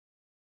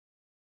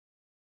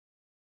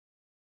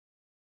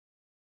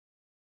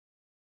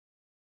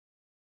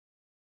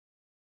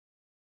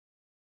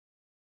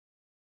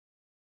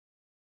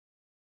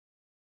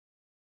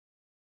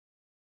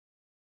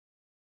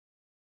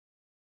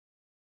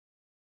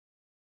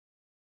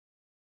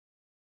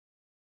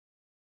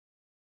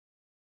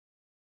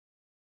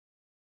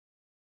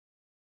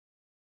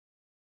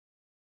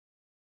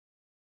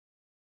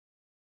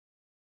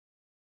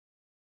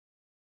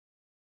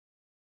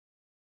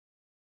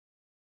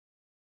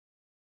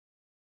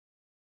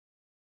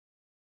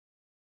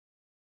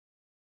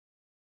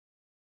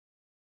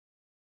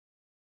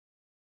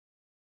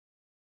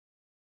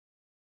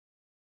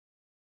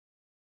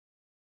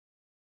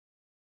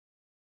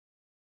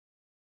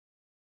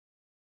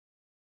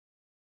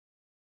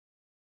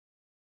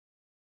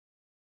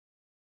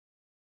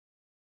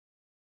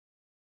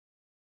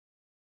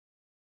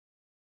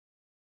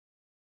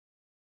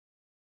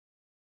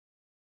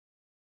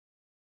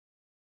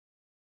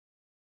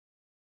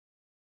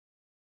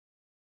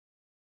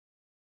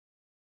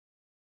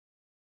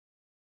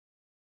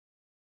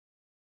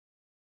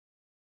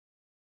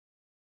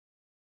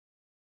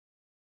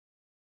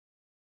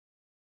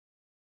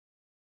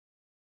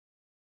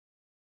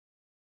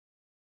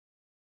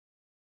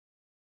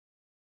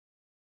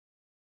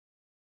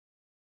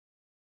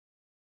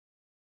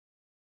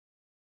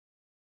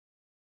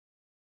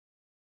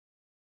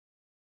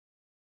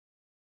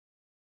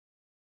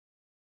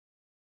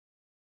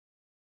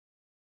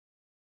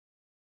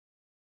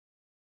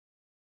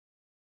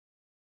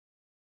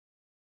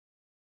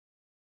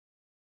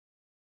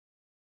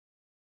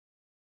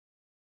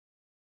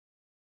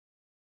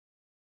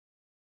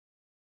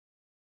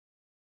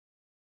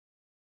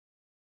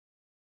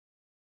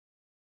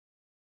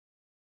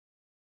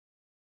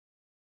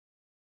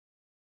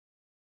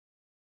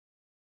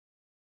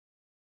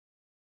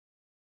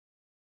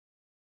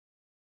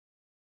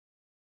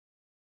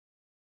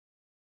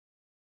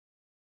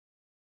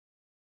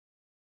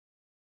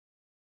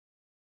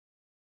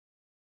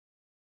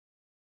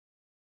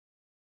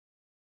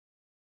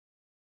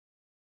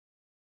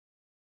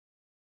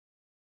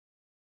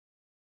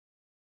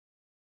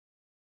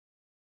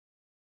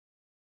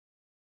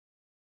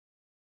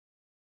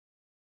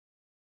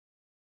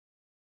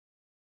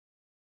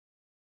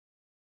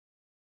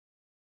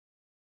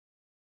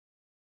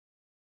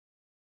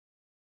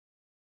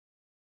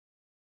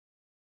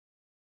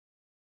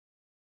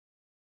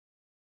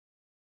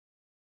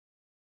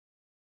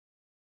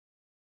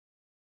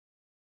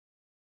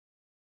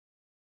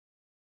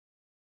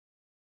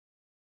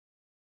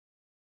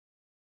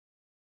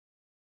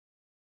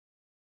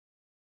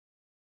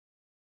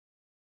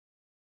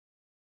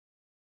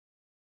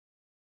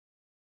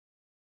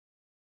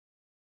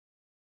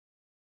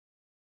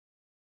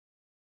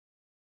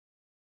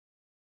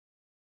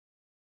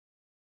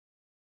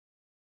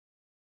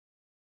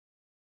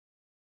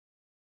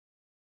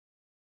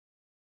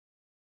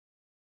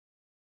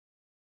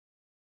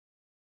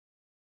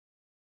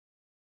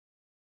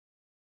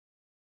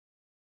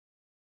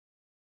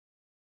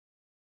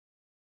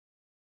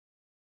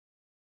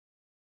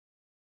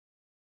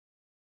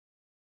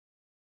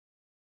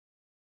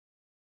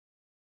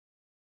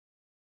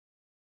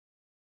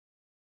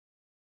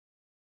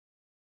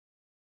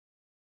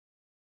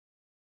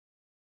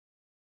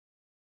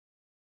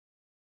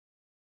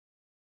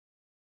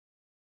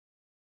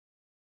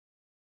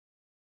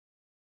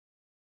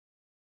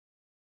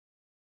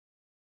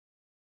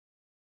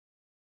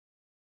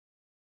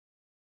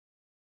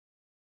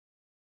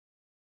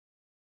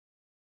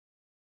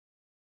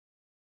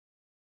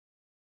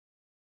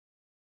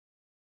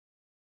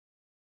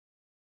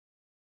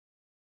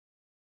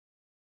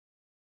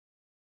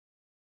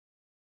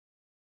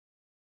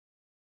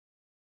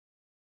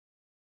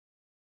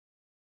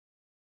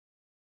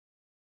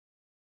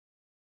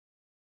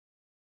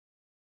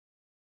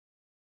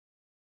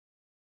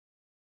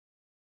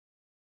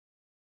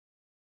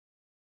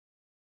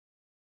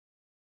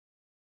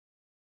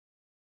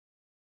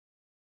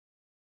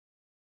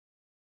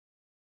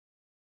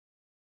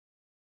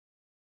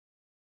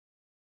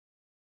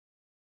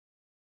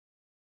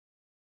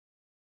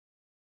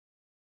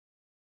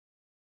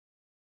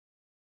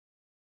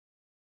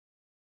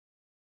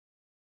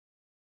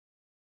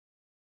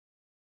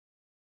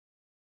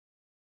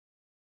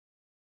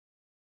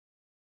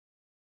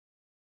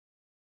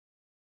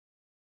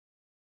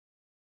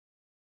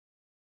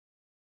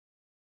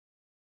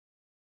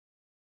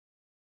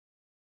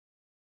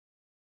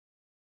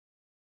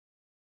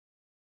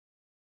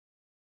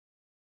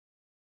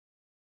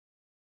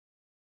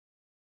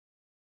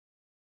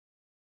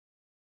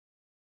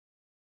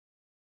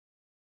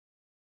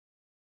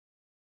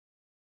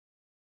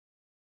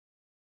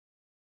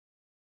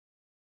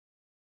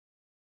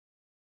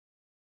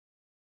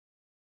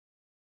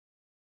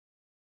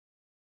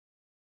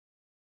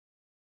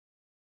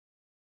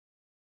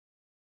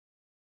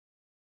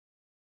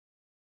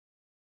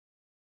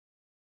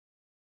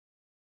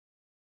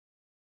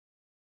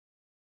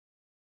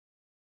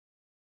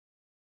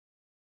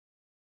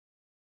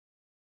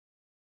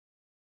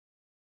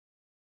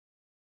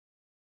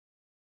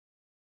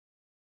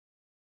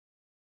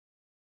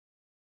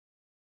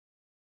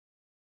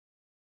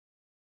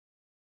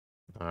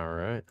All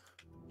right.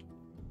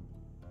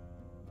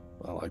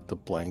 I like the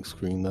blank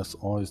screen that's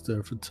always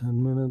there for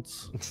 10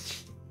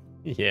 minutes.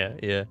 Yeah,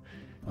 yeah.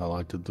 I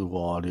like to do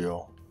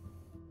audio.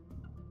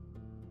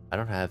 I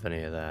don't have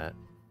any of that.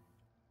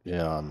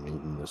 Yeah, I'm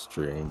muting the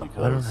stream I don't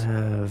because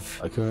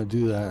have... I couldn't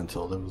do that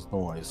until there was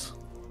noise.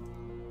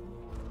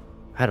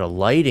 I had a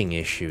lighting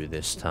issue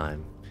this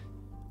time.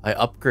 I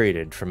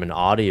upgraded from an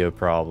audio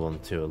problem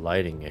to a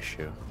lighting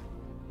issue.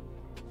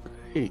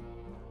 Great.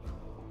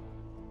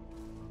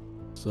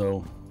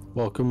 So,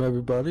 welcome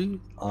everybody.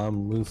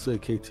 I'm Lunsei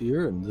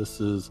KTer, and this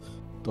is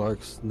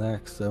Dark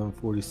Snack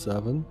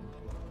 747.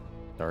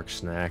 Dark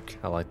Snack.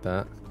 I like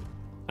that.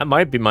 That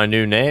might be my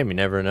new name. You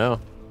never know.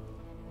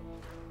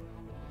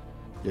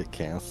 Get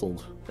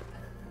canceled.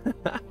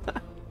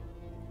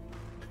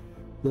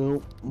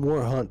 No,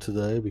 more Hunt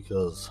today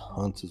because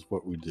Hunt is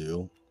what we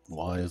do.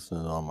 Why isn't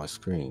it on my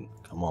screen?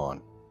 Come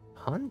on.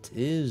 Hunt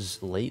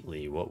is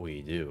lately what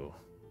we do.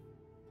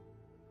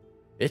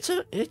 It's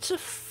a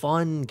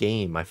fun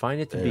game. I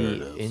find it to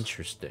be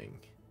interesting.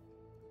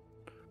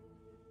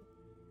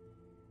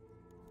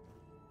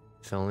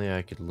 If only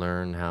I could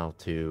learn how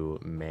to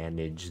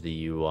manage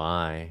the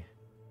UI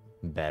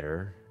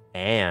better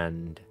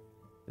and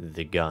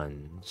the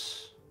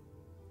guns.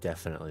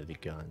 Definitely the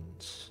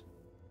guns.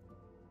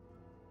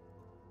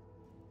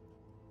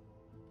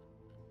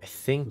 I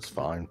think it's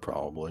fine,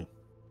 probably.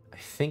 I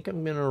think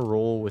I'm gonna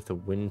roll with a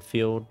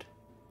Winfield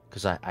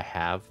because I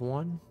have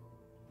one.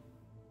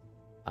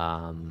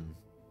 I'm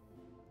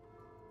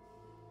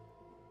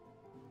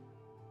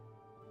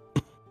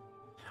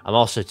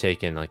also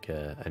taking like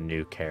a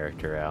new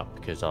character out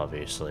because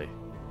obviously,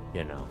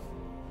 you know,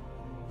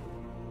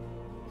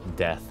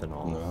 death and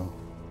all. No.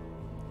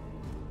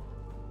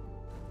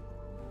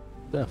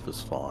 Death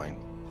is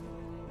fine.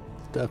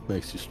 Death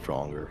makes you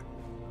stronger.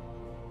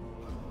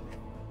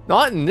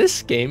 Not in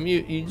this game.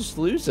 You just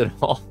lose it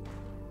all.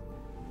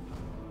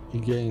 You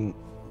gain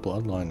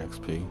bloodline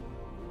XP.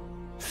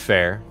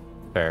 Fair.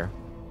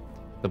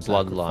 The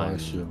Sacrifice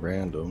bloodline your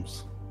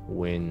randoms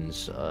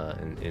wins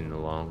in the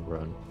long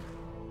run.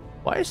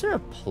 Why is there a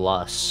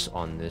plus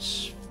on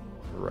this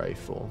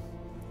rifle?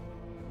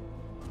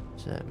 What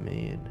does that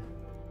mean?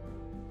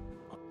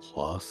 A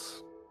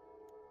plus?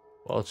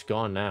 Well, it's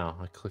gone now.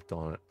 I clicked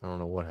on it. I don't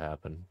know what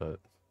happened, but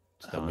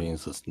it's that gone.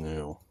 Means it's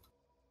new.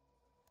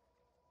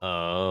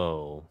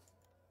 Oh.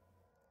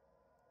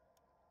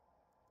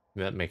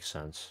 That makes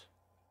sense.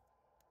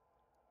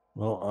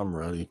 Well, I'm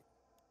ready.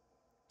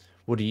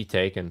 What are you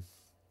taking?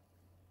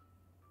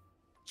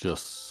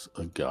 Just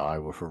a guy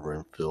with a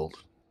Renfield.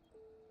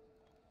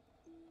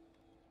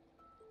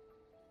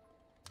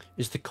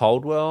 Is the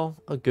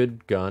Caldwell a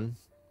good gun?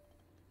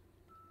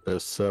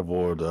 There's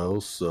several of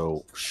those,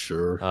 so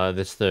sure.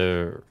 That's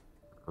the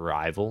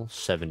Rival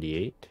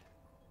 78.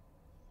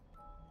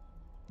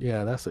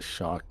 Yeah, that's a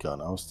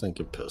shotgun. I was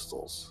thinking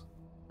pistols.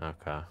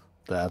 Okay.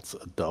 That's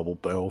a double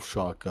barrel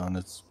shotgun.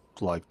 It's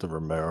like the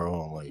Romero,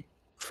 only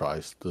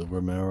twice the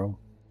Romero.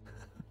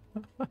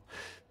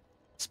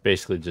 It's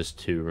basically just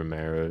two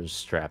Romeros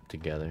strapped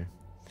together.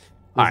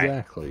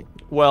 Exactly. Right.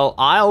 Well,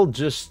 I'll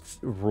just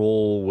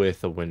roll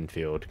with a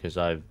Winfield because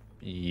I've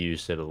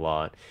used it a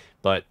lot.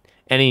 But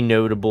any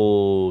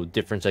notable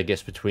difference, I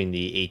guess, between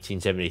the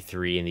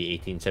 1873 and the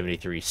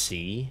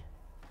 1873C?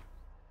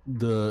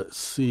 The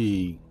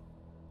C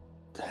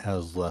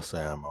has less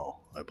ammo,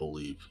 I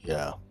believe.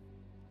 Yeah.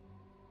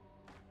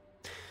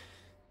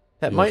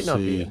 That might not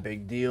be a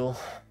big deal.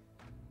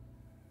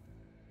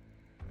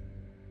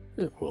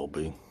 It will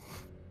be.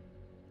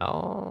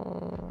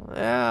 Oh,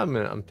 yeah,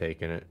 I'm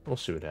taking it. We'll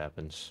see what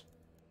happens.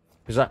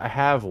 Because I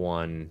have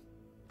one,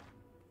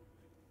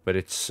 but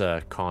it's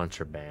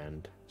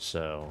contraband,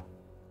 so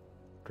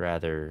I'd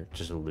rather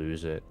just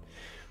lose it.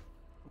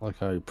 I like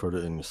how you put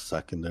it in your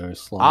secondary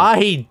slot.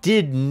 I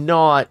did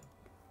not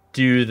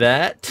do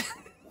that.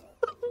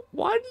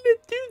 Why did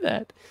it do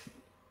that?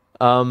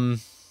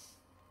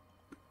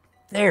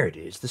 There it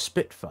is, the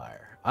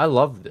Spitfire. I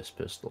love this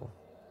pistol.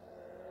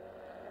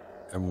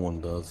 Everyone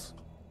does.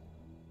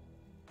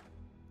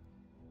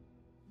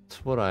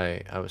 It's what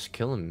I was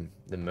killing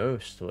the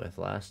most with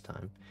last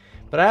time.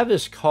 But I have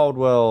this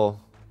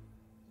Caldwell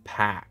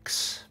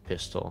Pax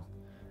pistol.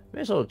 May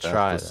as well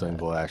try That's the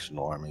single action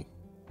army.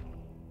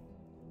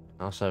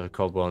 I also have a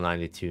Caldwell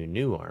 92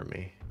 new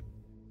army.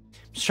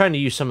 I'm just trying to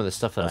use some of the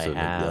stuff that I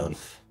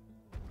have.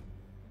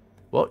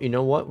 Well, you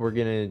know what? We're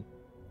gonna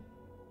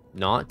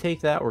not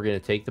take that. We're gonna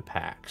take the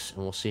Pax,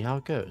 and we'll see how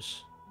it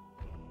goes.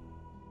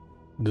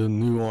 The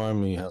new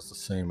army has the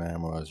same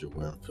ammo as your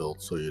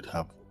Winfield, so you'd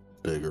have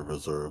bigger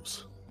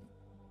reserves.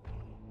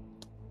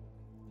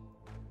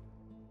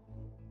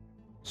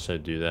 So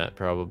do that,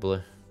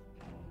 probably.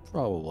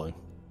 Probably.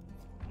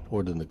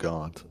 Or the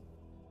Nagant.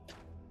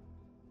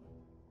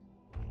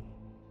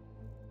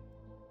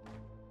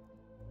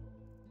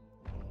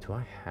 Do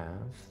I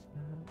have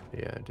that?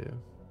 Yeah, I do.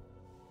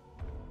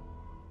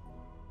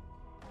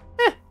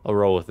 I'll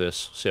roll with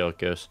this. See how it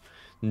goes.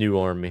 New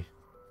army.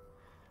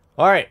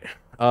 Alright.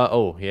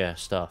 Oh, yeah,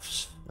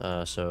 stuffs.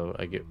 So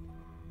I get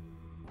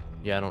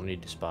Yeah, I don't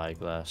need the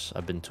spyglass.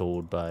 I've been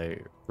told by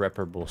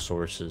reputable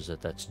sources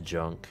that that's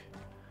junk.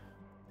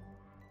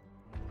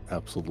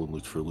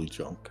 Absolutely, truly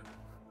junk.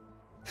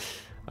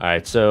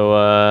 Alright,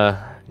 so,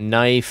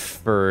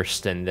 knife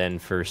first and then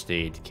first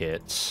aid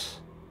kits.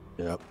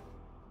 Yep.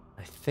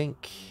 I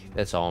think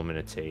that's all I'm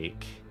gonna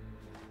take.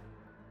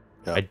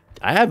 Yep.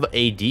 I have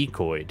a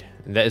decoyed.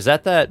 Is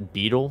that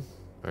beetle?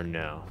 Or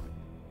no?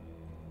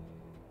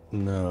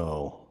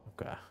 No.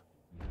 Okay.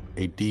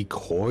 A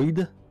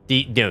decoyed?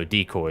 No,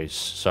 decoys.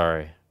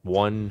 Sorry.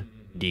 1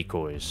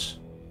 decoys.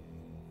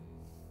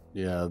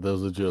 Yeah,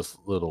 those are just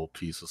little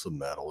pieces of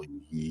metal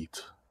you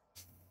eat.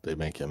 They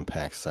make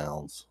impact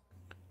sounds.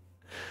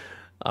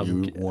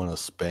 You want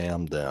to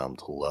spam them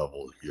to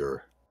level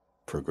your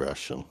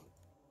progression.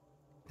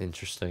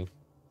 Interesting.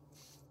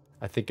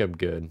 I think I'm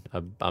good.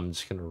 I'm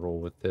just gonna roll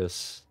with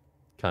this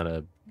kind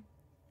of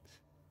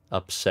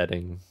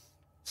upsetting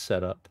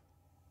setup.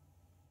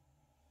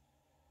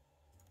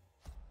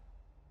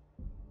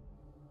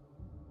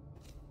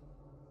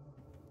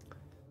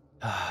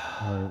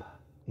 I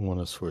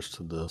want to switch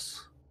to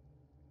this.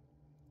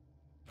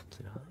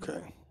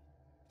 Okay.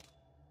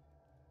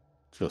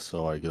 Just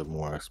so I get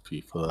more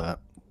XP for that.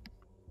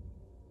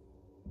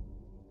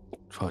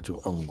 Try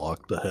to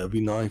unlock the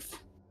heavy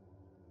knife.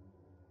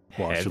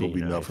 Watch, it'll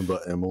be nothing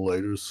but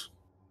emulators.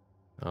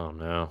 Oh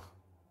no.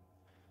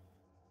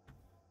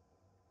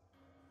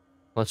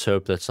 Let's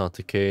hope that's not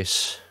the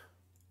case.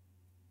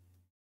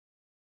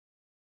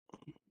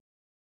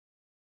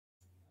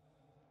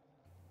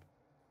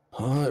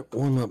 Alright,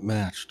 warm-up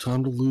match.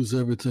 Time to lose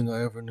everything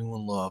I ever knew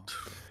and loved.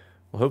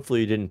 Well,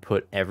 hopefully you didn't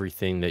put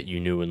everything that you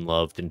knew and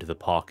loved into the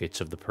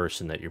pockets of the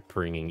person that you're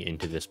bringing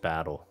into this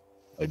battle.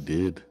 I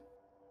did.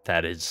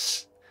 That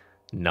is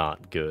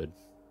not good.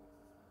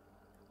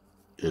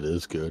 It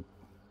is good.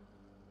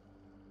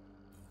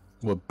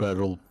 What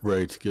better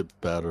way to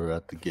get better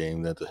at the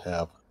game than to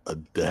have a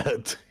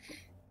debt?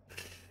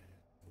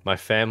 My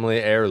family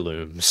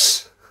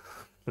heirlooms.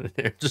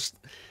 They're just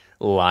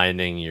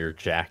lining your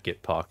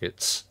jacket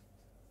pockets.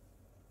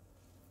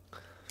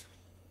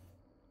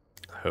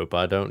 Hope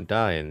I don't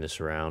die in this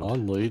round.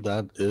 Oddly,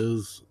 that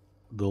is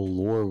the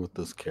lore with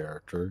this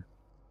character.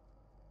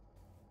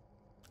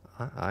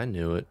 I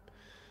knew it.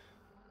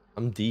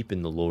 I'm deep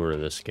in the lore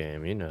of this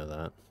game, you know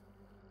that.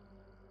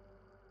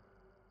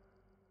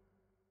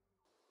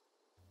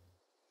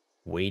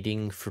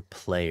 Waiting for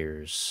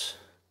players.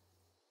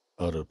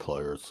 Other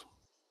players.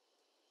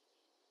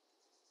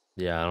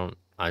 Yeah,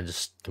 I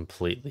just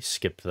completely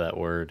skipped that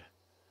word.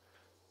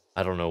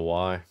 I don't know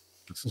why.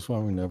 This is why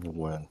we never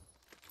win.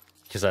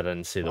 Because I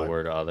didn't see the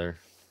word other.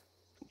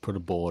 Put a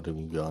bullet in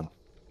your gun.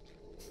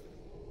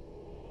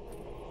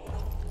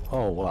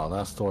 Oh wow,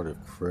 that started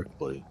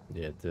quickly.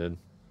 Yeah, it did.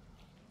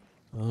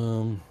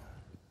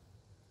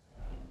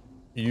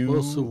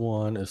 Closer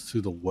one is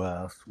to the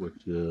west,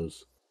 which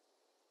is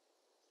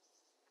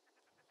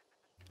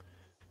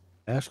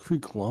Ash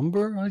Creek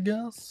Lumber, I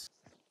guess.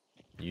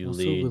 You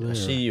lead. I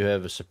see you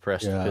have a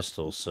suppressed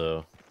pistol,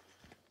 so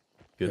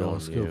good on you.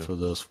 Let's go for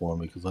this one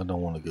because I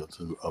don't want to go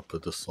too up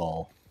at the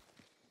saw.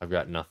 I've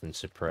got nothing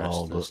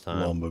suppressed this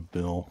time. Lumber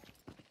bill.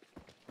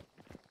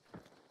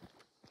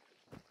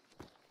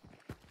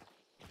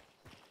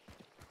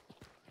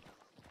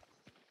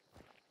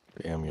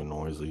 Damn, you're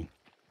noisy.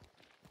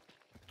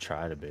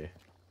 Try to be.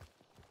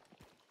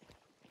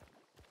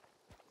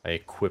 I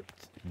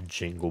equipped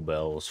jingle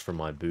bells for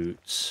my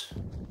boots.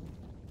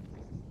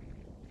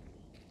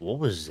 What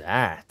was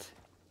that?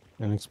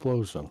 An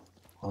explosion,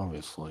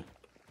 obviously.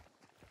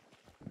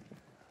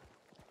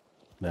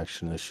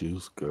 Connection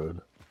issues,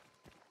 good.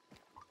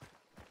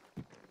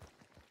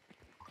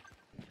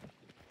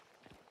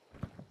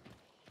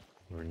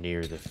 We're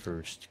near the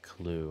first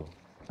clue.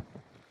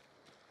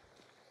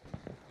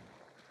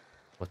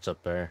 What's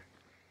up there?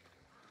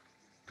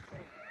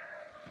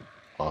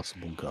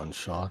 Possible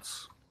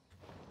gunshots.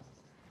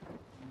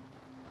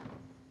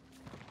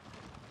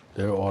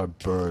 There are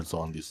birds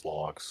on these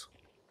logs.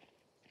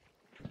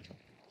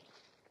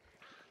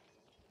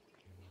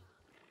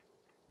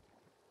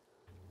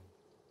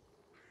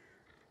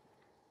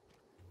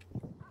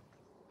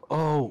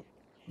 Oh,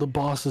 the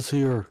boss is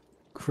here.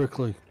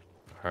 Quickly.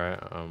 Alright,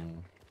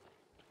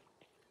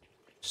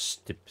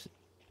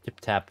 tip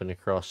tapping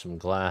across some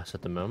glass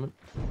at the moment.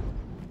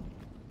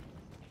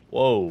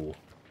 Whoa.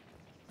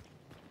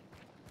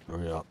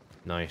 Hurry up.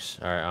 Nice.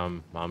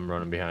 Alright, I'm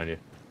running behind you.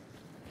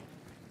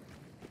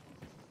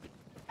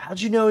 How'd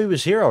you know he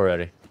was here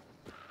already?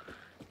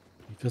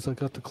 Because I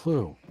got the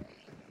clue.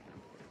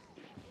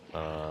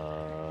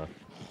 No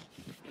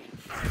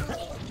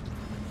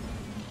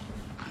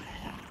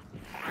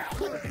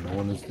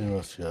one is near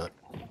us yet.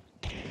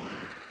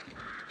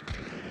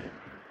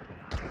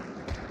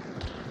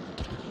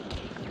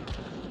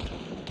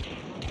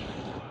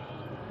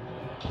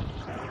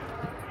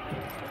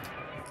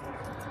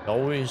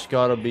 Always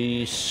gotta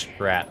be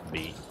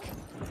scrapbeak.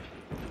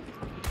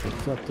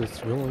 Except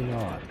it's really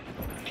not.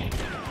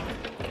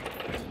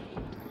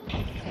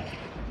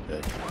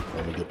 Okay,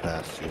 let me get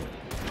past you.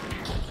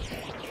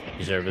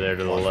 He's over there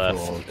to the left.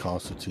 All the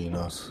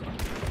Constantinos.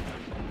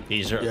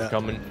 He's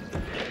coming.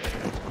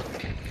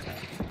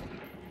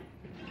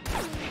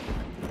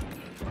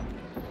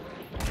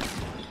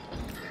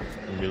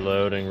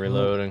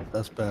 Reloading.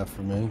 That's bad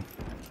for me.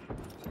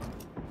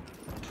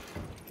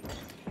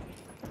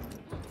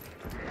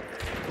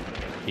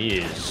 He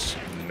is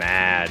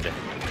mad.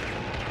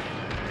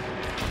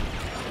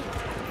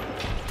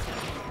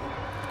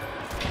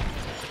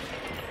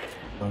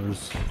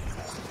 Others.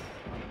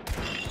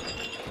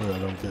 I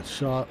don't get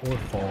shot or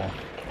fall.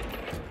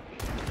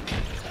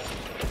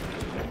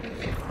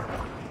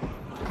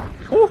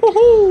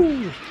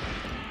 Woohoo!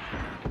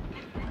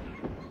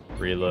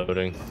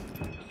 Reloading.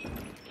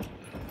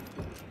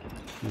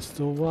 He's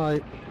still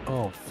right.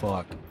 Oh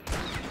fuck.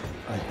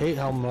 I hate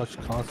how much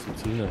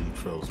Constantina he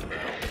throws around.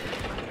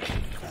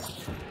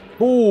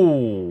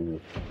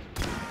 Ooh!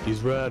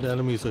 He's red,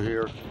 enemies are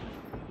here.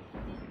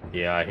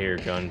 Yeah, I hear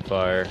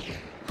gunfire.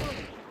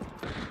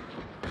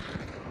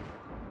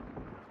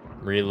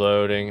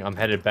 Reloading. I'm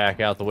headed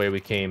back out the way we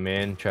came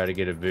in, try to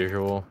get a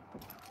visual.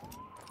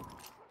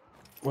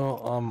 Well,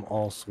 I'm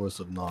all sorts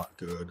of not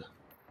good.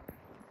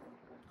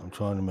 I'm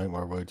trying to make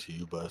my way to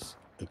you, but it's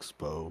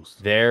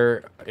exposed.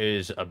 There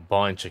is a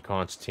bunch of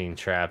Constantine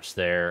traps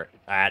there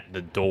at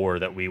the door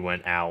that we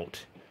went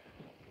out.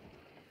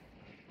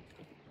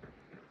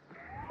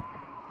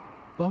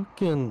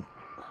 Fucking...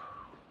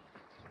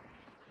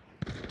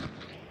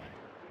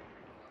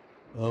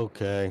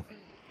 Okay.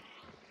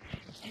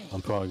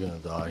 I'm probably gonna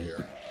die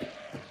here.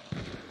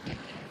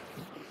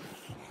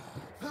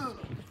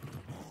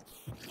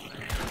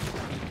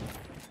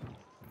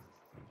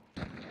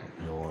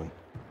 Yawn.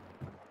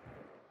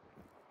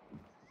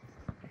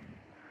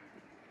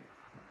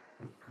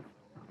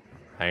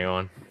 Hang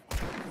on.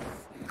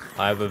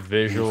 I have a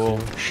visual.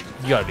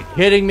 You gotta be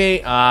kidding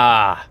me.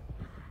 Ah.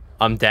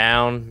 I'm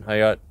down. I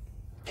got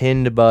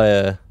pinned by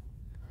a...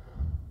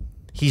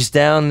 He's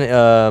down,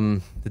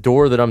 the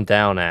door that I'm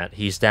down at.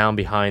 He's down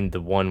behind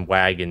the one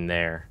wagon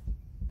there.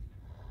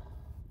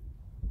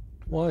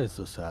 Why is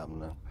this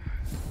happening?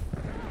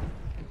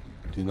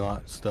 Do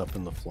not step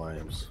in the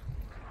flames.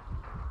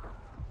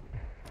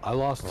 I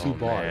lost 2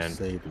 bars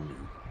saving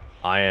you.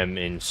 I am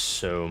in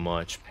so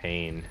much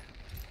pain.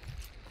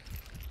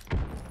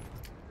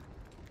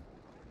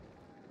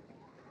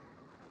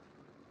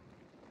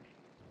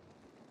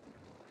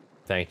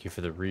 Thank you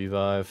for the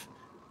revive.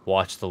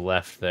 Watch the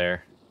left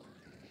there.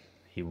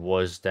 He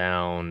was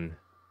down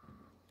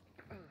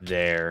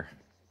there.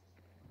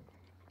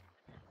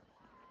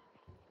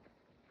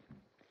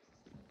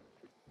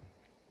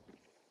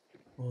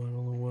 Well, I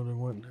don't know where they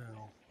went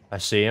now. I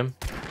see him.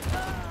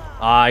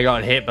 I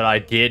got hit, but I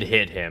did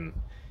hit him.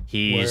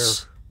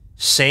 He's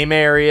same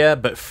area,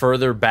 but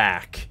further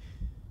back.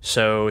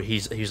 So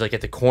he's like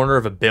at the corner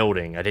of a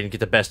building. I didn't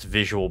get the best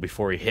visual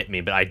before he hit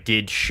me, but I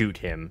did shoot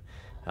him.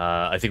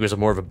 I think it was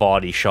more of a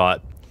body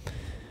shot.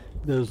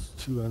 There's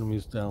 2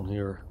 enemies down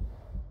here.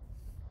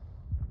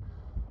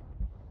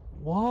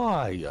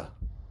 Why?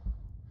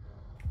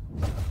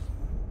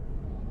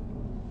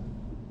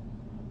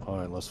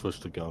 Alright, let's switch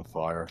to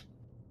gunfire.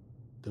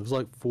 There was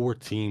like 4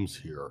 teams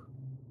here.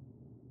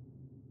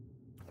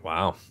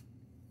 Wow.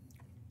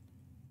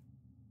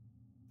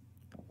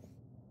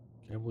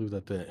 Can't believe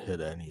that didn't hit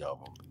any of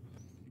them.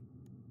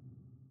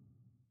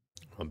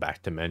 I'm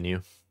back to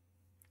menu.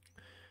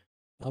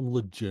 I'm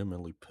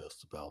legitimately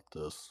pissed about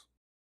this.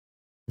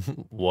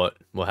 What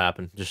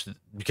happened? Just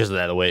because of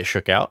that, the way it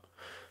shook out?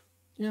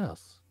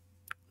 Yes.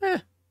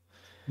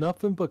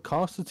 Nothing but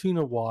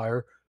Constantina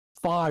wire,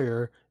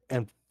 fire,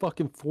 and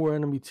fucking 4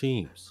 enemy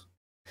teams.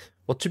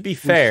 Well, to be We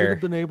fair, should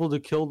have been able to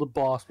kill the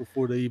boss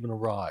before they even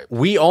arrived.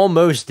 we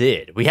almost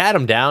did. We had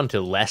him down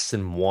to less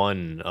than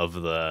 1 of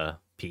the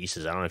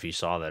pieces. I don't know if you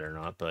saw that or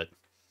not, but...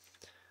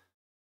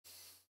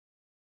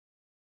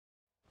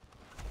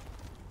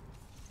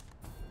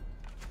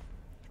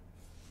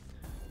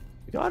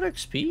 We got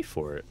XP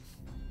for it.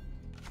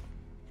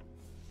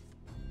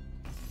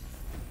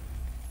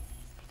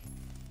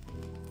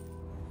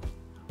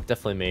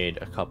 Definitely made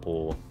a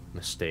couple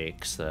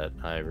mistakes that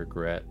I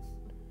regret.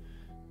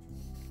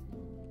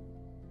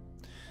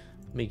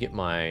 Let me get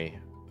my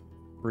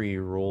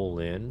re-roll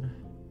in.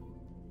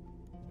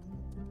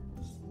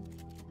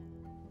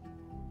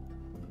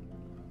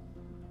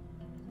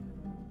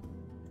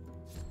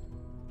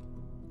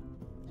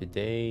 Did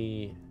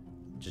they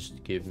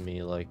just give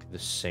me like the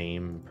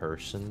same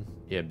person?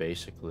 Yeah,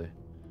 basically.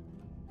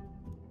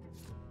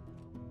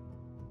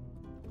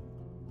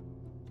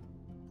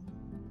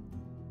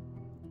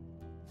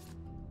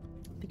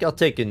 I think I'll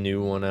take a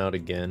new one out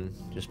again,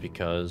 just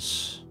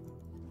because.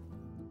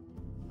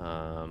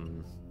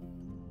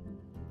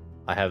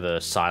 I have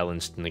a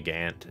silenced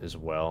Nagant as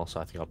well, so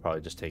I think I'll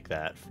probably just take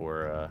that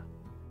for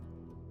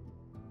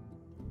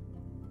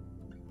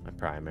my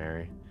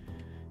primary.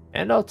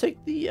 And I'll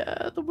take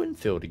the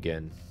Winfield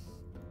again.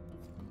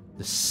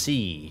 The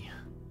C.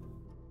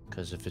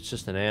 Because if it's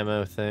just an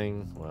ammo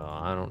thing, well,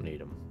 I don't need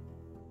them.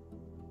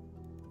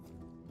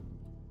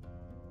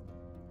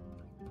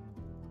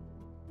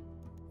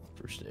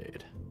 First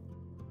aid.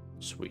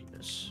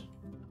 Sweetness.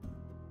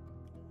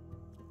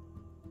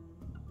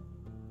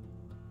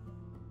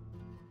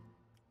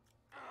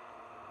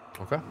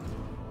 Okay.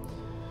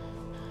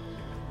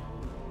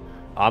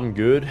 I'm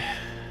good.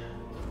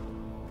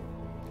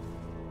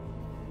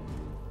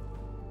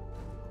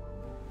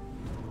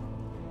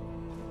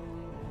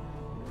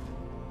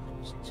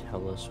 Just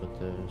tell us what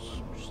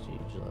those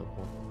prestige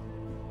level.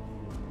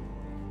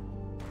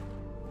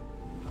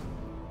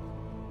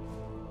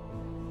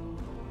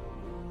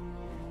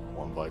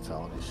 One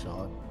vitality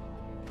shot.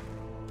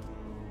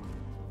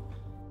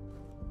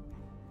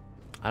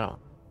 I don't.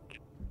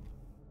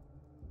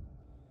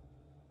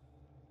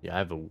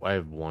 Yeah, I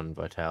have one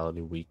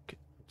vitality weak.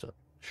 It's a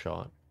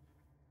shot.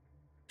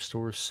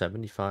 Restores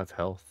 75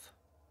 health.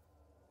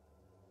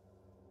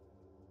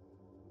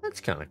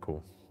 That's kind of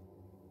cool.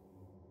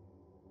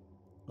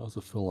 I also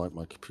feel like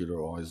my computer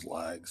always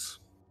lags.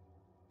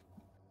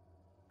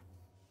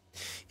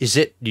 Is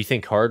it, do you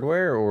think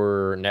hardware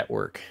or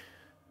network?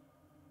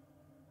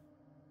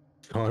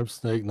 Charm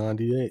Snake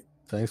 98.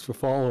 Thanks for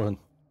following.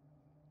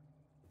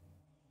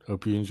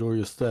 Hope you enjoy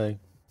your stay.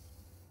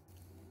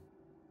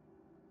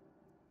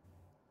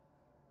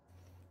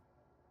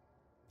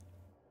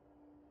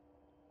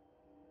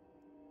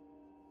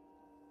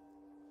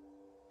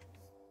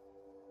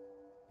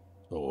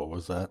 So what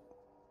was that?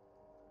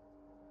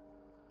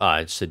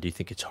 I said, do you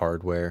think it's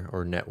hardware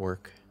or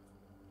network?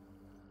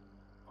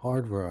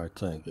 Hardware, I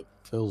think. It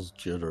feels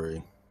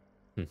jittery.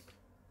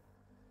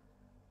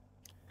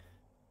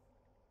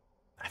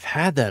 I've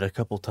had that a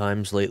couple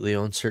times lately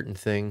on certain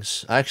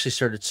things. I actually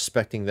started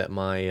suspecting that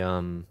my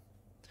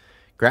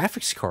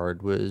graphics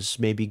card was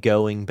maybe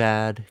going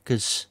bad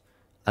because,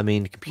 I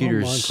mean,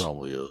 computers mine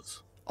probably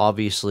is.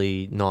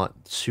 Obviously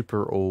not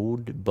super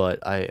old,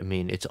 but I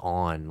mean it's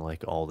on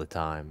like all the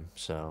time.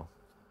 So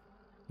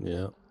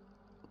yeah,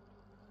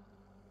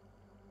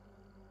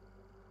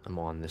 I'm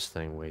on this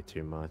thing way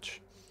too much,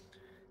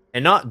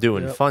 and not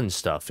doing fun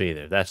stuff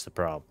either. That's the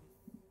problem.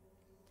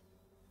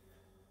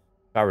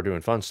 If I were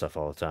doing fun stuff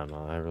all the time,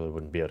 I really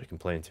wouldn't be able to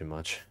complain too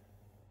much.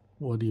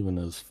 What even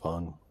is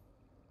fun?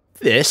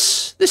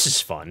 This is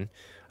fun.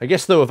 I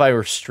guess, though, if I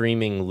were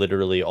streaming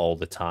literally all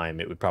the time,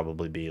 it would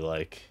probably be,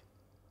 like,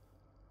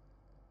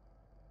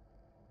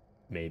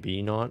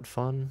 maybe not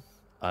fun?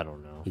 I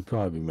don't know. You'd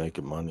probably be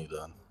making money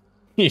then.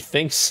 You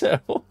think so?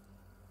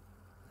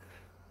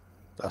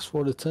 That's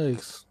what it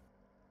takes.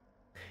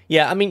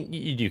 Yeah, I mean,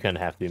 you do kind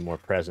of have to be more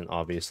present,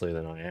 obviously,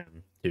 than I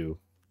am to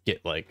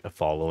get, like, a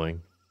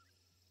following.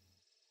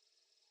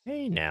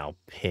 Hey now,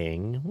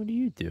 Ping. What are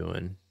you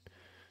doing?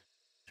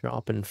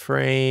 Dropping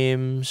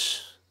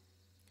frames.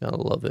 Gotta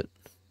love it.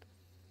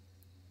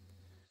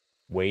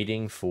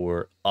 Waiting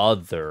for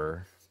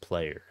other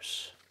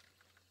players.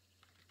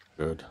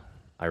 Good.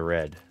 I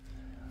read.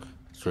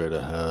 Straight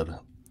ahead.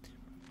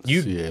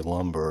 CA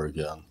Lumber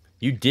again.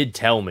 You did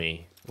tell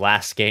me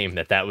last game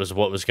that that was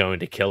what was going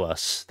to kill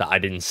us. That I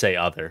didn't say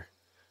other.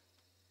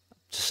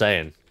 Just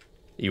saying.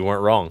 You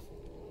weren't wrong.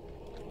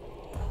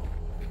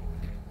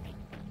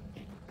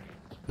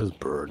 There's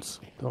birds.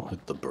 Don't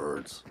hit the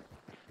birds.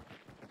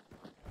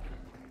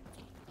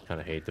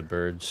 Kind of hate the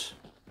birds.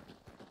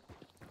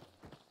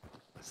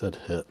 I said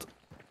hit.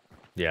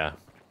 Yeah.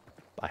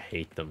 I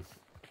hate them.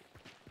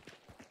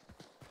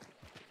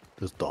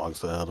 There's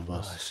dogs ahead of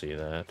us. Oh, I see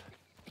that.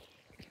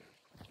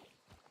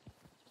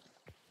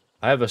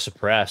 I have a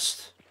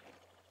suppressed.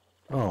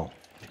 Oh.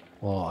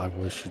 Well, I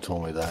wish you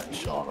told me that and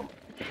shot him.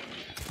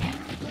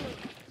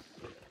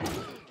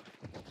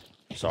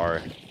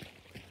 Sorry.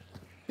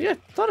 Yeah,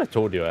 I thought I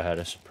told you I had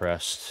a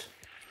suppressed.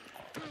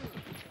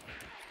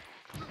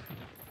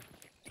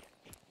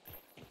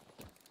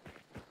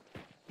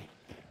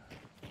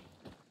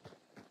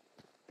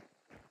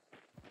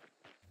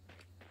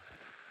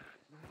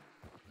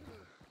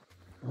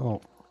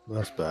 Oh,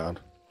 that's bad.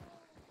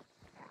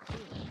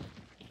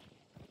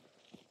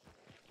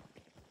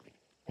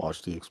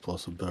 Watch the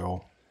explosive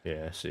barrel.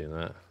 Yeah, I see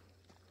that.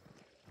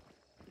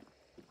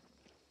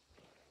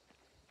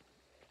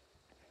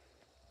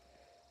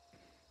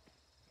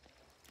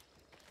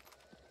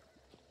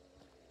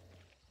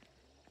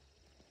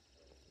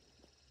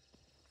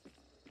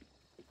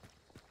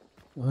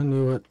 I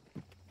knew it.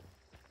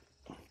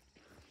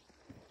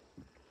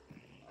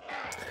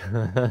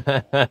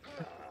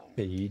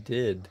 You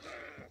did.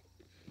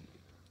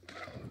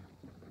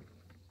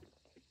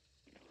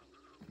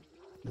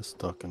 He's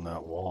stuck in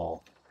that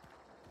wall.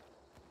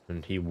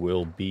 And he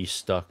will be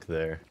stuck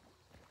there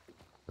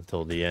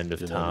until the end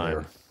of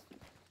time.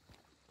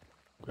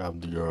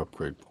 Grab your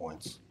upgrade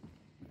points.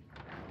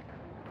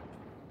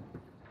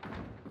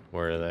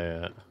 Where are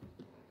they at?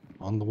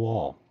 On the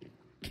wall.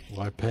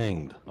 Well, I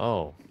pinged.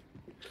 Oh.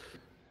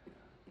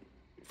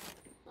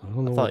 I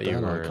don't know what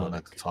that icon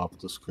at the top of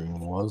the screen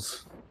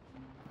was.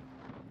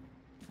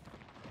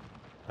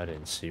 I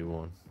didn't see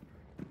one.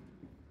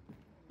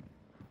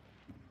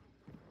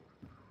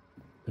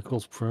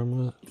 Nichols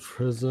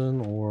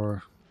Prison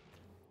or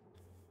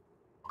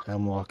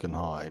Hemlock and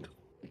Hyde.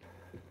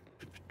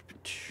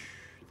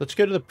 Let's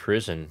go to the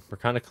prison. We're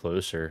kind of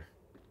closer.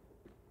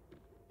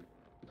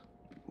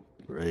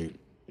 Great.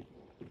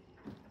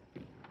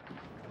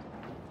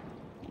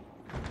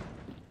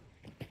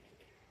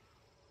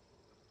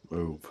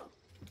 Move.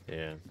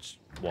 Yeah, just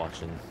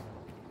watching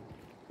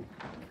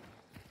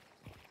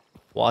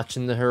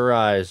the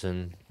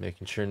horizon,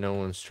 making sure no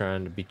one's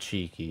trying to be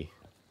cheeky.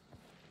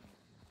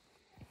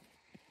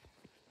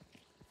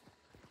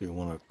 You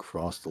want to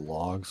cross the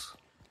logs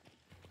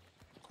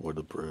or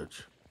the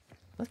bridge?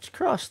 Let's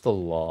cross the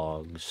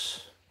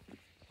logs.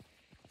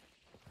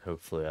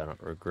 Hopefully I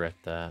don't regret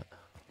that.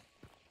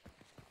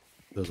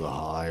 There's a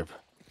hive.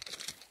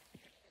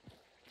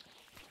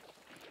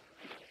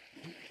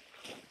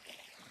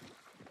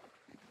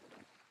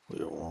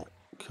 It won't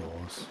kill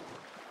us.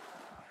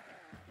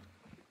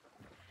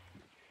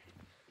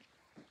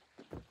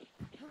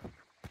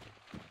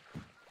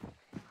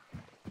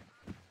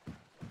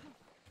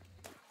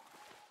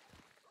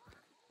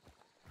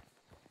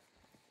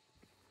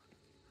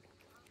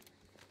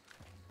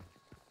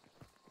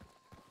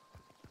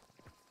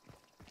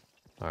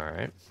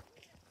 Alright.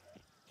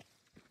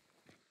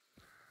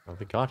 Well,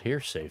 we got here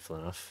safe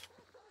enough.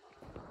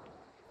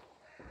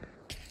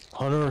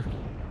 Hunter.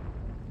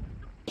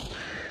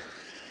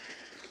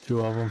 2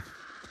 of them.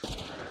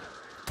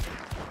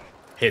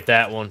 Hit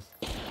that one.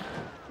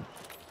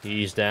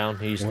 He's down.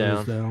 He's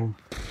down. Down.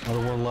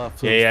 Other one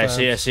left. Yeah, I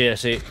see. Need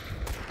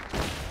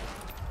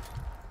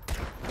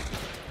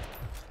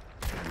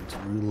to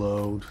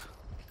reload.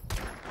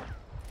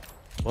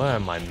 Why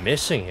am I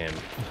missing him?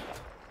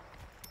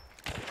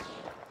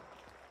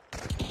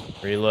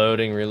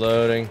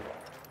 Reloading.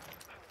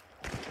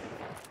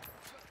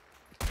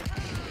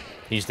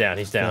 He's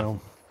down.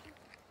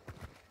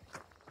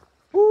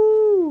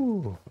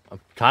 Woo! I'm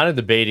kind of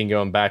debating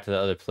going back to the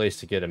other place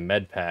to get a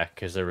med pack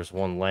because there was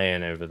one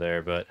laying over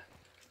there, but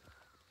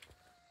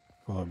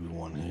probably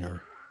one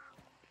here.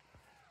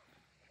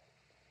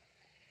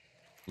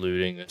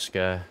 Looting this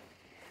guy.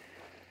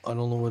 I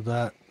don't know where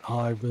that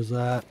hive is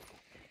at.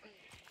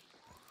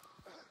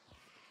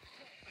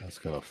 That's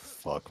gonna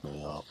fuck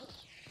me up.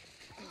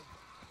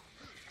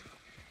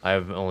 I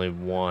have only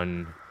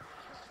one.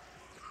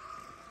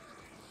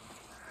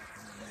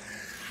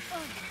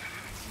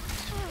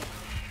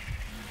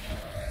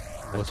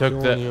 I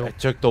took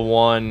the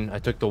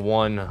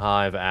one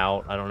hive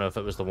out. I don't know if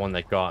it was the one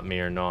that got me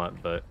or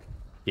not, but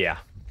yeah,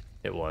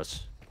 it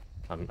was.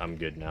 I'm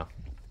good now.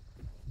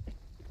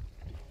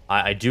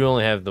 I do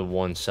only have the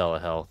 1 cell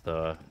of health,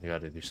 though. You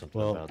got to do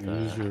something about that.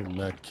 Use your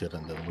med kit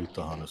and then loot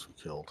the hunters we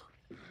killed.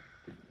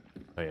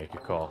 Oh yeah,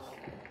 good call.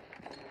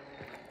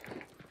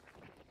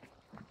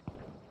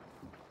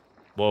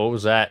 Whoa, what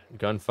was that?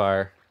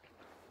 Gunfire.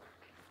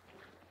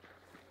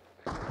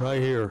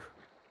 Right here.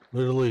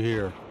 Literally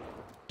here.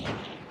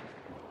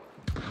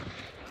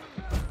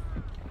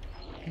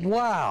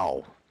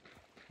 Wow!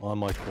 On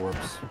my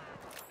corpse.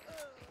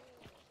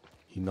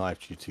 He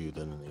knifed you too,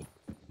 didn't he?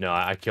 No,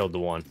 I killed the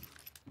one.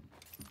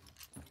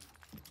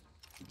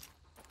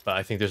 But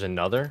I think there's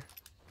another.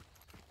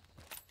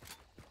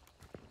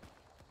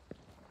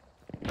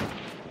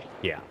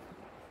 Yeah.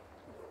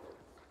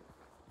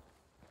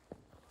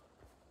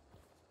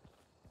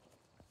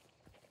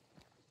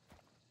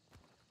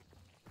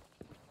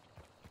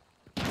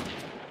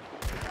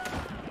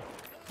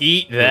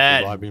 Eat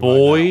that,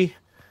 boy.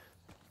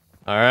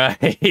 All right.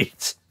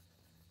 Did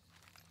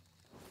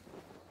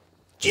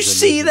you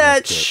see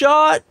that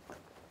shot?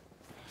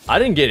 I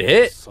didn't get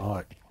hit.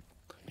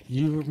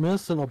 You were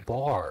missing a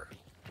bar.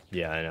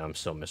 Yeah, I know. I'm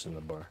still missing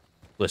the bar.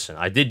 Listen,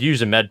 I did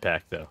use a med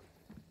pack, though.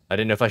 I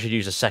didn't know if I should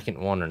use a second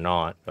one or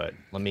not, but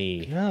let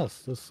me...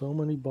 Yes, there's so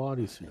many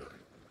bodies here.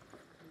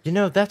 You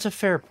know, that's a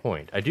fair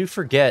point. I do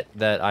forget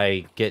that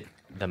I get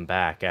them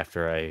back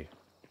after I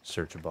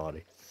search a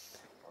body.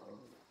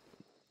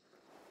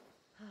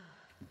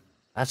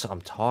 That's what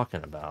I'm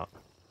talking about.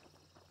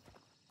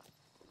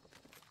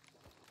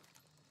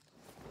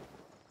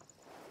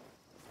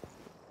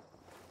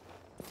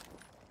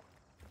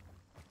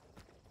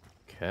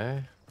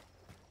 Okay.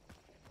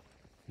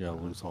 Yeah,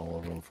 lose all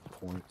of them for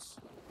points.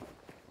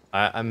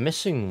 I'm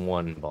missing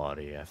one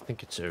body. I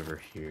think it's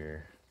over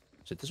here.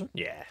 Is it this one?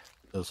 Yeah.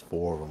 There's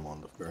 4 of them on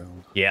the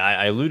ground. Yeah,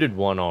 I looted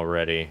one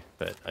already,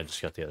 but I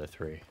just got the other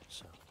 3.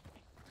 So,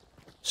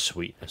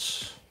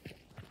 sweetness.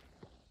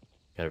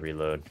 Gotta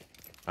reload.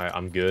 Alright,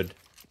 I'm good.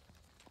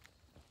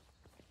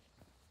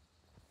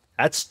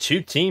 That's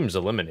 2 teams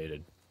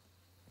eliminated.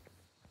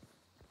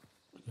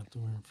 Get the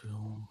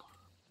refill.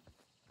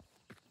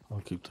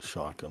 I'll keep the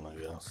shotgun, I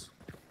guess.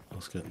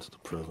 Let's get into the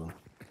prison.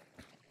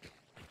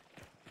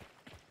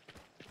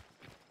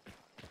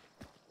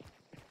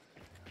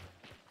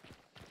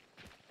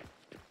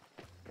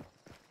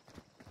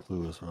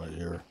 Blue is right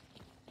here.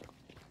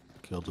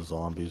 Kill the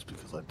zombies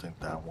because I think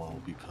that one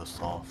will be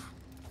pissed off.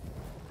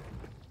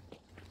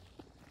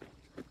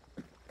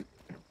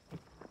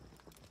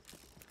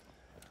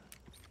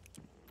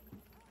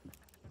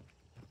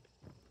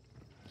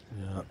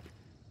 Yeah.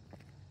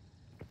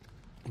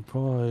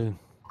 Probably...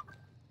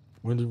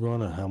 When did you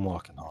run a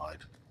hemlock and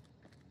hide?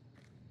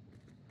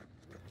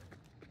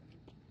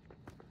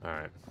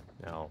 Alright,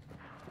 now...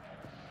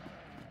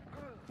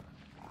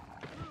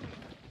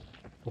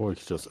 Or we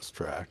could just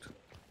extract.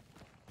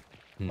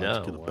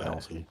 No. Get a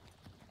bounty.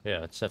 Yeah,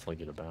 let's definitely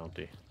get a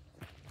bounty.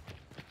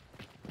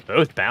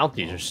 Both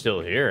bounties are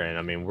still here, and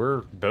I mean,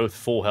 we're both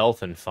full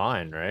health and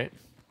fine, right?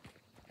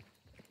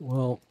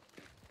 Well,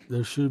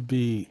 there should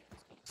be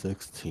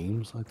 6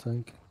 teams, I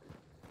think.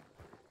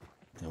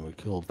 And we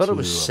killed 2. I thought it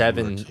was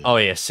 7. Oh,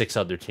 yeah, 6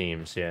 other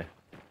teams, yeah.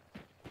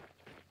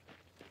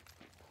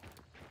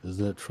 Is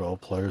it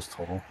 12 players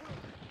total?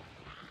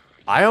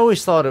 I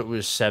always thought it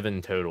was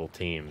 7 total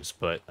teams,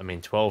 but, I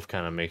mean, 12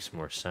 kind of makes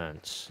more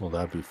sense. Well,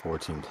 that'd be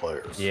 14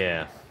 players.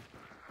 Yeah.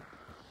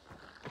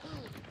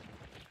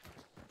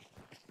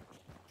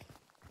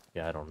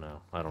 Yeah, I don't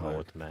know. I don't know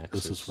what the max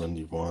is. This is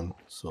Windy 1,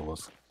 so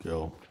let's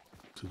go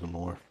to the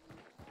north.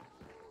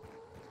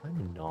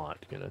 I'm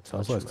not gonna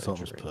touch Sounds like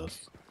something's drink.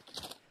 pissed.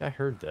 I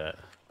heard that.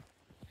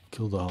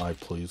 Kill the hive,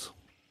 please.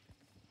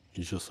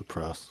 He's just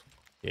suppressed.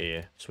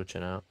 Yeah,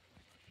 switching out.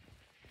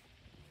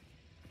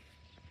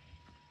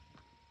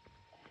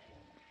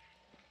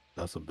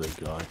 That's a big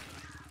guy.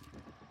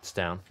 It's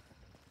down.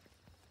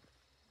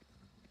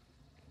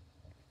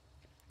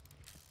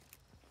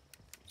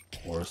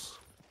 Horse.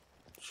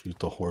 Shoot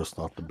the horse,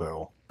 not the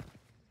barrel.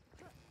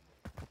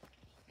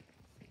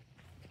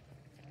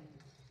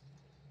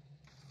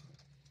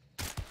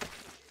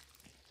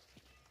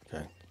 Okay. Do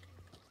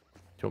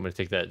you want me to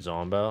take that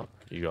zombie out?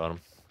 You got him.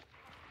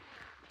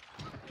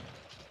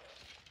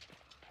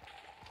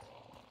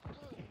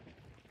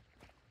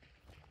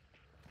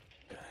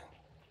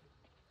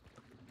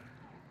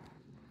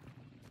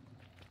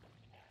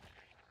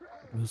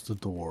 Where's the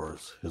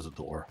doors? Here's a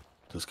door.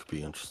 This could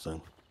be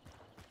interesting.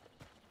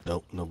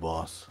 Nope, no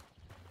boss.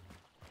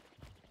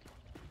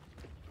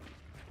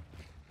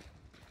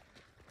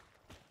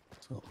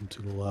 Something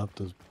to the left,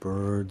 there's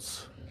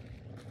birds.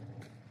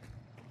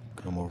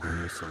 Come over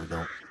here so we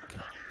don't...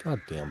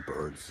 Goddamn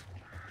birds.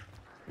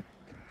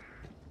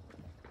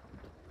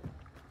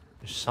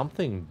 There's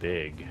something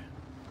big.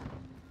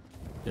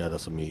 Yeah,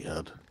 that's a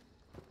meathead.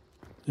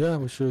 Yeah,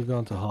 we should have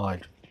gone to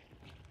hide.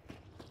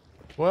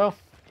 Well,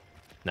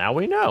 now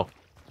we know.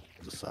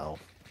 The south.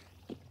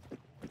 Yeah,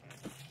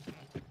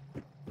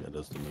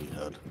 that's the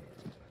meathead.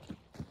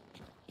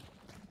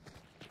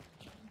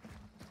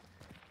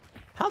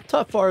 How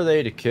tough are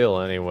they to kill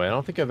anyway? I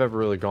don't think I've ever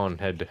really gone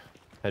head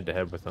to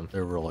head with them.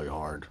 They're really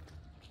hard.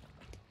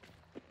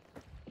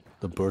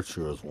 The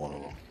Butcher is one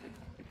of them.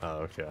 Oh,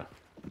 okay.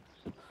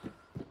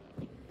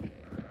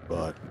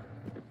 But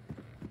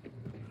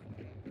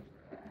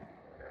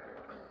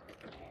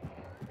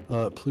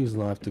please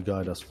knife the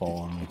guy that's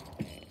following me.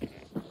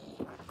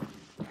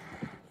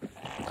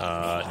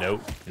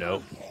 Nope,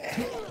 nope.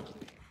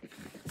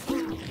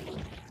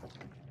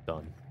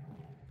 Done.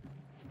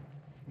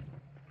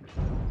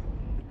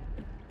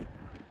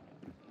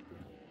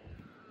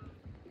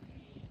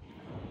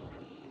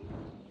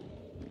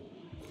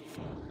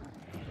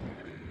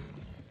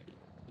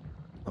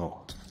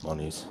 Oh,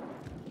 monies.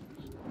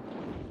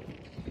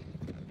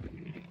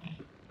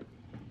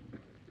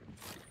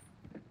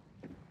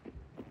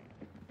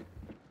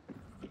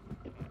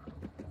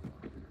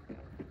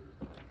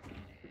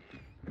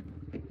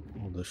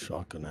 The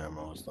shotgun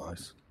ammo is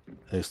nice.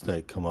 Hey,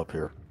 Snake, come up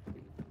here.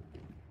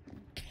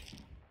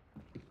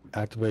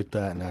 Activate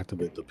that and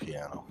activate the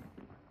piano.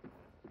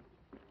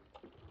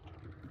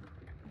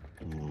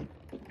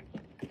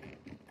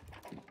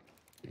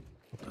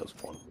 That's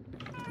one.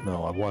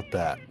 No, I want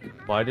that.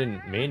 Well, I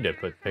didn't mean to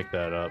pick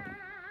that up.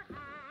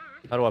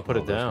 How do I put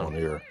it down? One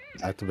here.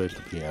 Activate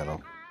the piano.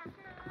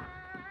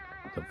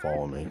 Then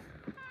follow me.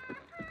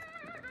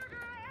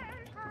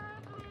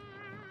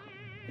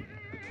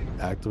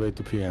 Activate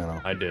the piano.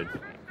 I did.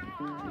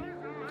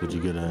 Did you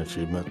get an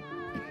achievement?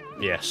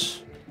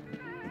 Yes.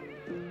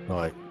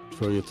 Alright,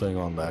 throw your thing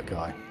on that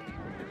guy.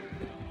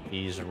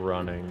 He's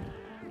running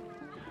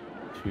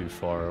too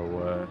far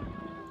away.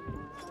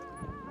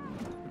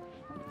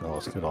 Now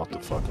let's get off the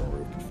fucking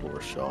roof before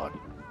we're shot.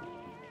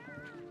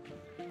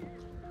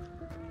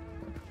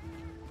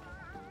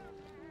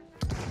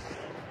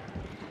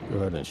 Go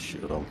ahead and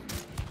shoot him.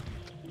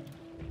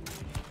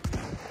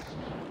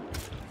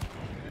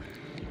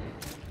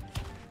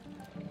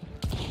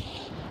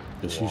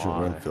 Just use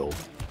your Renfield.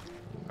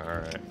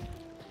 Alright.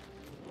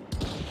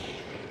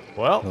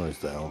 Well, no, he's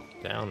down.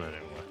 Down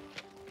anyway.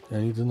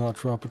 And he did not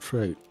drop a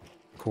trait.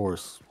 Of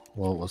course.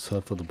 Well, let's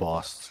head for the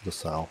boss to the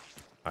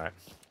south. Alright.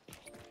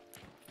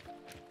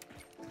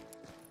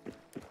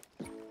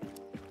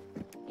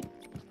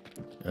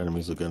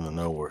 Enemies are gonna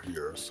know we're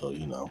here, so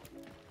you know.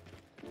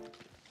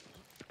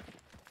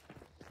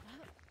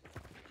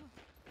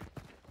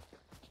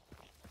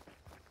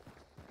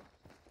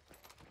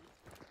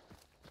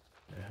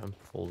 I'm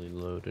fully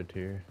loaded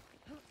here.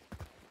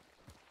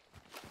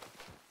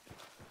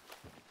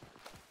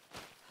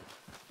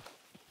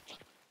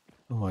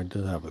 Oh, I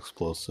did have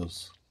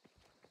explosives.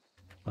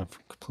 I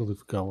completely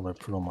forgot what I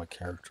put on my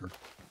character.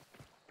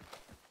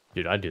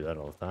 Dude, I do that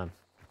all the time.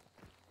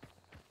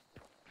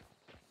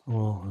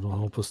 Well, it'll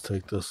help us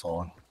take this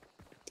on.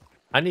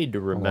 I need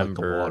to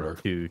remember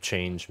to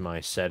change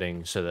my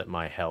settings so that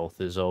my health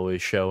is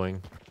always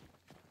showing.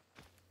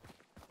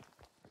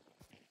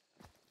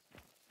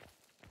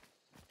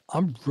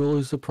 I'm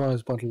really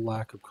surprised by the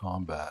lack of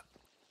combat.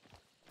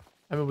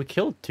 I mean, we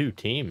killed 2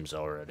 teams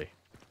already.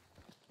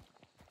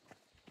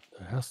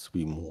 There has to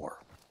be more.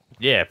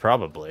 Yeah,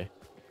 probably.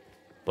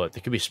 But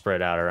they could be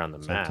spread out around the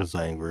map. Is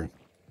angry.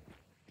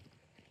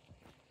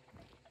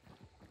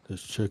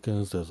 There's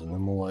chickens, there's an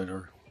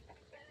immolator.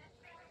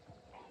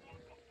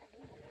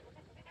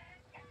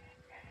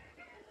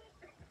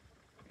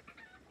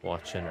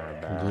 Watching our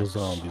backs. Those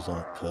zombies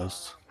aren't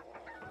pissed.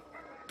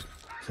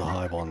 There's a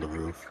hive on the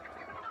roof.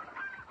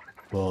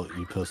 Well,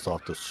 you pissed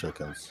off those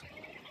chickens.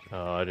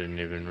 Oh, I didn't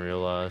even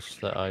realize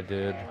that I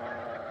did.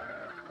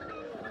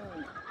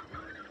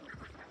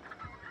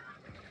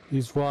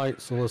 He's right,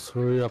 so let's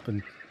hurry up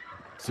and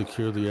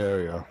secure the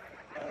area.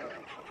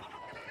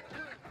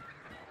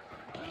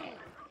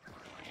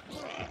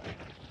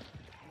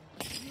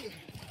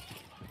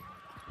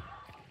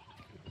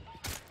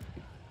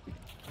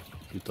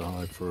 Get the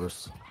hive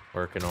first.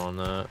 Working on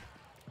that.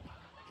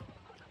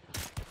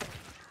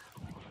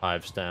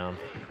 Hive's down.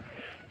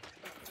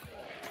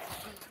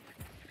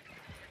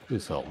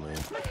 Please help me.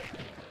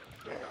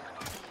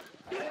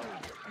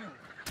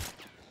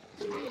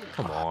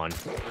 Come on.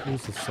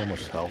 There's so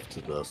much health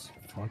to this.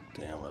 God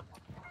damn it.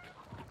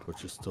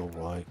 But you're still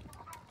right.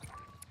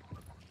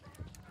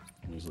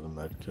 Using the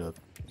med kit.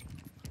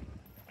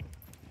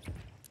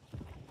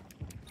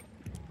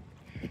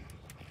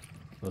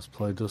 Let's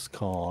play this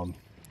calm.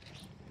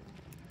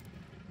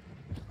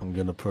 I'm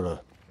gonna put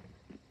a...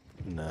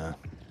 Nah.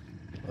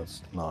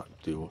 Let's not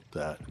do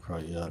that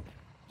quite yet.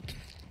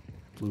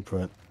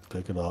 Blueprint.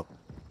 Pick it up.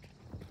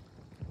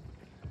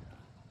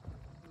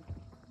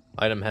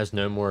 Item has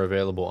no more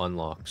available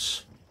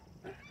unlocks.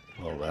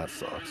 Oh, that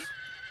sucks.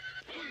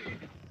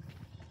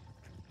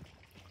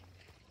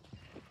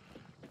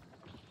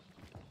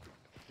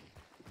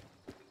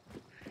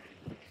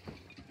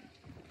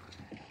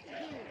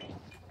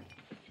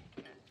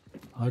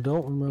 I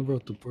don't remember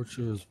if the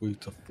butcher is weak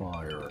to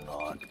fire or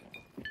not.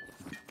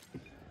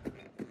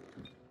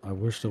 I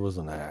wish there was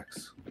an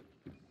axe.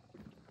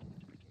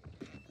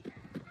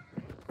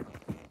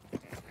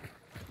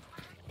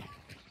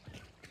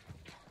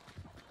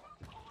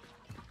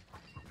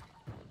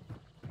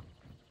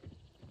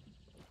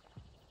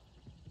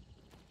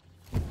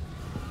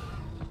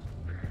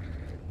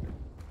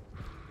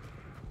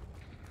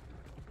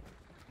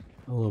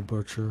 Hello,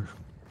 butcher.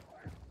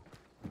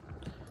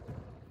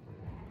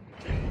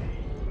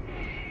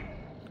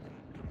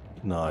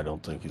 No, I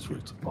don't think he's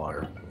weak to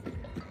fire.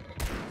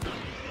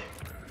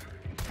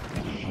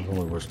 I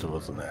really wish there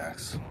was an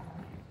axe.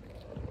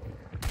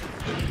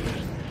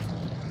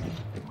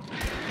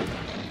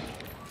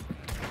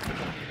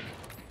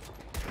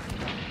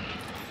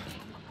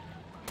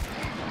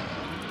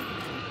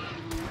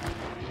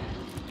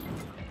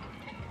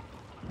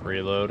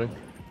 Reloading.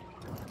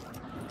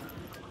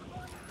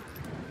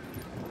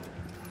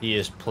 He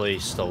has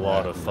placed a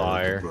lot of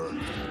fire.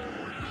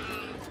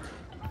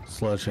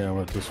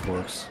 Sledgehammer, this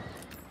works.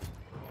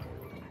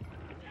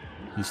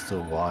 He's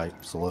still white,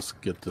 so let's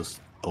get this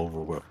over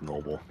with,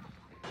 Noble.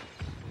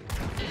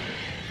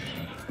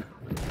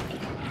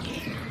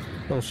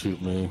 Don't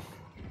shoot me.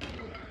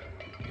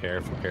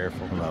 Careful,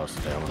 careful. I'm out of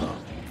stamina.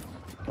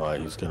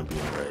 Alright, he's gonna be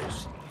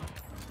enraged.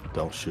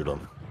 Don't shoot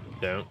him.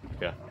 Don't?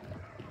 Yeah.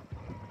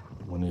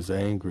 When he's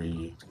angry,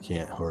 you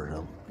can't hurt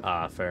him.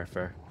 Ah, fair,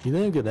 fair. He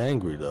didn't get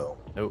angry, though.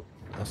 Nope.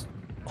 That's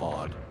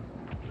odd.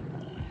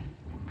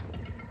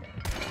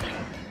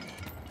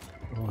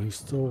 Oh, he's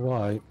still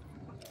white.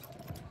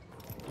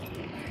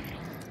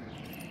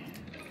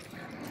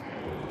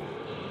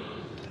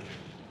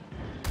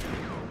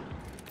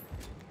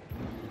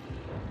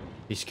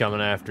 He's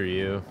coming after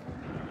you.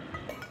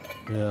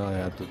 Yeah, I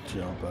had to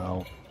jump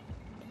out.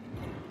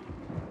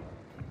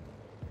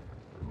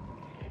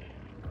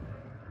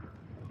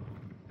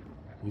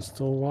 He's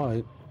still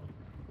white.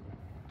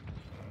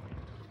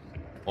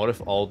 What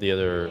if all the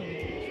other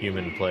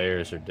human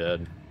players are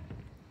dead?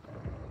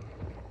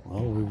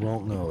 Well, we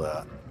won't know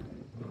that.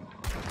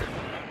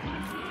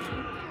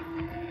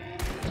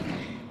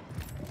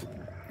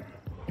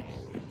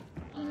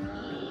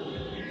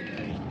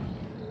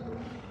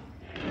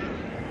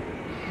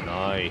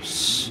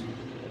 Nice.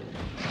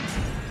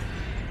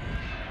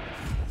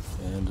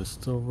 And it's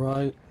still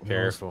right.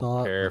 Careful,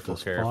 no, careful,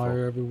 careful.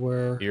 Fire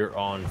everywhere. You're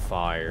on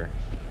fire.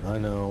 I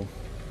know.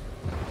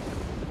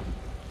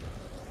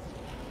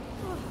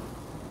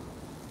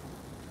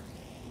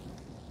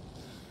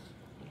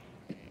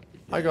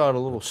 I got a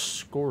little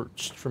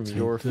scorched from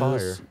your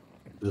fire.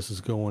 This is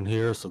going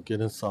here, so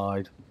get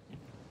inside.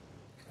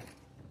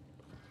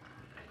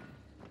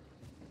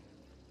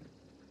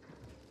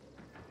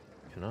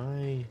 Can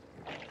I?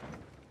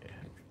 Yeah,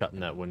 shutting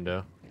that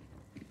window.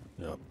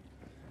 Yep.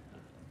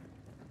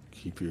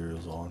 Keep your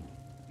ears on.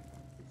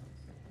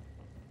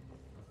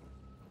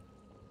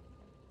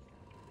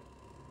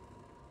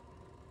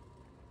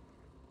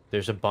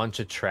 There's a bunch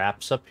of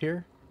traps up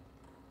here.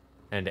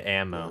 And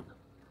ammo. Good.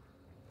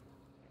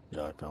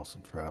 Yeah, I found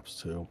some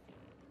traps too.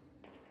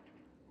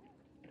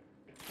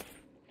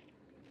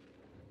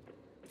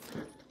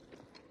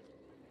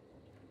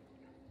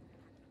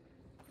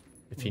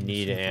 If you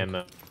need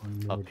ammo,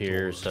 up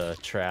here's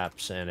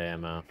traps and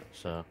ammo.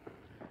 So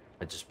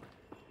I just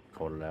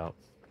called it out.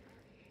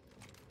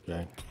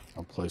 Okay,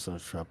 I'm placing a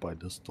trap by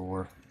this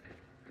door.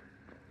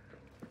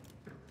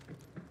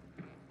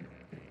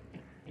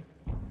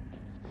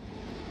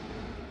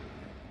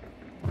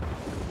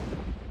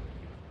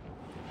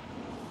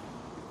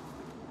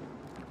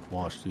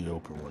 Watch the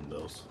open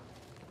windows.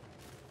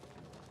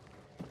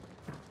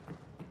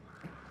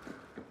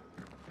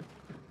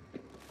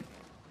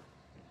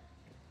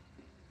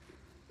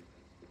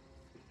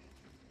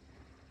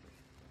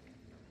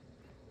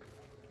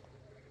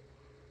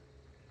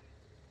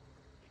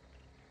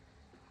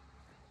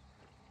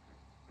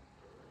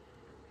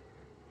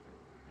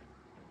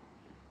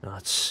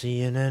 Not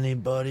seeing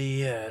anybody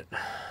yet.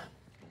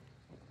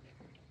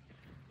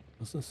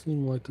 Doesn't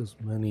seem like there's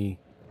many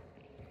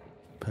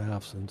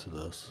paths into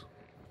this.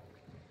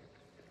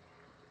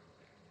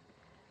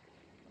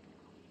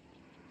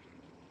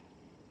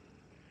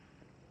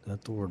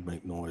 That door would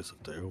make noise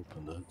if they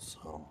opened it,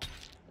 so...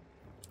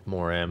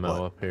 More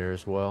ammo up here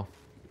as well.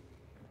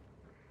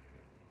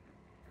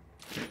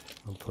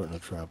 I'm putting a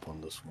trap on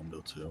this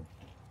window too.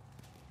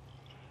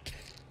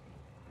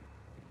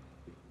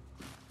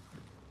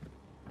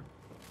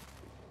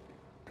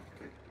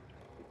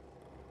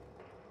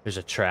 There's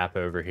a trap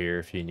over here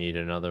if you need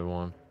another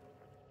one.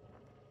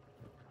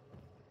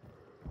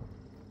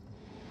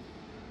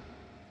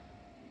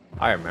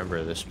 I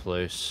remember this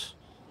place.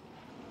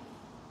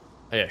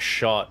 I got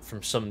shot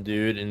from some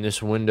dude in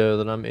this window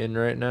that I'm in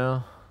right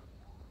now.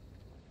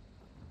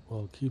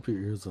 Well, keep your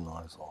ears and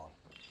eyes on.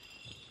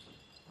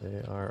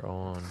 They are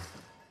on.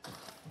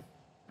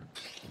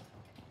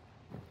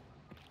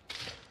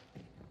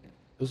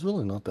 There's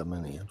really not that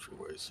many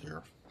entryways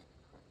here.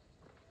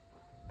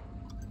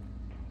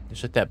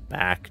 There's like that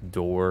back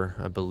door,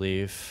 I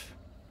believe.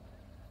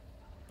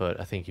 But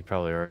I think you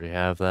probably already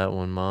have that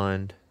one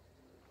mined.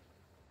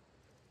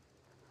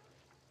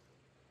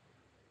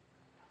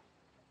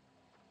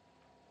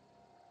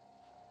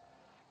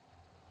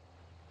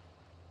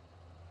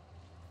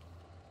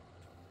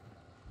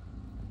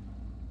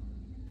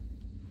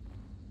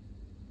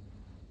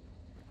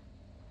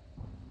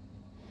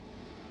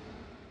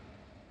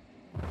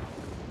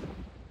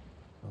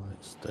 Alright,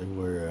 stay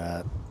where you're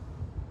at.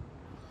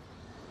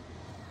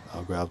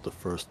 I'll grab the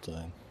first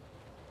thing.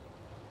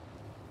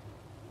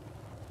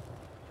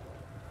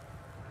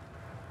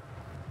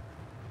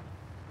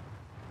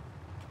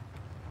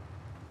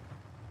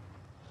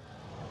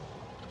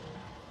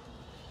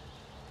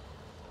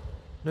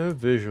 No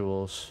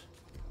visuals.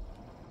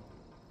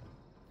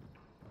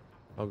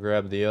 I'll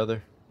grab the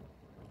other.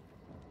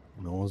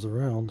 No one's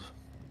around.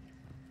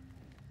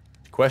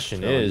 The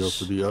question is, go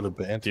for the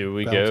other do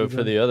we go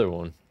for the other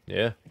one?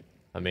 Yeah.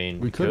 I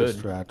mean, we could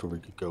extract or we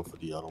could go for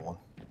the other one.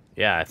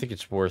 Yeah, I think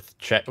it's worth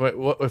check.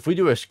 If we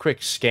do a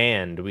quick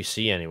scan, do we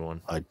see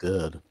anyone? I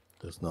did.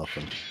 There's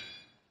nothing.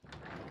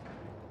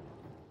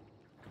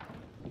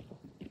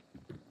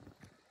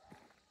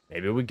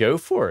 Maybe we go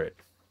for it.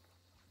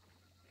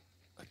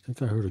 I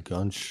think I heard a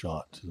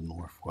gunshot to the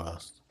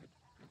northwest,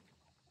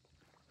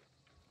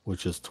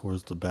 which is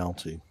towards the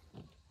bounty.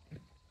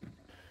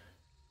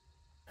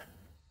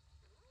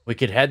 We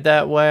could head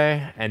that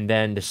way and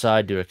then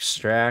decide to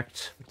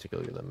extract. Let's take a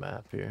look at the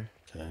map here.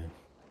 Okay.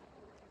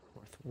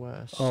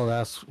 Northwest. Oh,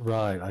 that's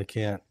right. I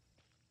can't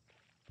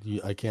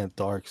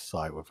dark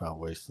sight without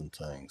wasting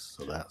things,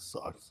 so that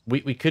sucks.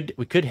 We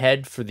could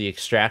head for the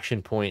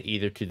extraction point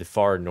either to the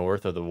far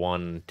north or the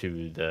one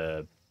to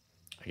the,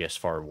 I guess,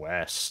 far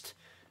west,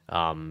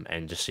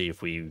 and just see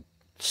if we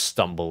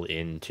stumble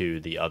into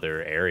the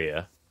other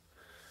area.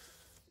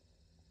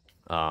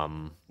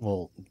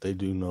 Well, they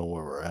do know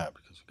where we're at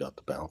because we got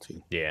the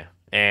bounty. Yeah,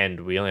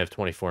 and we only have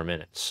 24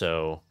 minutes,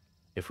 so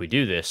if we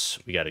do this,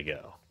 we got to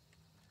go.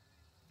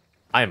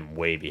 I'm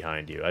way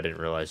behind you. I didn't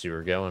realize you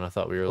were going. I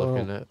thought we were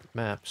looking at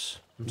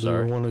maps. I'm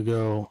sorry. Do you want to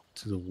go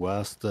to the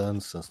west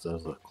then, since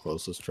there's a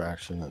close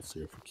extraction, and see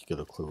if we can get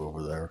a clue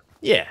over there?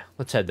 Yeah,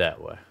 let's head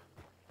that way.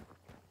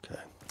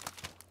 Okay.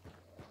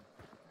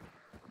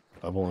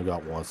 I've only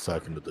got 1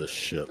 second of this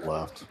shit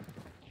left.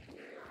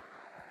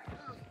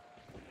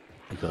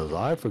 Because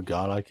I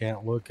forgot I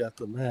can't look at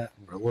the map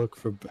or look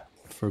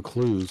for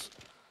clues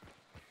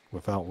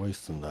without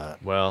wasting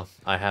that. Well,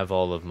 I have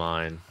all of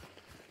mine,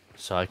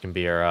 so I can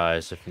be our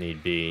eyes if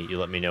need be. You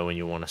let me know when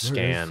you want to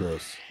scan. Where is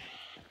this?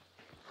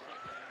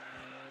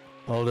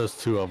 Oh, there's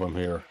 2 of them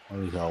here. I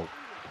need help.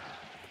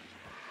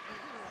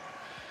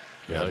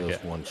 Yeah, Okay.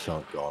 there's 1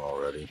 chunk gone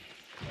already.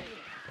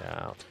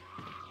 Yeah.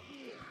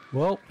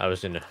 Well, I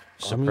was gonna I'm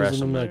suppress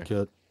using a them med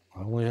there. kit. I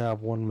only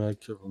have 1 med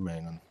kit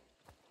remaining.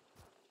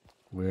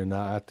 We're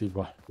not at the...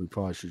 We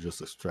probably should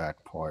just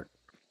extract part.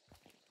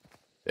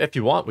 If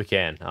you want, we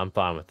can. I'm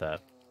fine with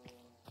that.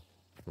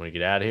 Want to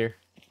get out of here?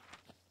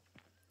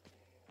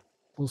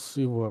 We'll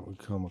see what we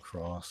come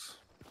across.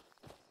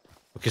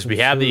 Because we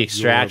have the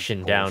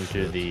extraction down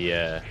to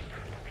the...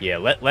 yeah,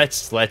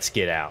 let's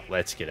get out.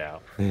 Let's get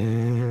out.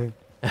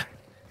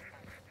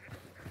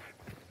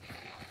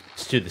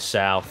 It's to the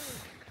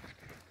south.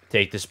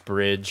 Take this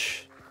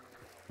bridge.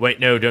 Wait,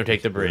 no, don't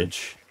take the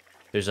bridge.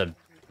 There's a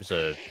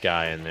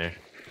guy in there.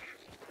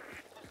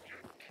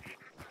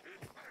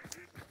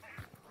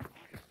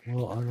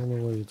 Well, I don't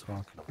know what you're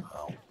talking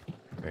about.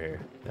 Right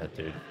here, that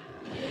dude.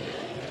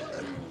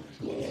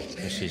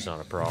 Guess he's not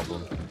a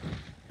problem.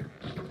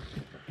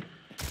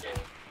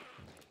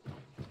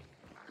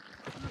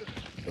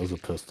 Those are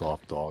pissed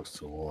off dogs to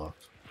the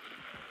left.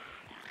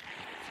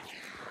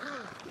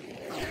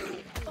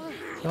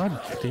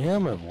 God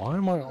damn it, why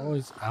am I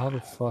always out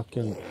of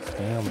fucking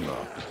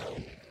stamina?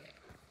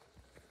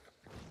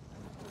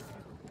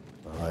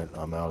 Alright,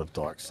 I'm out of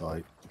dark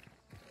sight.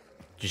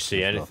 Did you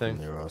see anything?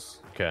 Near us.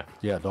 Okay.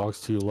 Yeah,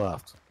 dogs to your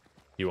left.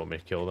 You want me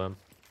to kill them?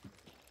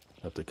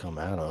 If they come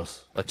at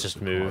us. Let's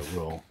just move. I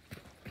will.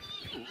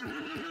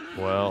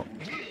 Well.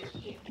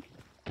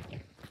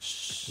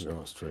 We're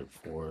going straight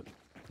for it.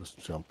 Just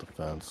jump the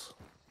fence.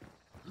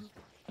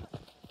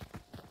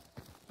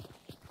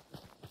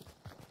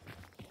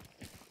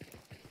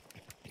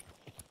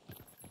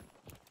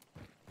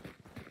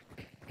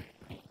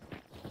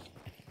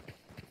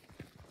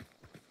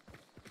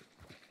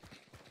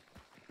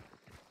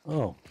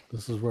 Oh,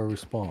 this is where we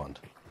spawned.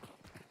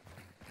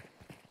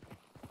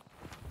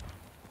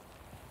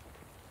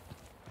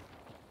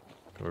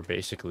 We're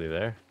basically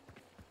there.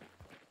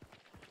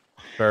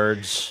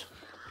 Birds.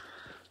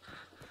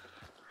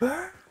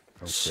 Birds.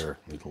 Don't care.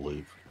 Need to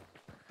leave.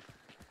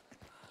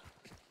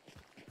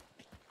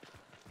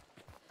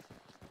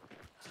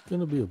 Is it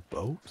gonna be a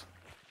boat?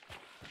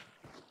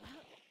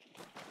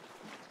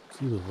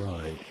 To the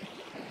right.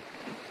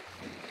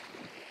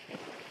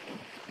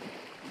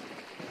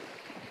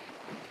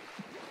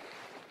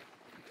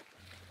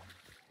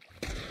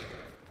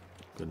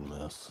 Good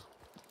miss.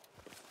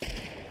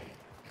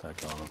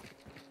 Back on him.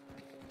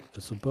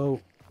 It's a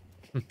boat.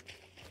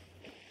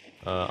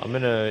 I'm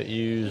gonna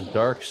use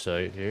dark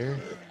sight here.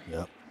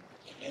 Yep.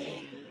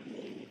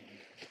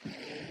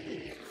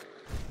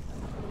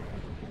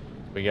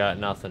 We got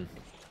nothing.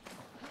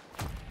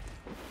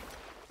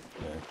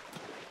 Okay.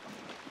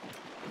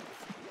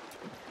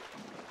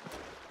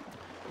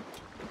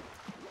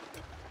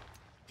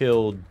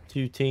 Killed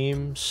 2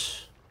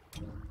 teams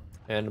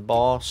and a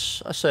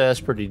boss. I say that's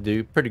pretty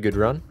good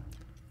run.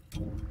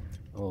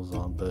 Oh,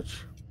 on bitch.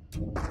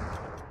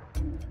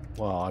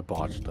 Wow, I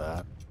botched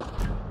that.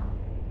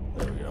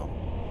 There we go.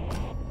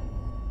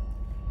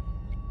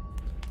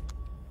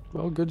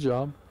 Well, good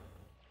job.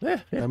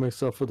 Yeah. That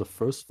makes up for the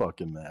first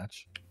fucking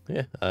match.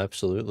 Yeah,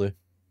 absolutely.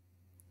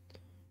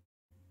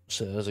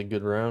 So that was a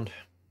good round.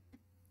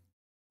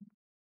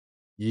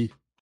 Yeah.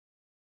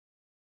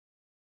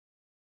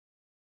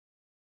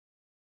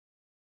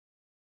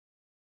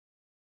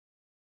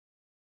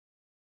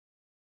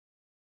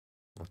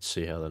 Let's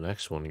see how the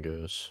next one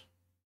goes.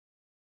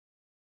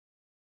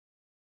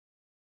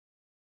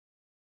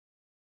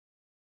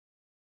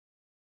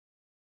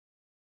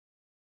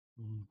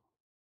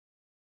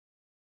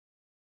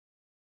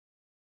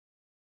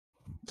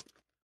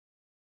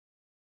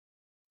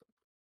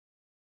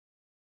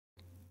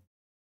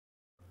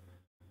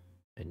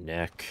 My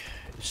neck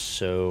is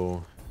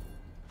so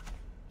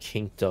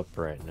kinked up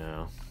right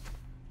now.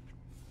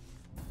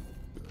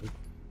 Good.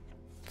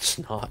 It's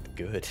not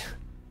good.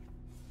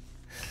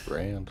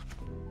 Grand.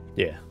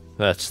 Yeah,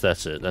 that's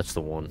it. That's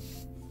the one.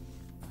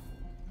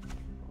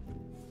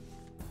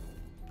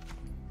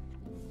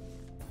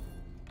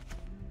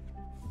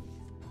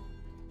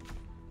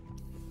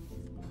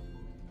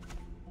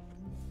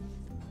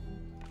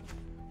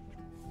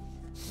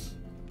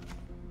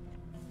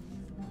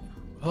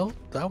 Well,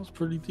 that was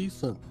pretty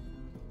decent.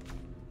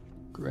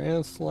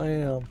 Grand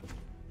slam.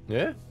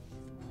 Yeah.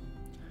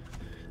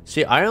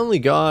 See, I only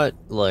got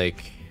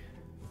like,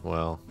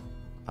 well,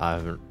 I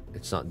haven't.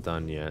 It's not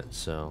done yet,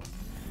 so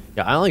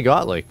yeah, I only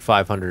got like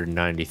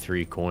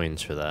 593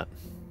 coins for that.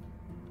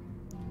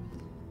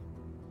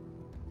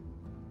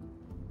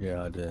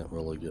 Yeah, I didn't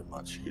really get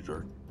much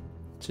either.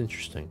 It's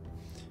interesting.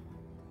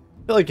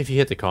 I feel like if you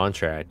hit the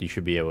contract, you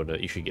should be able to.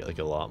 You should get like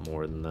a lot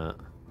more than that.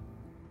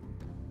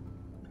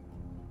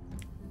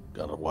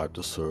 Gotta wipe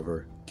the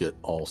server, get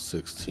all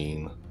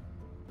 16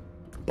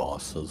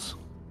 bosses.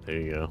 There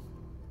you go.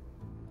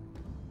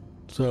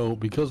 So,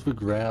 because we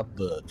grabbed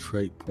the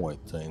trait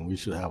point thing, we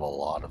should have a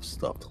lot of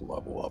stuff to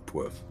level up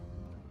with.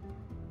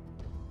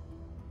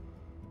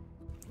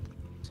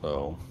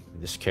 So,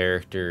 This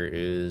character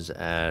is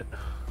at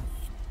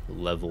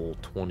level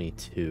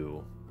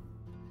 22.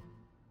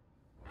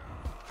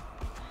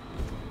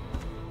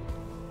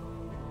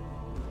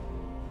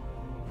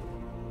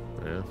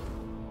 Yeah.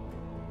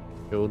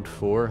 Killed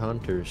 4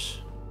 hunters.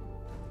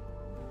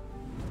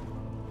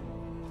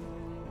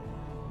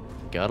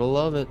 Gotta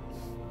love it.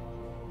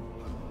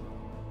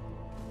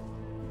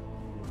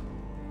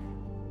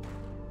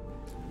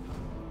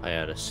 I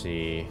gotta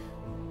see.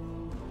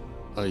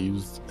 I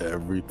used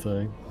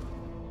everything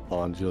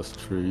on just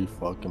 3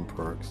 fucking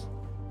perks.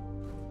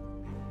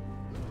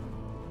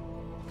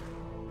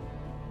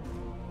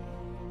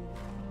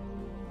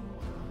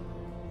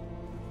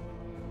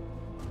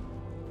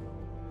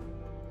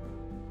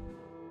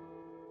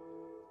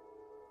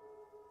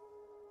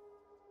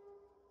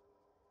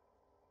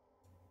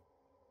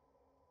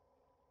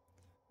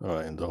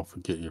 Alright, and don't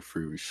forget your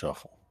free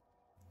reshuffle.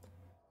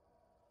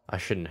 I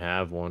shouldn't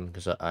have one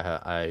because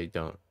I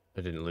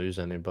didn't lose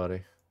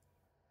anybody.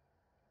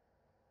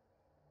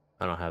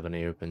 I don't have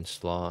any open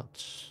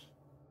slots.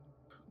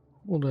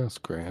 Well, that's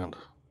grand.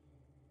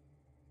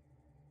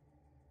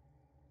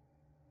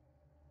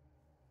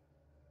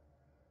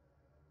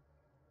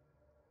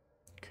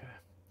 Okay.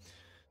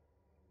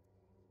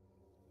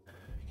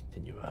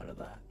 Continue out of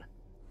that.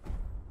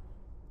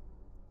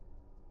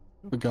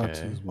 I forgot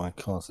to use my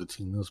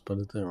concertinas, but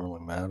it didn't really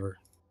matter.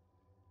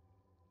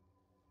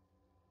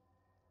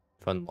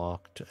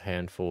 Unlocked a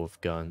handful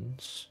of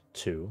guns.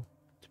 2,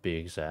 to be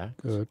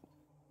exact. Good.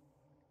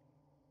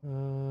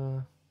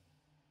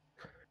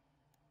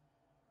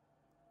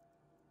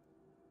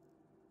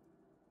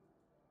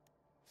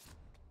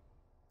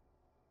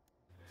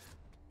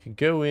 Could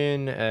go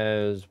in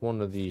as one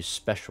of these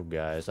special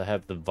guys. I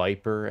have the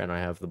Viper and I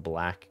have the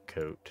Black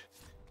Coat.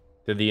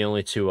 They're the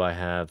only 2 I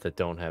have that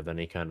don't have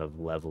any kind of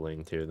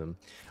leveling to them.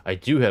 I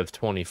do have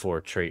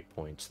 24 trait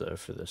points though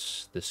for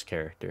this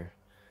character.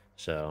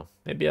 So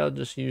maybe I'll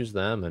just use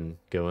them and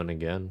go in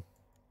again.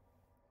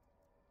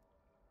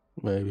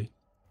 Maybe.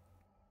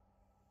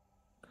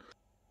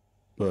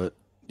 But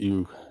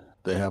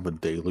they have a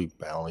daily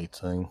bounty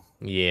thing.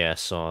 Yeah, I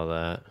saw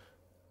that.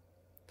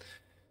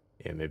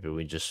 Yeah, maybe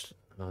I'll just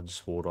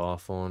hold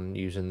off on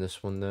using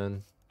this one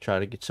then. Try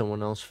to get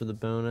someone else for the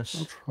bonus.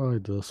 I'll try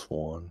this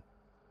one.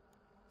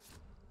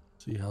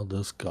 See how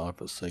this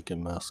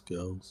godforsaken mess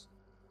goes.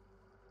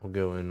 We'll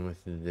go in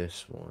with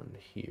this one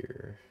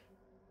here.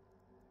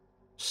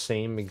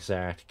 Same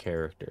exact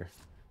character.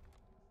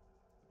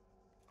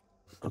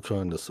 I'm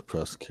trying to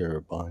suppress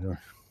carabiner.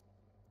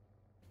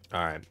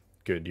 Alright,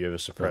 good. You have a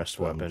suppressed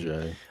weapon.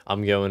 MJ.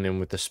 I'm going in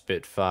with the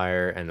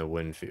Spitfire and the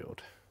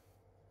Winfield.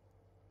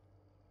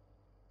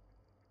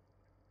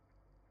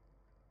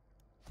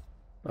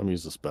 I'm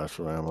using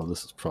special ammo.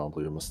 This is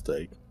probably a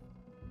mistake.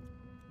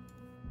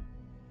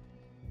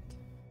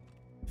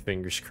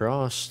 Fingers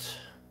crossed.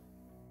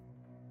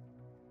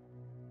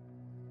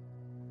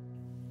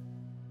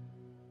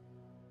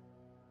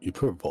 You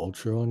put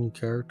Vulture on your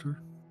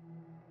character?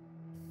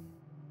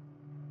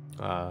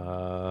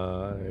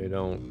 I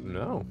don't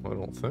know. I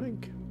don't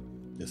think.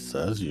 It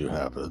says you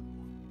have it.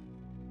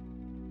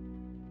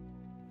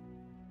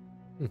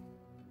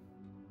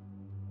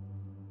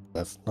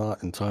 That's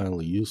not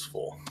entirely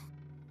useful.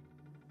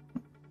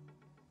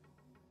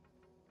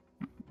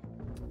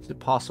 Is it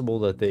possible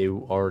that they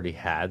already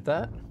had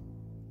that?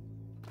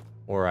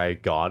 Or I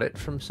got it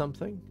from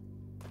something?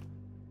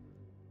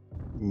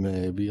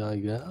 Maybe, I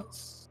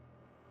guess.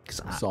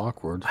 It's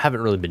awkward. I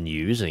haven't really been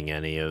using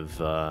any of,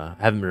 I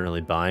haven't been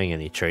really buying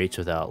any traits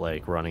without,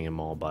 like, running them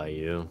all by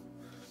you.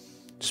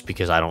 Just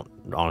because I don't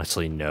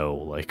honestly know,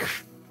 like,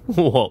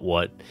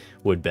 what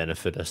would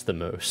benefit us the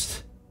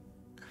most.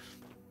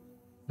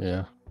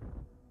 Yeah.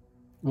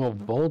 Well,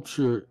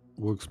 Vulture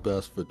works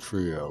best for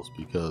trios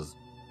because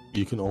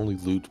you can only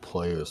loot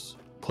players.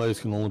 Players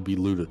can only be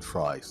looted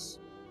twice.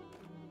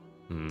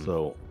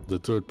 So the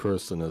third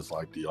person is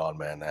like the odd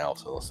man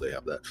out unless they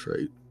have that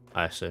trait.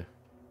 I see.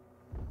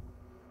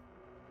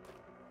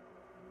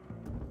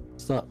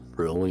 It's not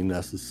really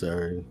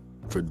necessary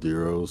for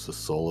duos or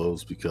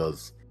solos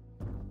because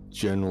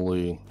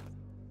generally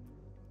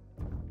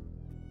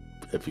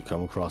if you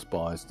come across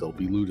buys, they'll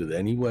be looted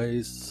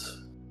anyways.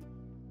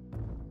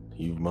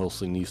 You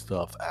mostly need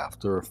stuff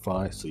after a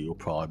fight, so you'll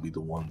probably be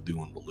the one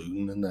doing the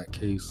looting in that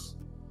case.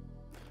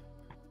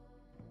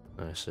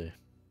 I see.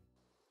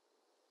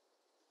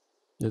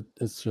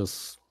 It's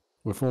just,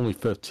 with only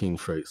 15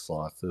 trait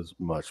slots, there's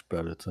much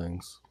better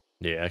things.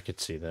 Yeah, I could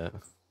see that.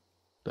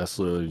 That's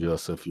literally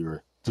just if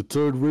you're the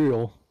third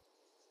wheel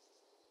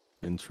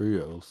in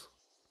trios.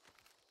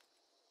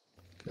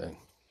 Okay.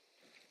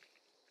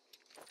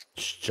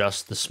 It's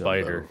just the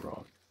spider.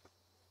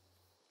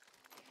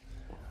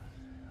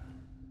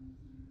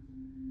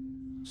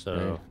 So,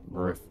 okay.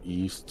 Rift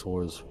east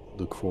towards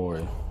the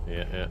quarry.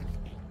 Yeah.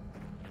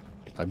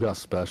 I've got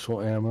special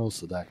ammo,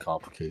 so that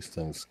complicates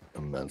things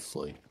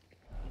immensely.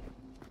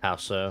 How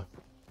so?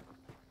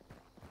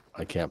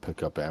 I can't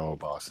pick up ammo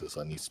boxes.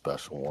 I need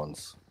special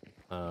ones.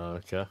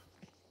 Okay.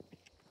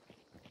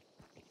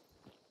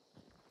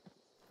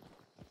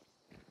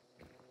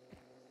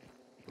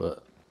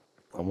 But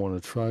I want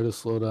to try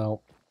this loadout.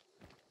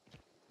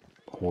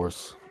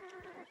 Horse.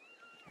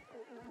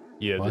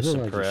 You have this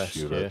suppressed,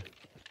 yeah? Okay.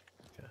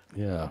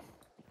 Yeah.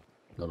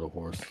 Another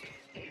horse.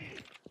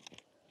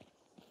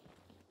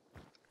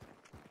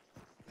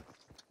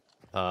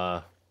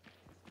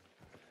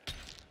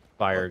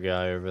 Fire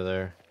guy over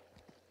there.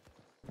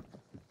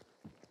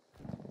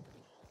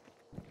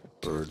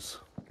 Birds.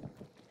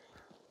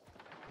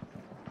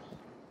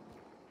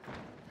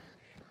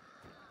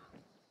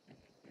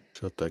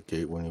 Shut that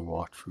gate when you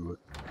walk through it.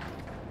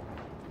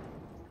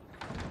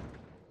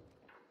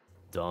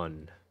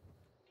 Done.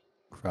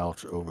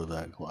 Crouch over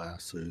that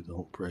glass so you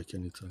don't break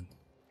anything.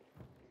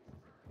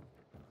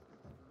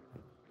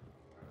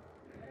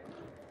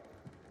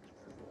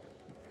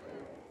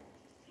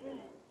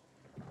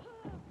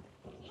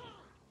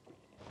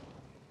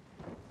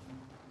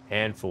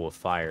 Handful of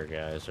fire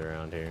guys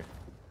around here.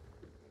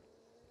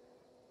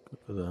 Good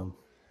for them.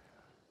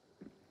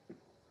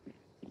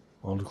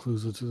 All the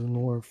clues are to the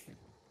north.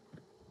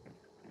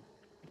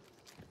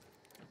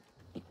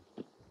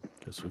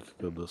 Guess we could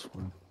go this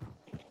way.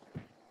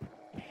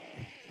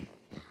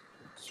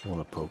 Just want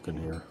to poke in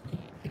here.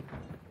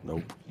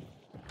 Nope.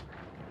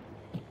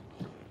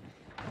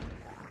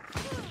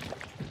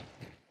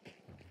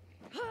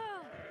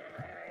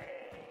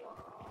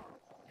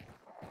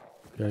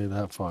 Okay,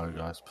 that fire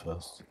guy's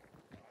pissed.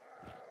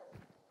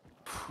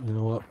 You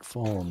know what?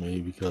 Follow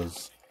me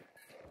because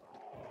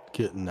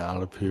getting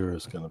out of here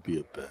is going to be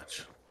a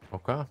bitch.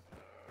 Okay.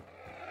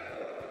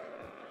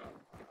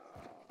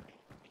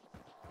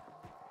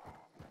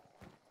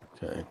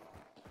 Okay.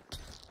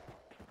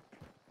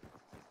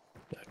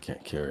 Yeah, I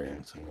can't carry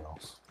anything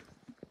else.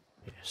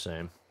 Yeah,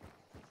 same.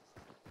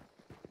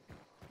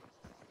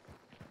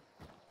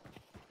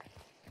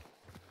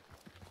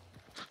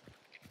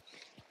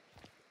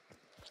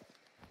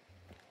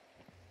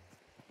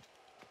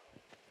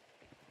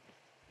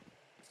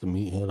 Is the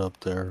meathead up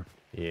there?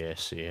 Yeah,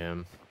 see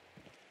him.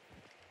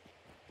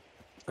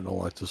 I don't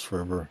like this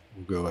river.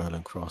 We'll go ahead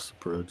and cross the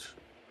bridge.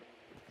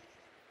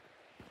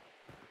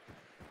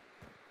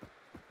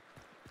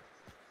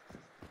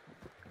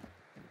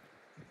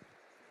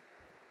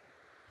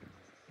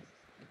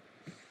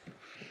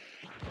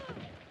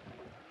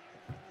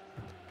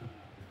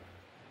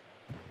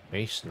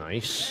 Nice,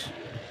 nice.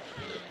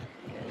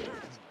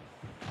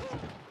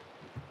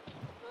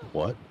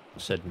 What?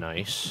 Said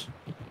nice.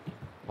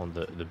 On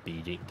the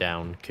beating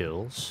down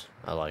kills.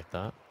 I like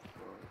that.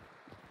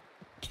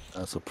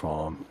 That's a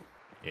problem.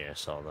 Yeah, I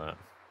saw that.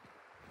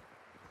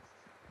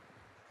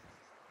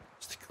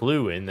 It's the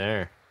clue in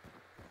there.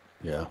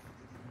 Yeah.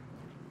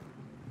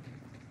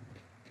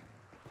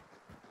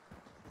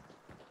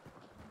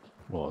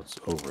 Well, it's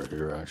over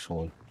here,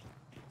 actually.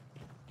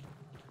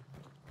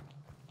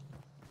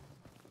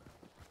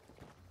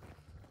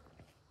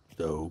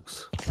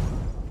 Dogs.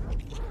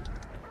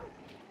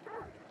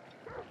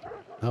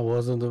 That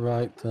wasn't the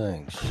right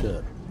thing.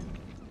 Shit.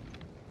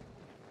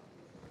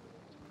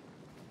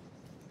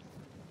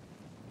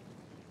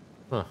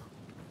 Huh.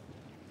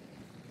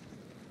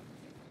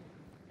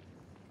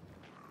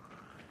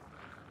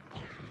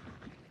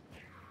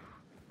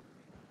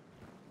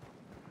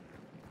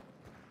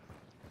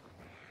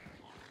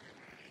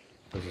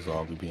 There's a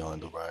zombie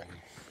behind the wagon.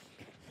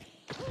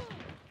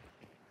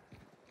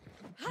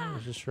 I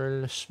was just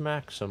ready to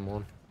smack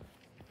someone.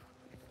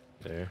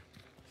 There.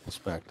 Let's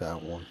back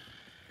that one.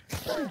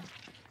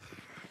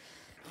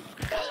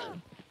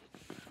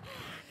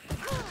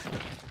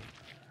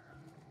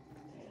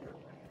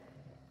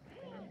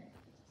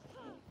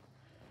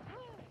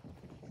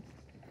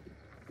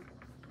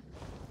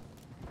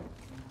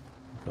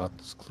 Got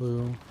this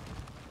clue.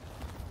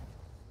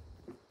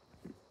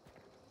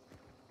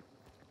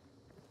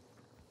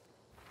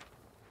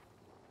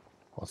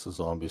 Lots of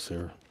zombies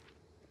here.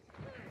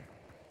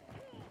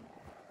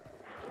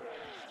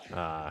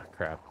 Ah,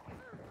 crap.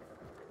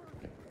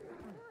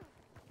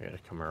 I gotta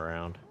come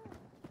around.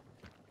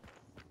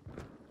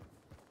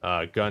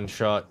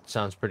 Gunshot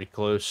sounds pretty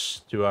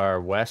close to our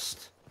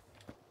west.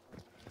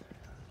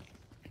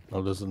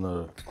 Oh, there's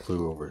another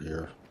clue over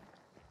here.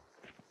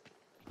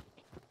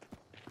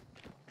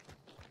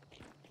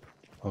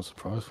 I'm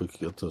surprised we could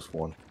get this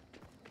one.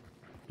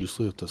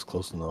 Usually if it's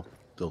close enough,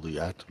 they'll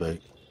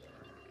deactivate.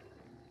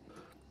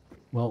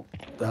 Well,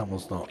 that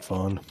one's not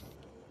fun.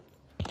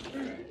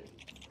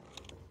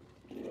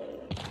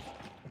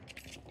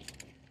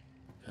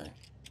 Okay.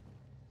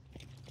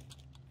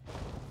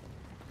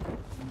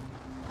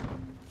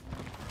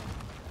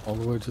 All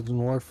the way to the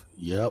north?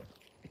 Yep.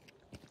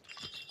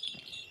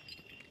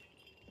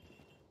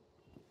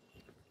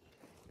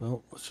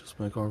 Well, let's just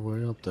make our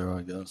way up there,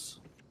 I guess.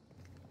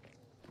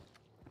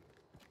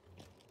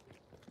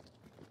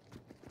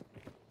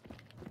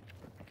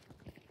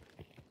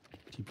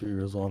 Keep your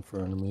ears on for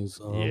enemies.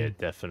 Yeah,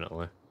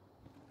 definitely.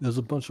 There's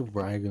a bunch of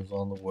wagons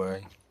on the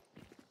way.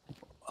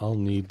 I'll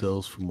need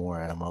those for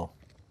more ammo.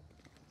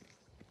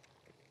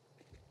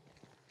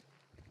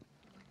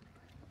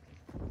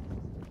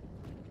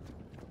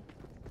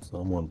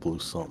 Someone blew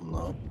something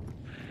up.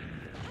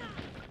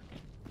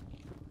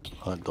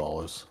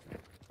 $100.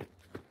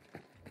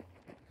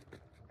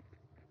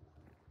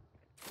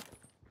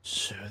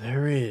 So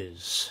there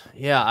is.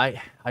 Yeah,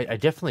 I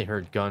definitely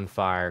heard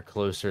gunfire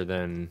closer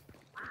than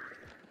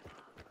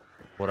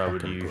what I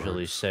would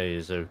usually say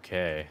is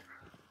okay.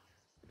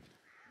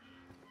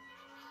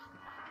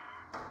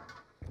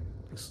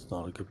 This is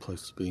not a good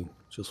place to be.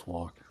 Just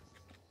walk.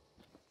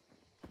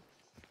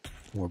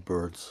 More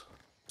birds.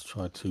 Let's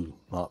try to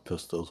not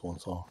piss those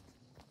ones off.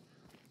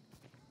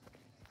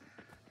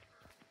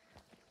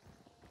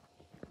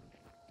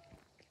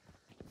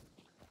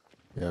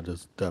 Yeah,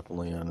 there's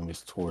definitely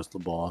enemies towards the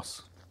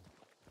boss.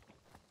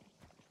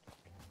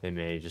 They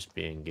may just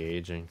be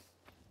engaging.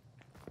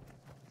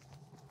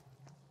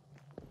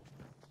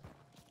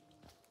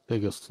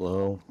 Take it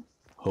slow.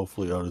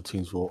 Hopefully other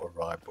teams will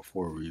arrive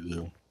before we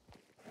do.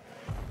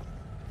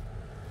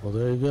 Well,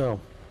 there you go.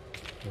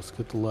 Let's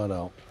get the lead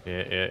out.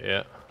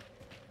 Yeah.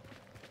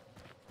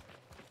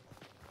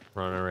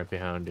 Running right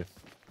behind you.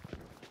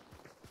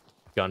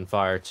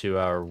 Gunfire to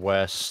our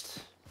west.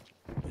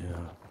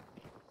 Yeah.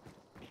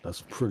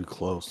 That's pretty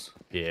close.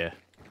 Yeah.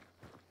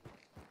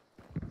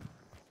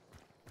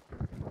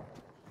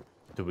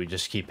 Do we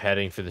just keep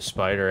heading for the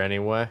spider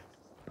anyway?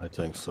 I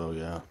think so,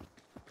 yeah.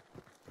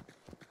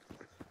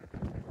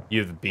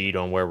 You have a bead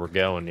on where we're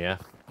going, yeah?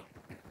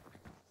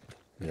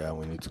 Yeah,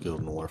 we need to go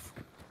north.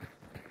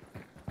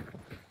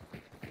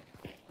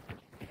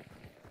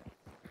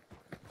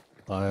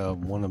 I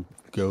want to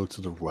go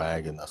to the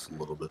wagon that's a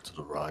little bit to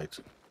the right.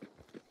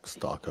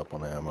 Stock up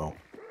on ammo.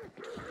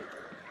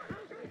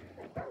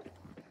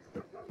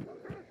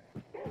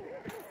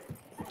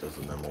 There's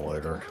an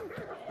immolator.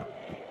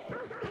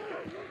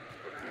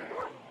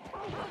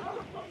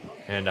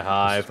 And a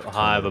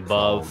hive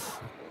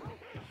above.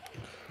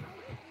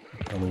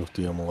 Coming with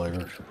the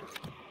immolator.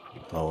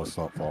 Oh, it's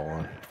not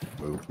falling.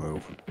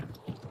 Move.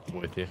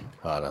 With you.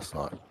 Ah, that's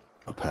not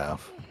a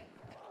path.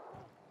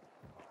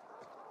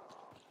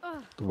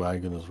 The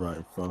wagon is right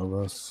in front of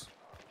us.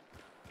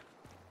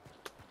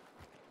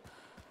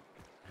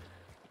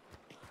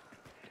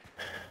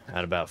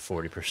 At about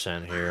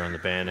 40% here on the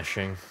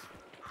banishing.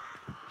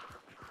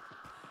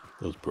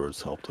 Those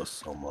birds helped us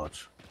so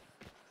much.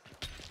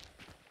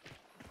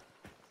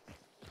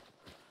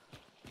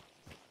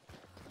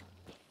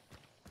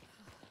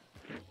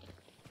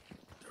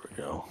 There we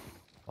go.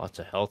 Lots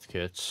of health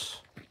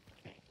kits.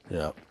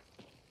 Yeah.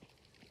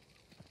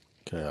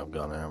 Okay, I've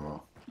got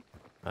ammo.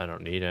 I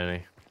don't need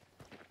any.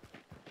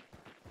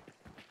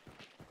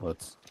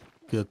 Let's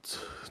get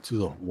to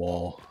the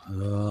wall.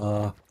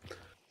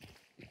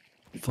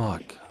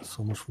 Fuck.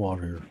 So much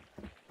water here.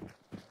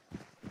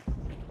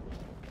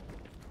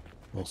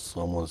 Well,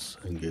 someone's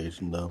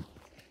engaging them.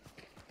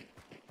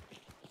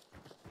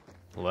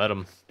 Let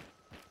them.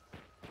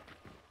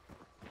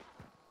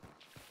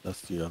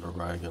 That's the other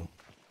wagon.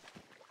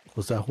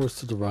 Was that horse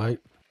to the right?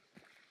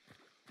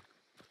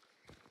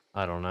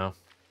 I don't know.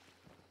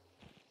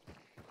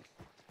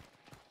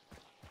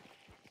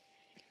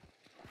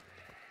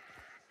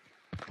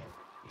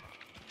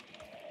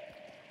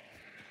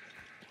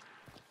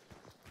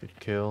 Good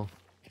kill.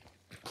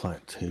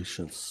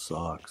 Plantation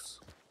sucks.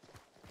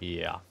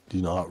 Yeah.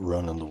 Do not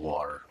run in the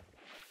water.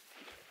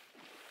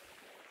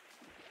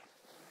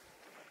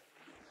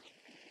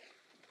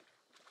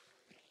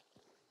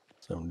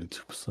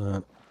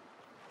 %.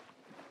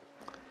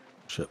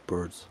 Shit,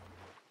 birds.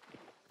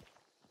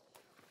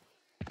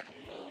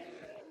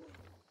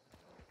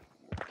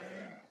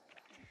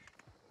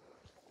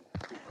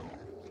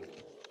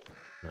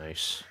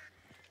 Nice.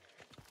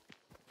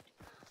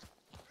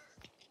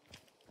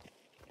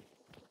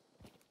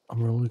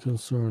 I'm really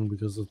concerned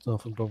because there's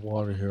nothing but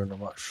water here and I'm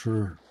not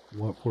sure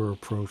what we're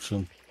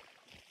approaching.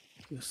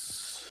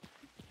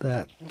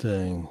 That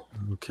thing.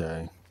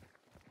 Okay.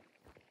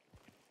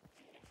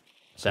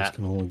 That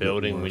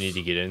building we need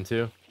to get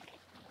into?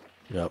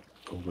 Yep,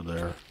 over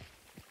there.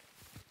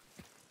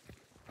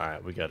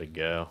 Alright, we gotta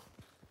go.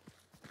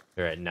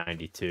 They're at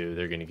 92.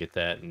 They're gonna get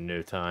that in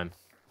no time.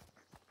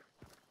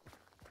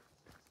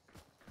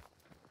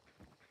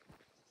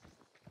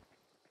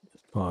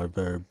 It's probably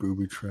very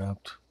booby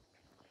trapped.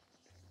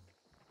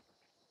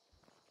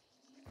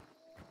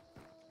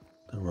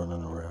 They're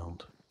running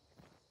around.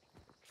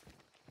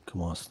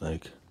 Come on,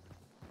 Snake.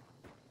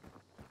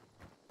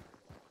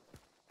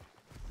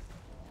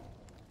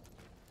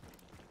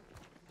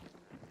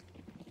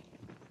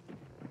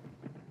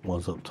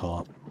 One's up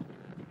top.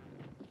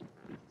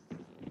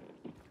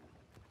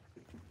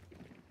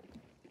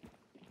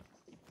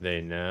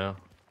 They know.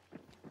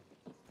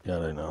 Yeah,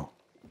 they know.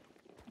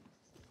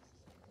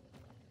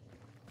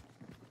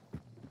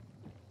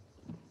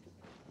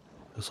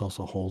 There's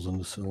also holes in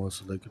the ceiling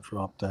so they could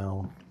drop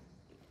down.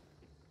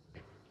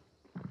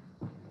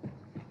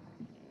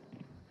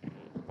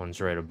 One's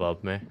right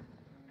above me.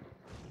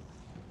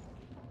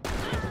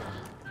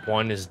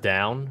 One is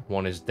down.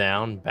 One is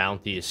down.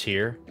 Bounty is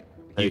here.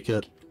 Take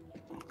it.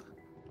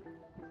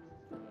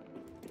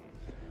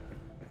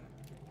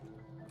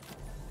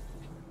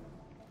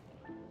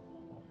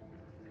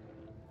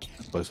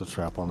 Place a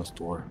trap on this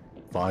door.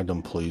 Find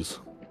him, please.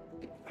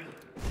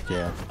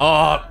 Yeah.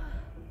 Oh!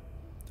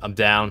 I'm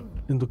down.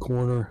 In the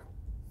corner.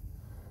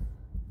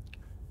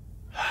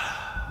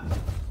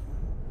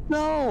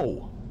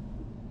 No!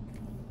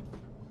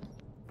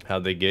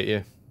 How'd they get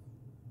you?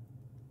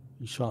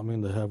 He shot me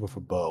in the head with a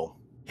bow.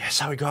 Yes,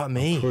 how he got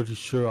me. I'm pretty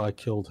sure I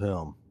killed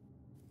him.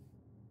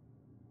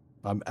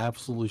 I'm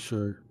absolutely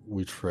sure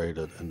we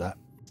traded, and that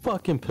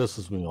fucking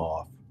pisses me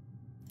off.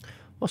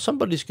 Well,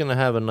 somebody's gonna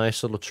have a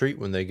nice little treat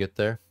when they get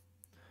there,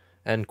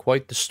 and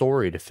quite the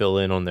story to fill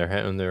in on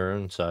their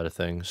own side of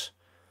things.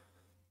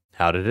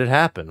 How did it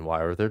happen?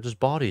 Why are there just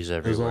bodies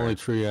everywhere? There's only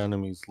 3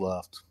 enemies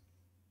left.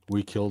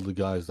 We killed the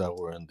guys that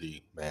were in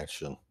the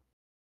mansion.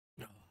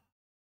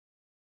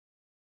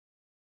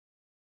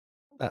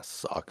 That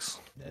sucks.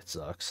 That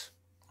sucks.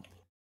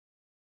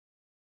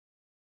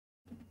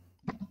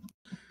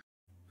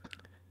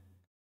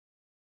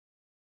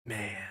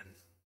 Man.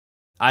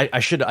 I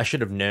should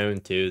have known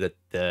too that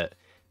the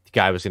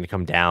guy was gonna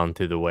come down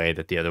through the way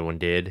that the other one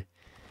did.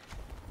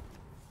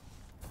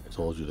 I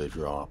told you they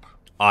drop.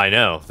 I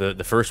know.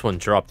 The first one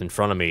dropped in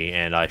front of me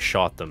and I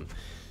shot them.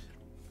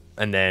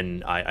 And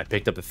then I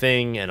picked up the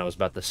thing and I was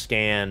about to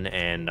scan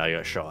and I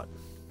got shot.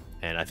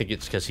 And I think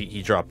it's because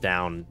he dropped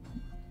down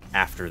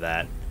after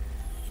that.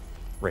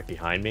 Right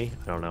behind me.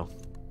 I don't know.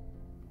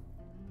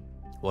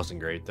 Wasn't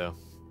great though.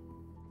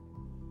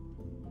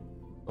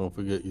 Don't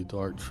forget your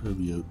dark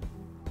tribute.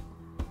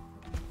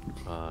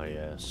 Ah,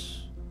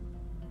 yes.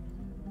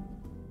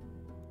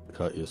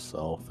 Cut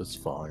yourself, it's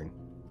fine.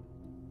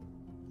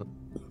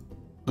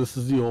 This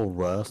is the old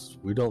West.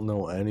 We don't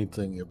know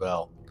anything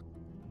about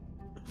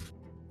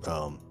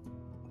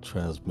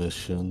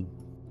transmission.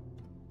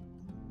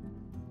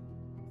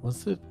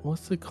 What's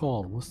it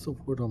called? What's the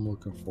word I'm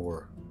looking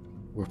for?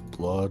 With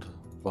blood,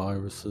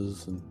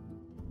 viruses, and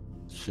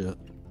shit.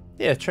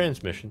 Yeah,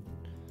 transmission.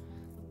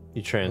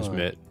 You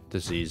transmit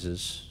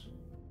diseases.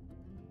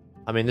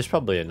 I mean, there's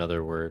probably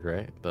another word,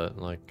 right? But,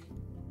 like,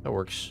 that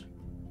works.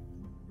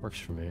 Works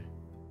for me.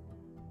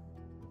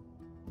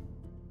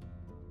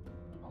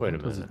 Wait a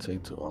minute. What does it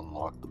take to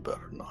unlock the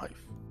better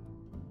knife?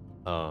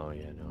 Oh,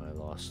 yeah, no,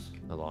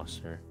 I lost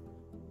her.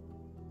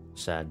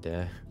 Sad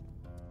day.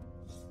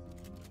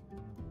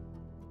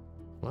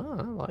 Well,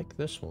 I like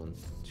this one.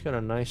 It's got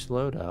a nice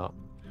loadout.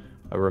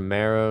 A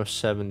Romero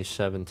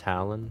 77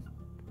 Talon.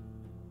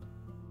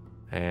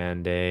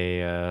 And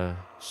a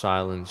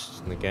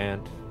silenced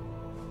Nagant.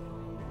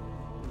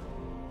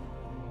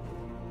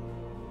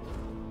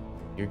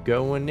 You're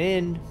going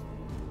in.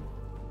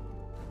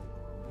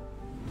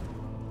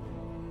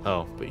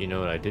 Oh, but you know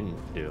what I didn't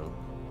do?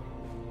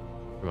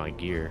 For my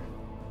gear.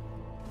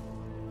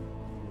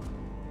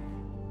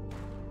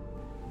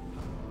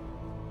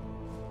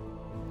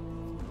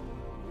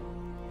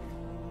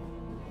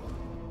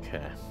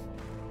 Okay.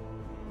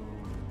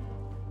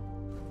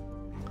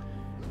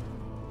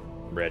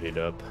 Readied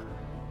up.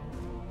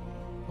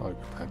 I'll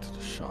go back to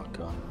the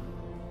shotgun.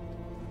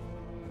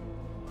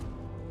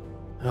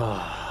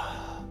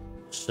 Ah,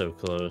 so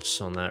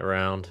close on that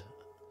round.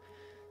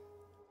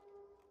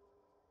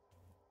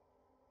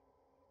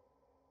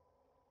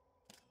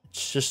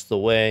 It's just the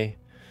way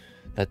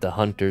that the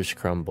hunters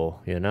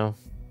crumble, you know?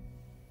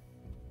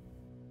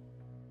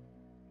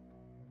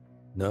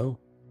 No.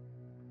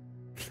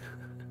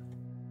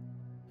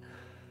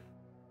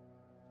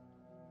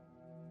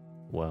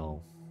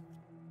 Well,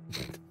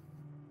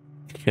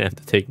 you have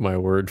to take my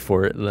word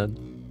for it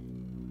then.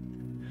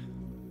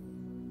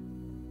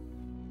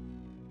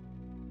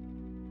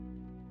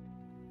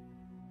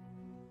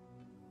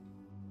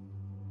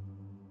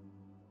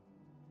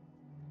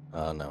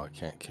 No, I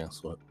can't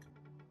cancel it.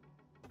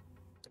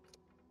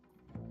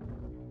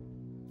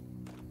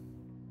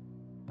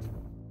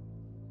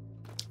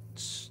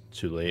 It's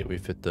too late.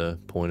 We've hit the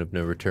point of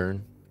no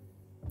return.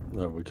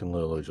 No, we can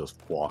literally just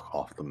walk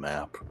off the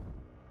map.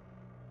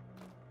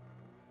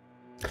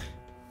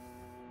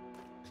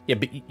 Yeah,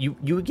 but you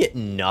would get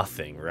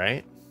nothing,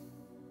 right?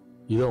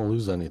 You don't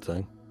lose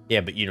anything.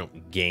 Yeah, but you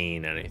don't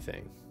gain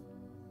anything.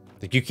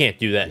 Like, you can't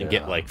do that and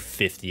get, like,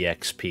 50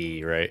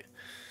 XP, right?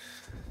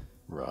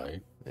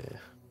 Right. Yeah.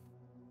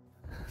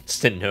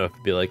 Just didn't know if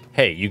it'd be like,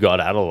 hey, you got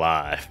out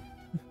alive.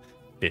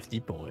 50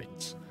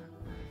 points.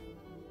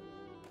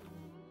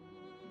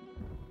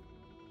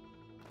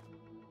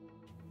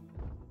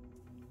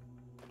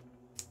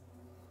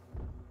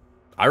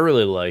 I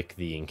really like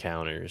the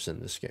encounters in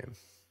this game.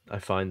 I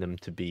find them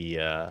to be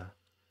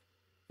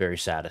very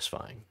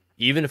satisfying.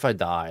 Even if I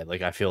die,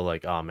 like, I feel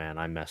like, oh man,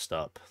 I messed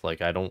up.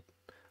 Like, I don't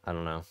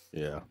know.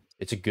 Yeah.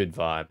 It's a good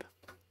vibe.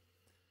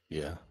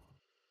 Yeah.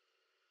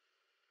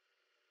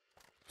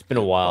 It's been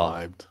a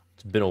while.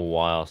 It's been a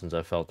while since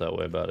I felt that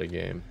way about a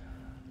game.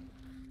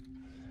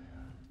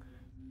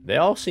 They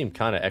all seem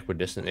kind of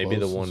equidistant. Maybe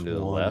the one to the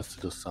left,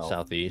 to the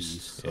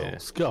southeast. So Yeah.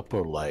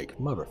 Scupper Lake,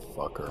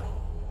 motherfucker.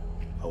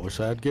 I wish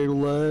I had gator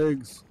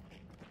legs.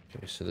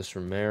 Okay, so this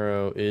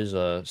Romero is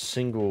a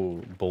single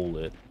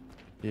bullet.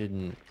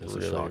 Didn't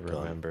really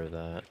remember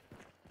that.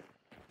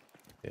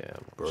 Yeah.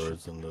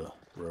 Birds in the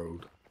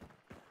road.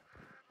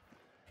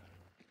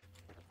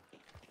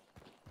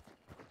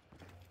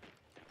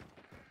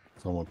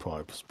 Someone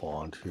probably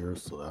spawned here,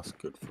 so that's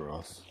good for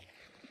us.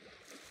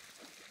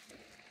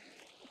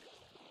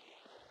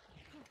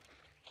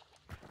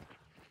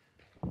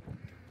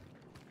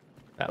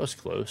 That was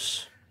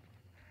close.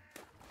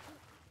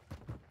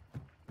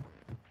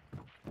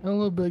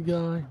 Hello, big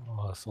guy.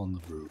 Oh, it's on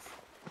the roof.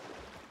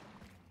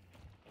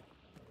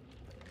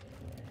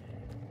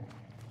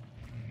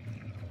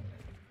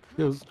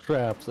 There's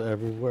traps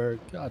everywhere.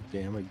 God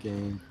damn it,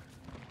 game.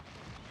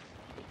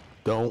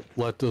 Don't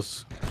let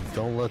this.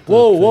 Don't let.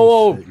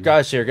 Whoa!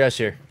 Guys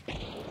here.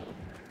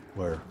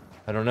 Where?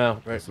 I don't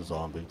know. Right. It's a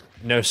zombie.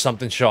 No,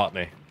 something shot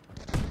me.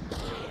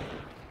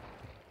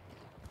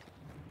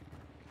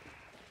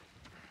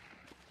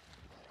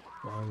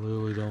 I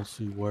literally don't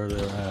see where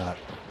they're at.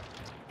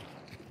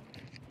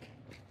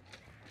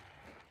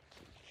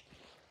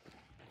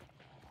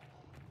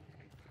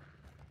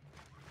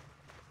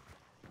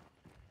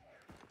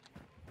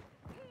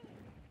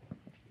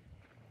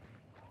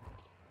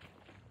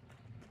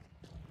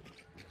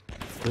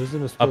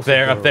 Isn't it up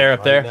there, up there,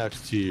 up there.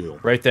 Next to you.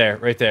 Right there,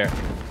 right there.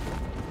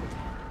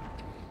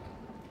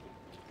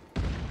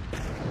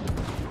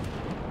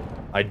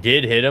 I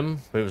did hit him.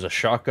 It was a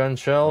shotgun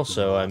shell,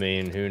 so I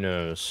mean, who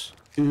knows?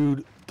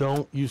 Dude,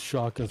 don't use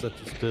shotguns at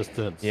this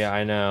distance. Yeah,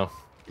 I know.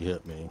 You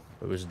hit me.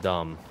 It was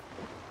dumb.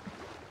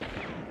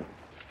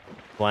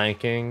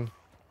 Flanking.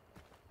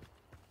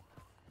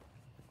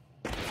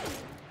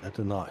 That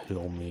did not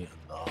heal me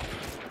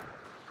enough.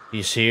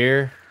 He's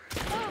here.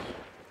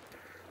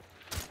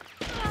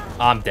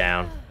 I'm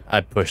down.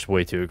 I pushed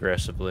way too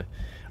aggressively.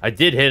 I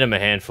did hit him a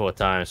handful of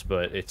times,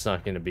 but it's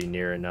not going to be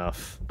near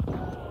enough.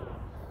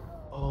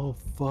 Oh,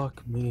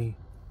 fuck me.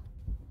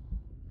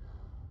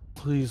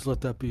 Please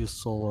let that be a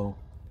solo.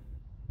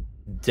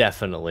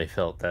 Definitely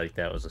felt like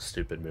that was a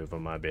stupid move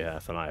on my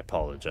behalf, and I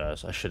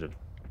apologize. I should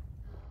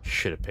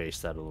have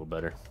paced that a little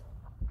better.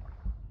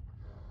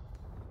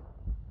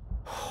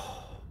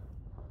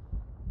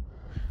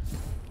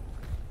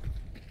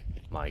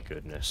 My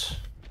goodness.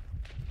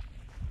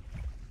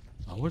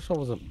 I wish I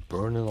wasn't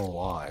burning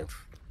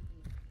alive.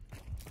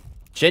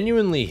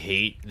 Genuinely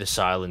hate the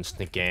silenced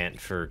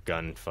Nagant for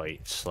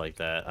gunfights like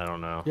that. I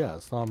don't know. Yeah,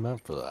 it's not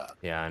meant for that.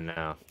 Yeah, I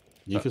know.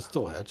 You can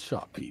still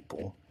headshot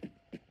people.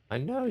 I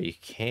know you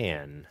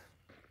can.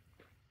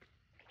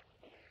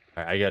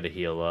 Alright, I gotta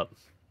heal up.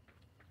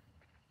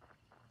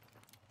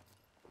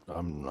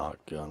 I'm not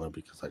gonna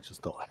because I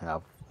just don't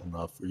have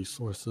enough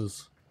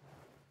resources.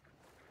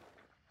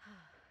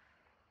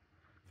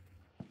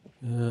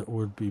 It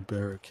would be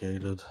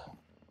barricaded.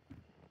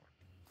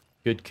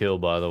 Good kill,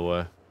 by the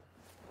way.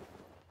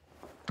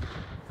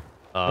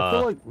 I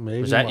feel like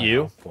maybe was that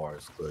you? Bar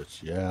is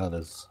glitched. Yeah,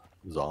 there's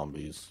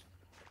zombies.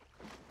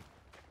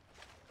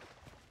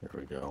 Here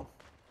we go.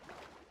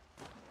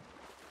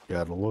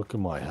 Yeah, the look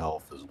of my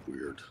health is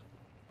weird.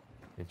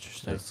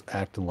 Interesting. It's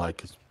acting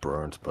like it's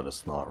burnt, but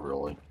it's not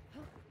really.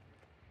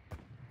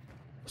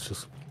 Let's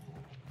just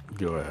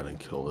go ahead and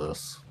kill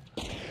this.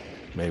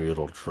 Maybe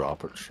it'll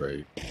drop a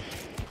trait.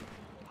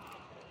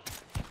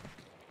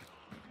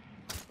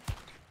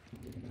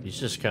 He's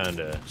just kind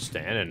of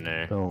standing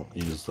there. Don't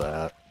use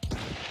that.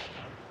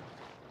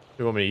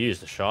 You want me to use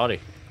the shotty?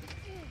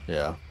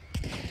 Yeah.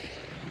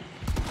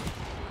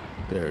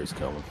 There he's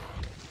coming.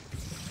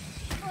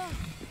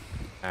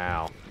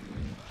 Ow.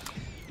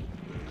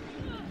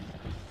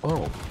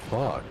 Oh,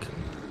 fuck.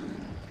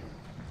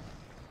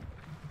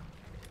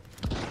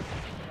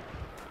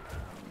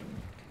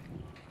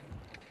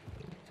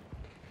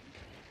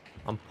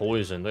 I'm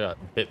poisoned. I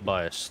got bit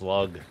by a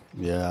slug.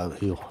 Yeah,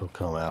 he'll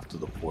come after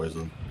the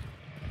poison.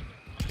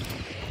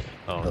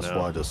 Oh, That's no.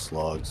 why the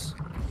slugs.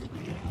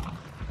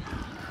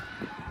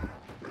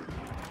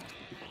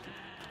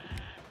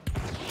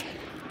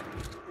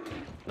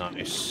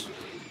 Nice.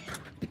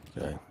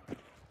 Okay.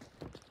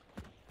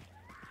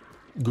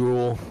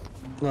 Gruel.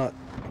 Not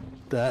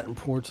that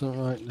important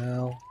right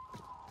now.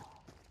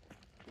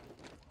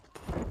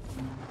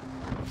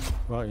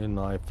 Right your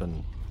knife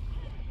and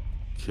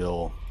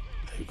kill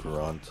a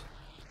grunt.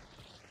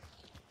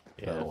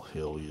 Yeah. That'll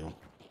heal you.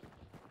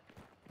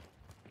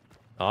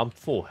 I'm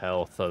full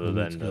health other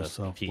than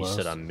the piece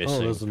that I'm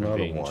missing from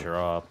being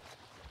dropped.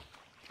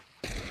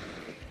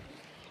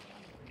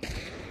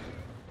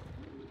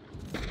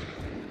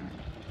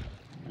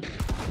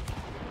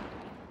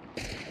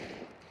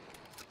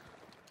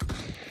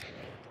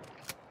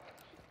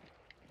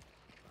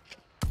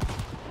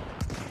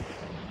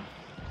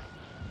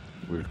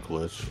 Weird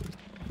glitch.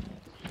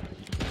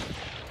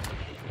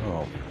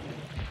 Oh.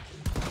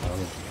 I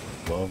would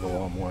love a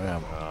lot more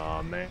ammo.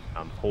 Oh man,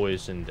 I'm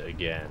poisoned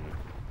again.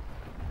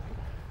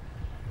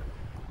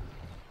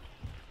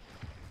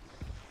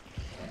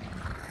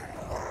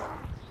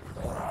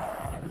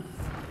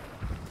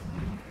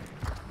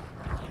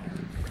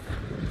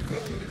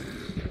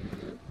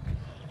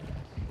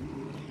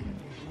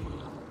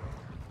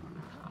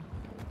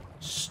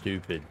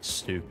 Stupid,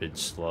 stupid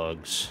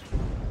slugs.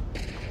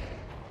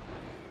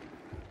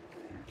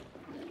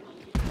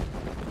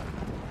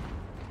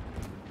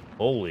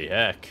 Holy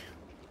heck.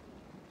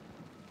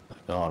 I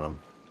got him.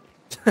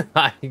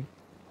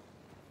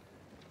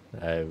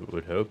 I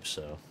would hope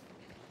so.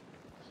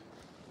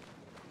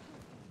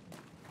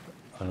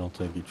 I don't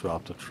think he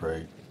dropped a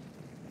trait.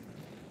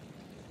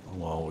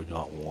 Well, we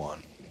got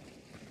one.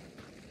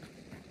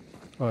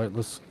 Alright,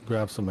 let's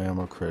grab some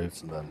ammo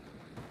crates and then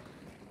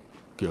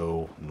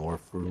go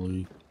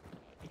northerly.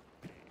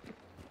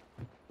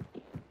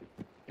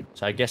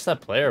 So I guess that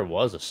player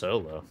was a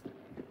solo.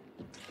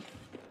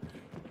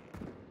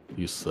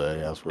 You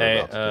say, as we're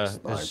about to get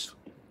sniped. There's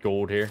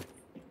gold here.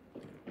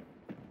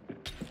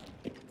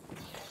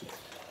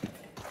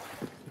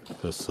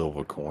 There's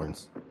silver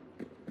coins.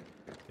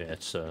 Yeah,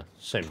 it's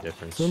same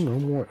difference. Is there no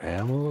more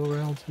ammo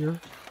around here?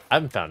 I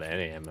haven't found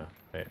any ammo.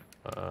 Wait,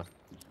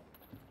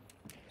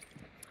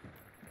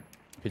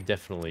 could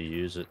definitely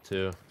use it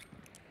too.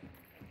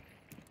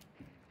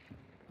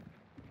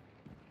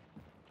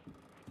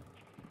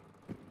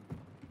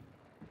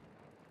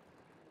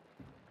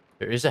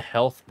 There is a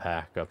health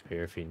pack up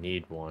here if you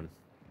need one.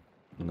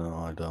 No,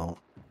 I don't.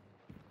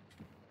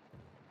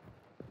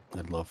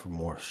 I'd love for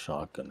more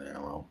shotgun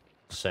ammo.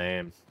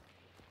 Same.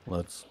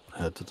 Let's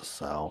head to the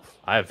south.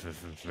 I have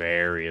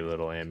very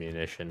little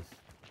ammunition.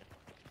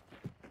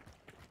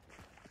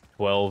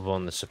 12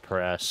 on the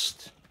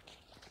suppressed.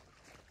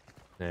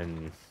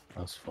 And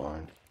that's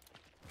fine.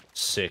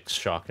 6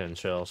 shotgun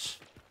shells.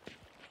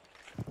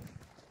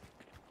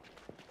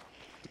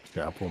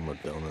 Chapel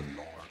Madonna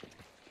North.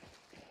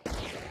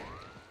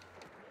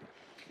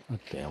 Oh,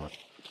 damn it.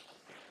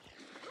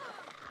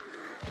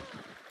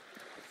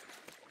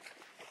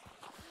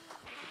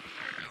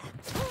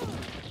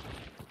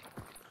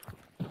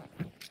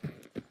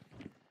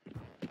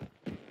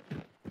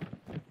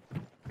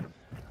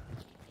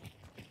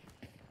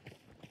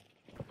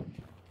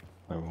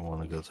 I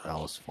want to go to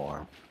Alice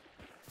Farm.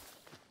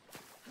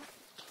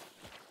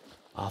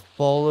 I'll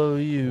follow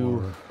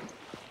you.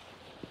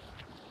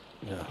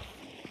 Yeah.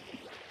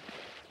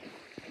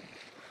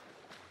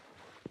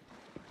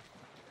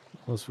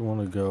 Unless we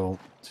want to go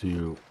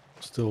to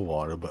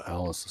Stillwater, but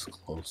Alice is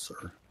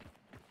closer.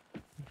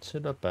 Let's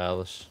hit up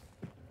Alice.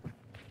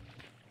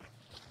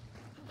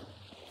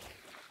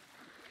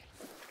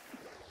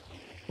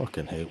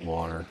 Fucking hate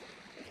water.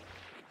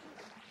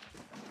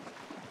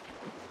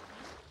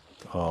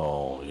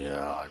 Oh,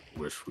 yeah, I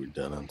wish we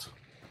didn't.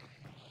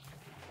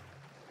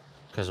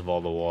 Because of all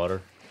the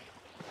water?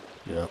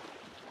 Yep.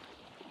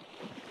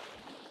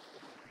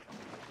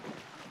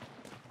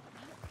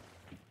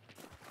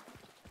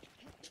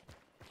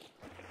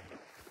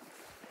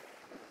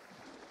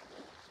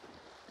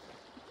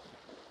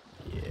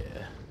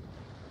 Yeah.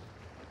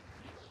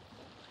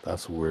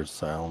 That's a weird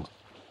sound.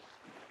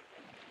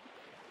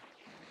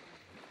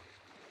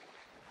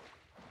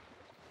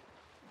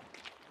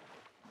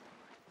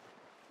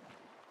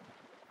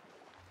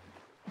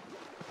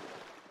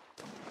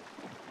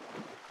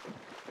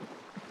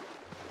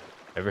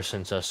 Ever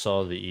since I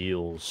saw the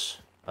eels,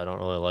 I don't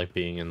really like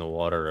being in the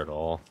water at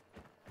all.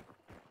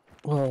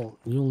 Well,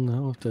 you'll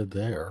know if they're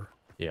there.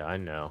 Yeah, I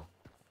know.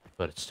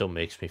 But it still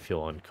makes me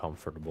feel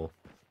uncomfortable.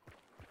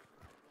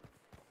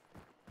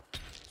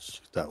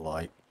 Shoot that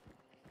light.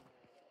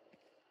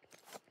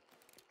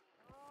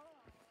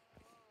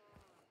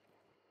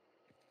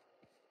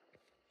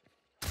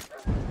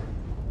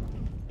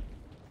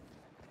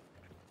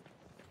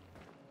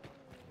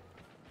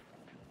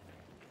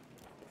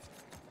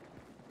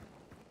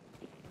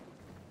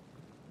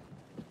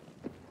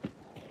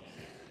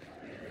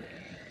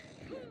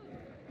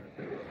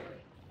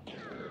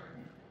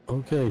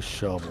 Okay,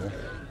 shovel.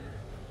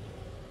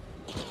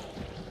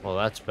 Well,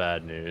 that's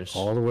bad news.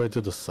 All the way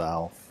to the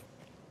south.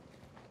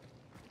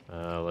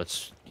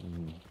 Let's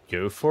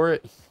go for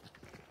it.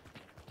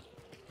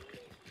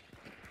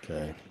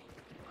 Okay.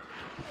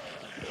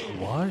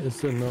 Why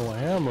is there no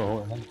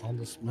ammo on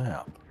this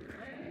map?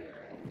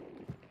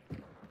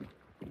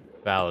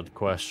 Valid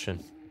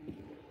question.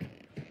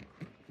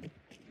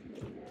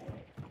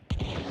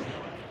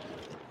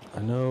 I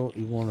know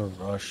you want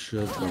to rush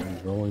it, but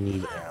we really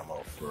need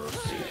ammo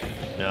first.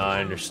 No,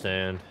 I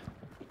understand.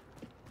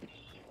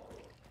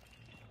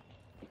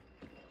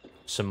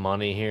 Some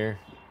money here.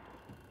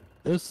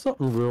 There's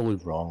something really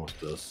wrong with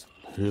this.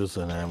 Here's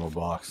an ammo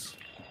box.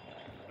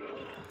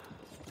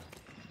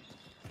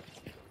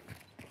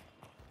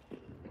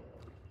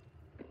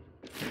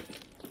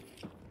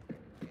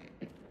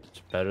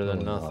 It's better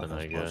than nothing,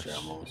 I guess.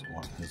 Ammo is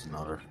one. Here's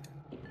another.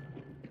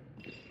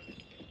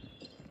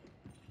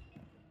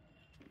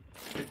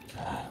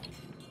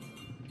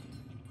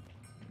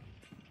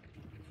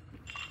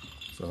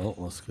 So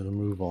let's get a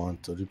move on.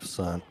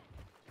 30%.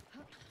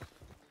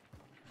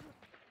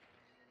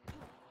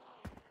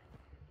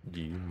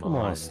 Do you mind? Come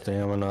on,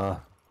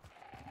 stamina.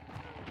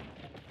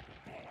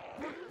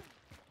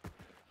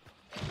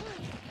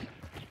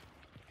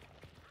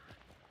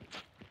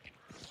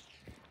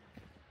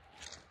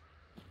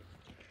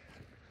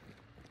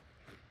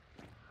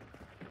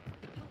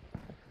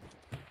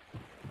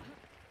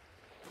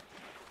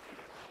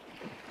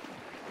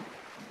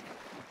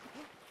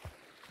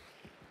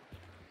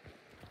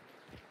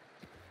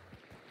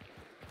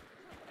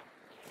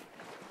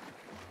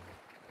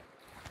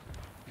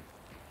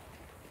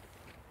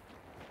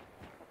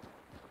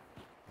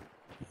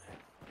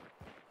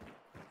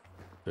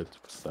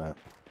 %. Gonna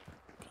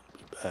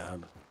be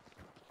bad.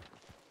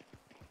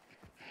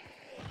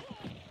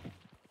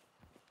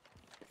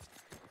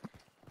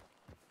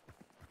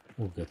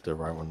 We'll get there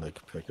right when they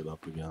can pick it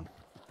up again.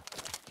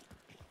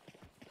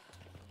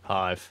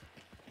 Hive.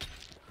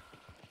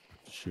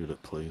 Shoot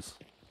it, please.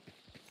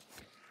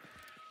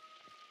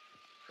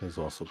 There's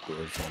also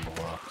birds on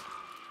the left.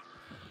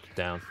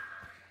 Down.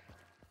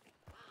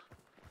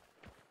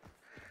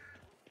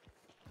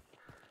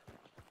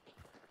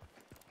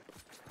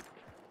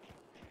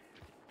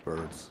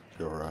 Birds,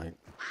 you're right.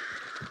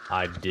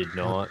 I did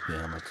not.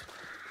 God damn it.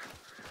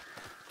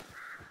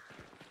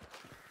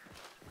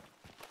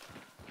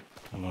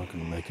 I'm not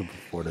gonna make it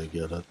before they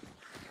get it.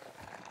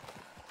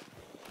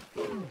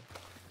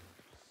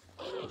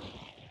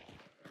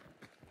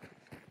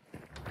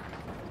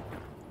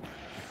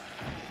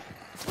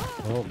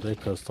 Oh, they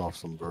pissed off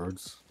some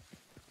birds.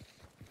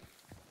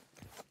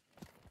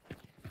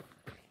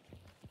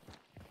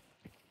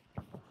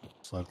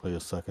 Most likely a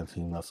second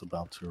team that's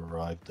about to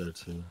arrive there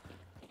too.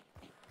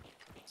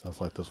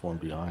 Sounds like there's one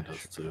behind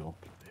us too.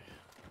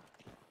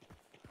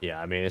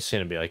 Yeah, I mean, it's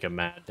gonna be like a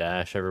mad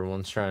dash.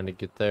 Everyone's trying to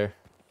get there.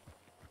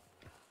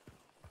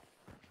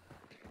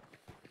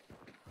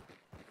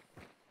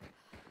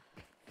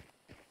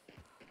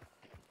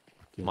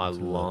 My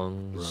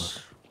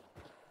lungs.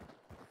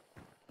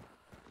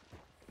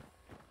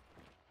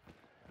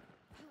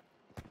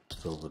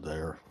 It's over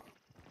there.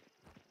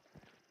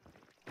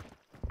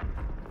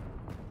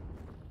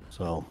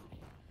 So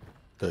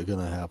they're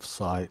gonna have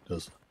sight.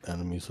 There's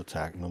enemies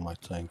attacking them, I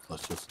think.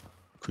 Let's just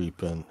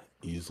creep in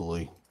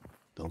easily.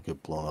 Don't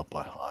get blown up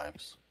by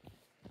hives.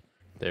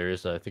 There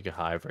is, I think, a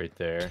hive right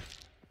there.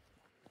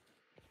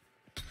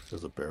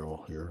 There's a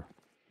barrel here.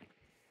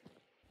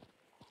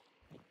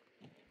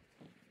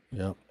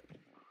 Yep.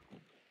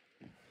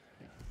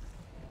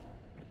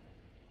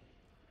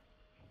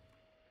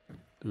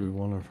 Do we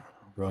want to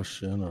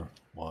rush in or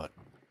what?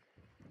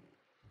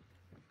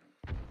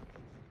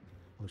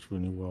 Wish we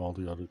knew where all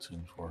the other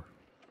teams were.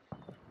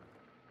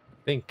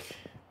 I think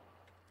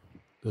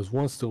there's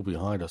one still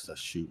behind us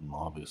that's shooting,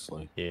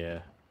 obviously.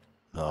 Yeah.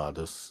 Nah,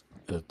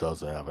 it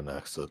doesn't have an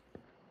exit.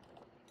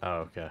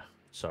 Oh, okay.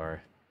 Sorry.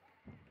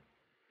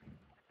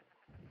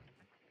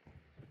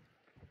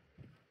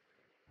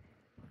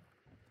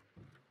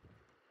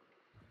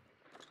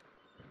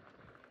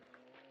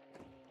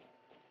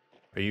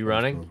 Are you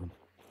running?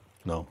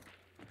 No.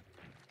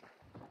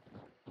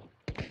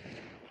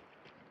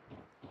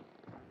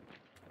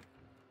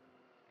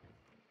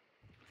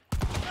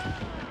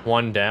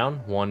 One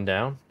down, one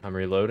down. I'm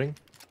reloading.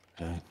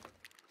 Okay.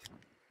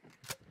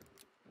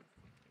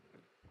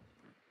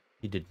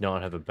 He did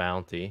not have a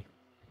bounty.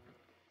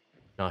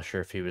 Not sure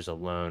if he was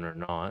alone or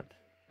not.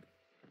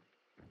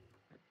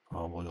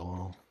 Probably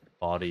alone.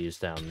 Body is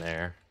down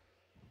there.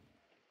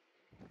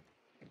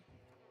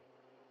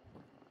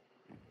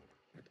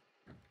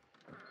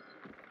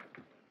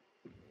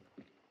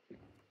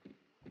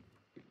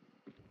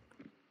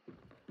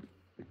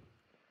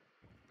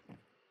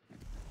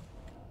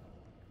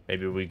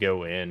 Maybe we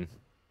go in.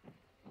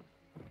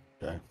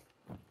 Okay.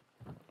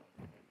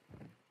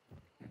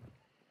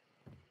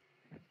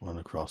 Run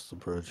across the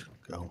bridge.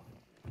 Go.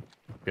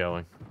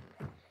 Going.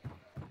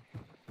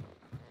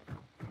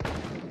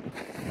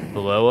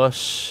 Below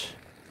us.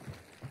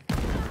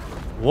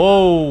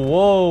 Whoa,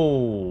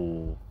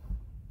 whoa.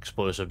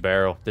 Explosive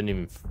barrel. Didn't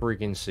even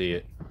freaking see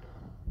it.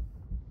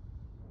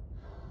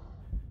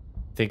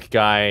 Think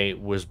guy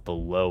was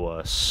below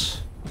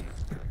us.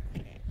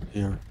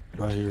 Here.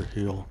 Right here.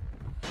 Heal.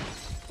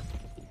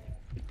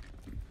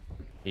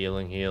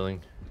 Healing,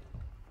 healing.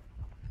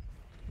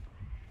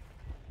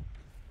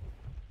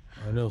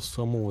 I know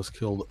someone was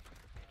killed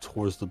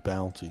towards the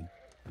bounty.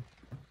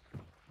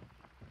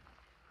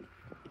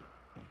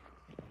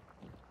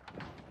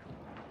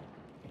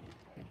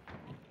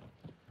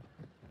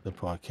 They're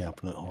probably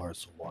camping it hard,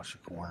 so watch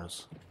your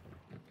corners.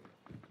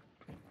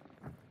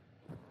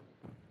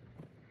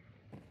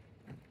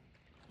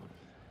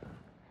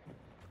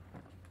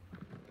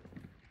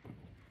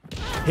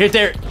 Here,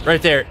 there,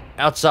 right there,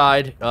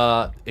 outside,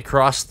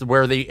 across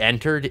where they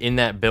entered in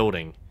that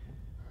building.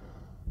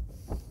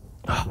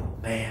 Oh,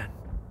 man.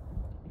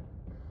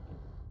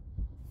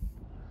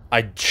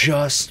 I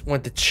just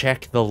went to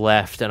check the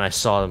left and I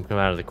saw them come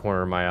out of the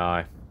corner of my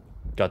eye.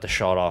 Got the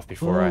shot off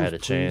before I had a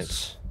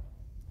chance.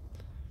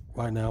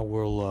 Right now,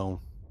 we're alone.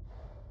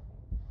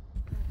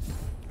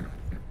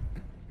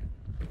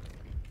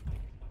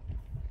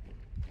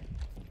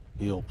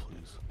 Heal,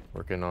 please.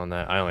 Working on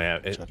that. I only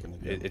have it.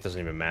 It doesn't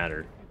even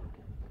matter.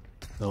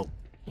 Nope.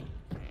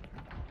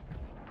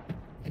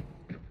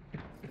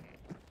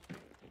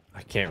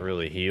 I can't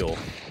really heal.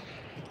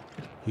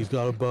 He's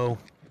got a bow.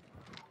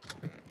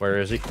 Where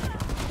is he?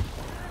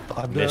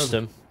 I missed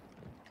him.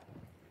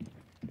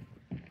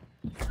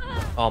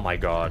 Oh my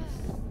god.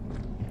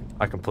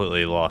 I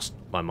completely lost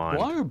my mind.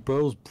 Why are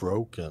bows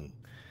broken?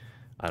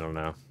 I don't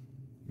know.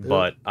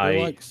 But they're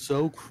like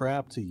so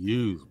crap to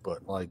use,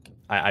 but like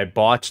I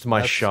botched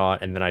my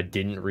shot and then I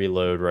didn't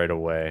reload right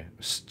away.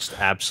 Just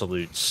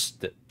absolute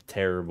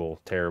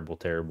terrible, terrible,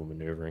 terrible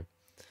maneuvering.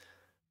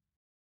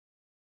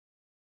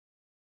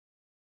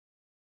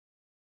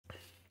 I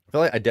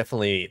feel like I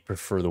definitely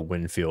prefer the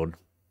Winfield,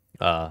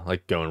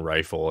 like going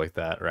rifle like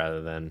that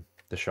rather than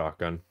the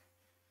shotgun.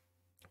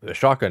 The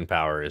shotgun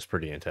power is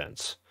pretty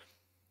intense.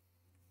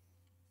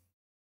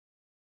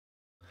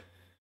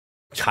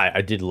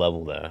 I did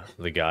level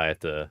the guy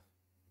at the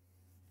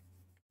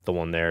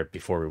one there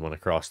before we went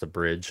across the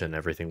bridge and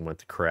everything went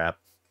to crap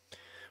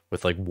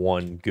with like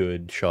one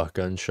good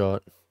shotgun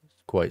shot.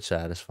 Quite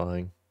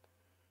satisfying.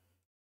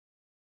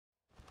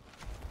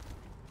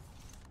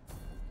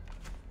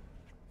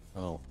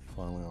 Oh,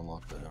 finally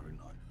unlocked the heavy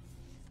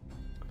knife.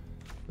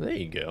 There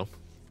you go.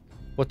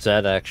 What's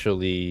that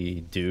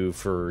actually do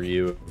for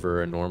you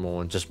over a normal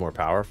one? Just more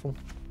powerful?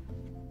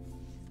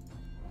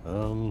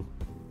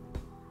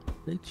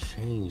 They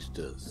changed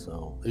it,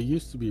 so it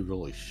used to be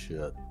really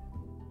shit.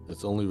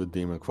 Its only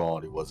redeeming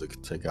quality was it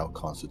could take out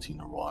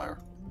concertina wire.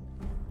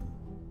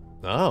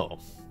 Oh.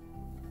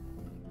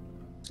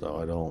 So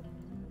I don't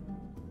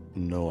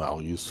know how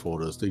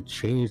useful it is. They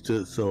changed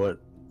it so it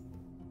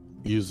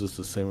uses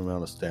the same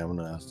amount of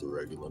stamina as the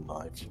regular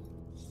knife.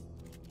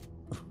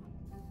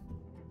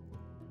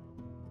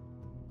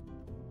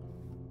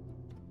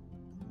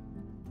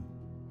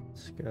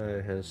 This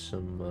guy has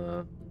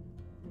some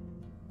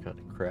kind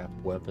of crap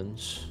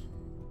weapons.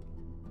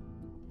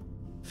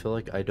 I feel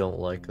like I don't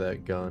like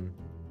that gun,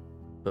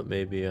 but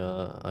maybe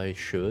I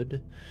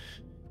should.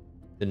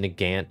 The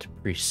Nagant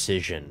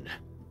Precision.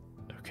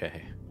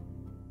 Okay.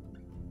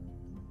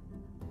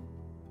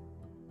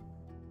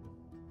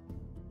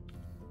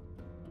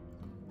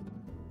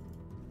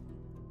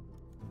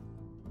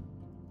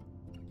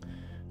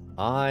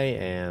 I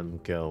am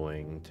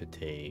going to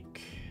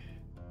take...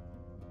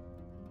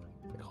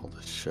 All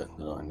this shit,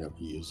 no, I never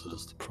use it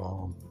as the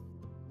problem.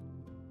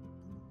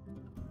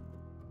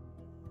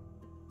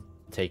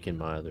 Taking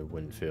my other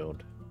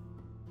Winfield.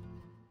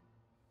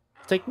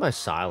 Take my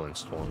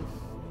silenced one.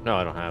 No,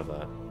 I don't have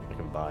that. I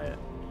can buy it.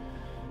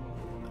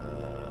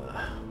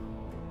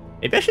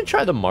 Maybe I should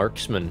try the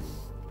Marksman.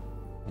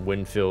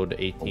 Winfield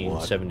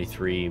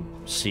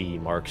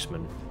 1873C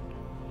Marksman.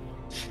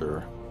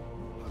 Sure.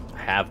 I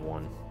have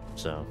one,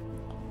 so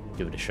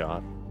give it a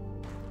shot.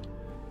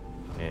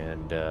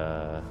 And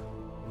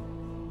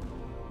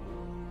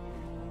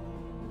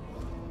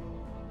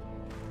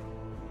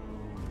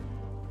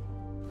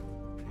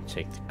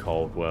take the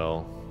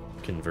Caldwell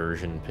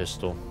conversion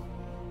pistol.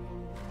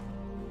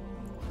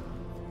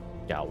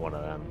 Got one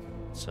of them,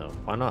 so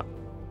why not?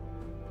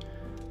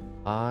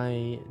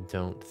 I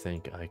don't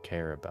think I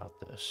care about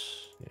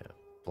this. Yeah,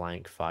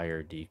 blank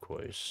fire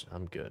decoys.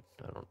 I'm good.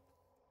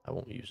 I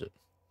won't use it.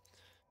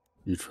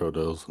 You throw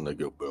those and they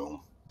go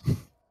boom.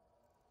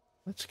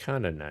 That's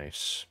kind of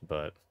nice,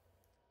 but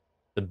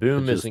the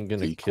boom isn't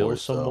going to kill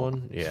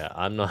someone. Though. Yeah,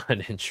 I'm not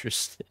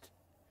interested.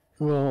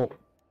 Well,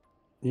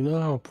 you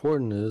know how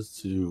important it is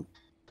to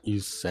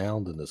use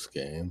sound in this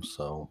game,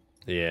 so...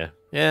 Yeah.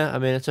 Yeah, I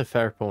mean, it's a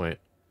fair point.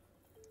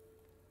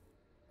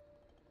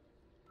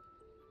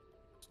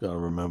 Just gotta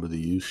remember to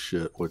use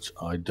shit, which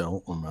I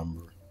don't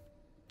remember.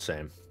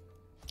 Same.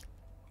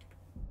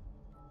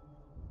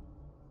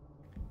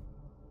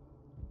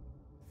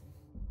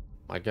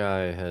 My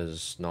guy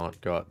has not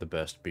got the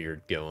best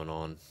beard going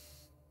on.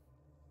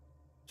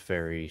 It's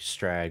very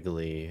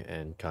straggly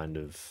and kind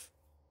of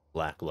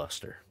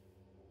lackluster.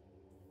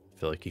 I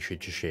feel like you should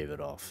just shave it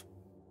off.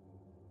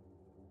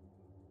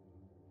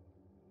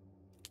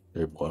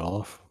 Shave what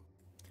off?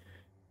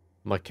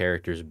 My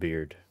character's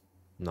beard.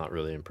 Not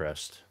really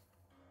impressed.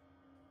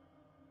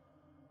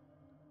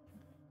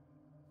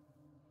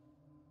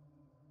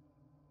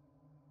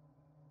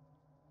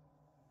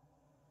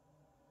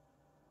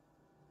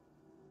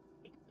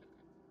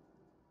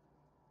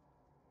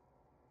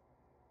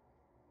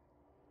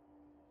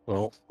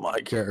 Well,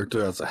 my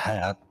character has a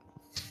hat.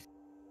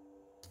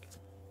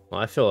 Well,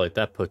 I feel like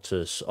that puts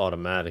us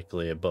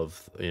automatically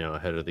above,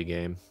 ahead of the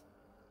game.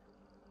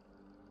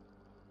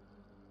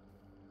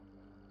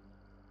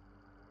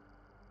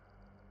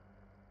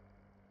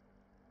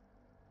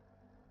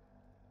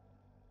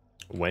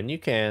 When you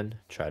can,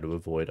 try to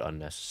avoid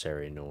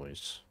unnecessary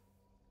noise.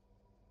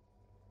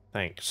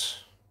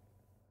 Thanks.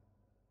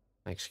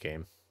 Thanks,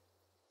 game.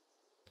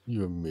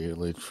 You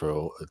immediately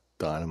throw a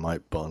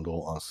dynamite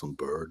bundle on some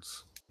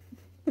birds.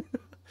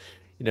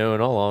 In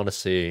all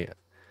honesty,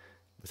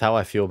 with how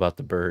I feel about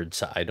the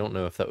birds, I don't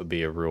know if that would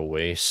be a real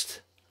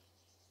waste.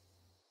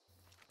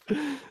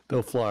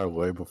 They'll fly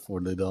away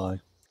before they die.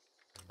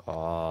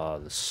 Ah,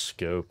 the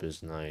scope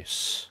is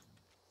nice.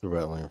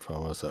 Directly in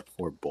front of us at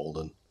Fort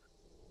Bolden.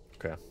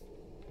 Okay.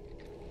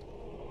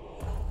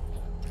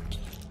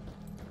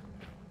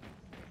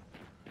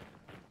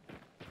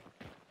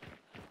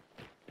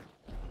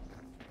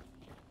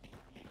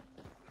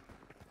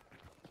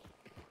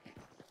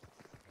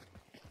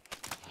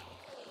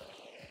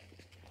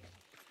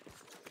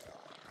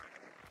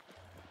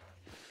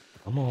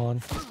 Come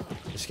on.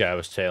 This guy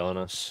was tailing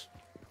us.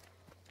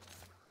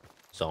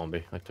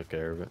 Zombie. I took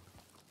care of it.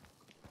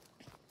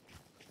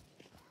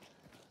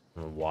 I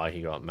don't know why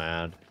he got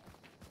mad.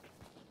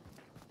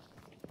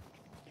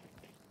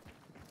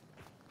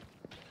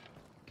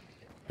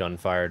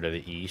 Gunfire to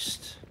the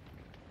east.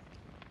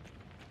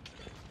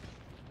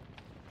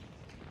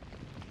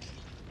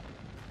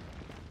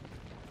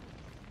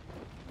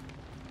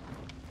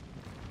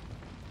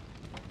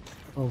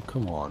 Oh,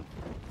 come on.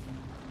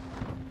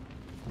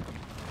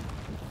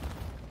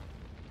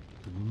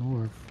 To the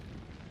north.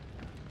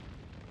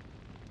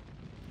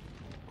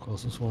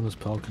 Closest one is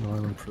Pelican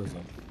Island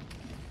Prison.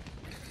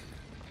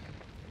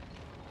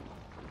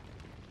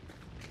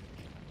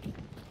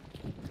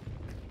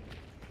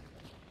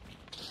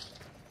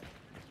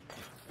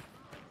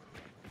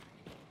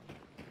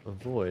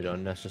 Avoid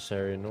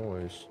unnecessary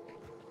noise.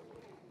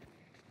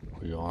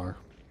 We are.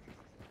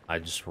 I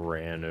just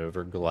ran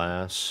over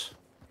glass.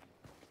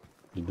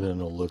 You didn't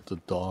lift the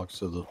dogs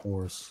to the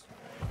horse.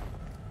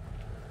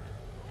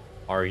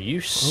 Are you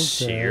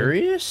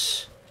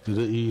serious? To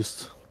the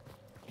east.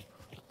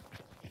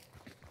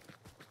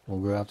 We'll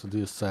go after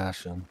the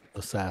assassin.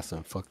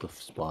 Fuck the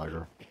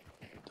spider.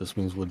 This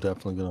means we're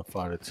definitely gonna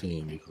fight a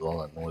team because all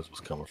that noise was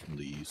coming from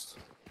the east.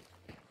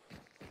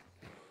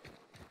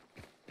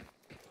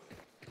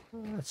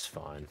 That's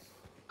fine.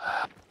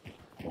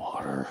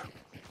 Water.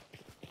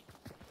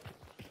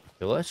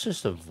 Yeah, let's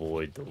just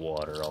avoid the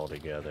water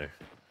altogether.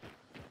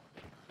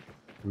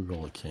 We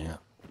really can't.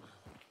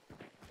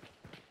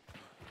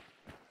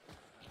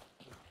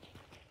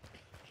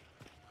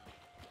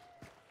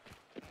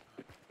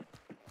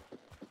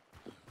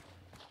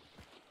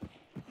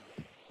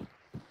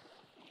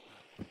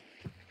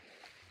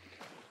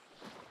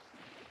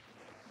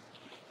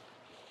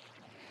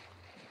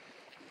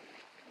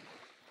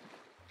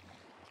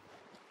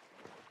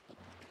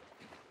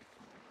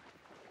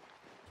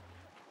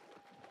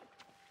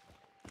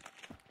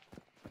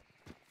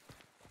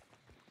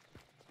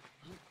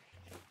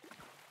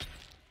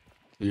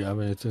 Do you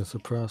have anything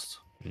suppressed?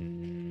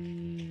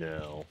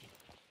 No.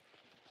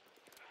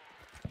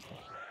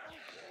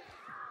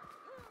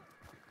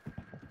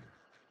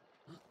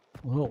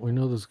 Well, we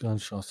know there's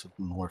gunshots at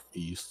the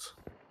northeast.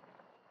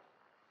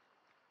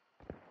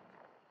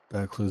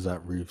 That includes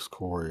that Reeves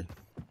Quarry.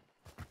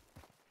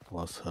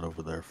 Let's head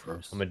over there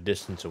first. I'm a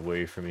distance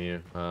away from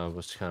you.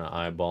 Was kind of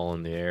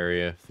eyeballing the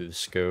area through the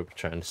scope,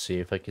 trying to see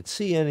if I could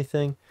see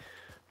anything,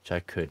 which I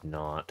could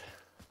not.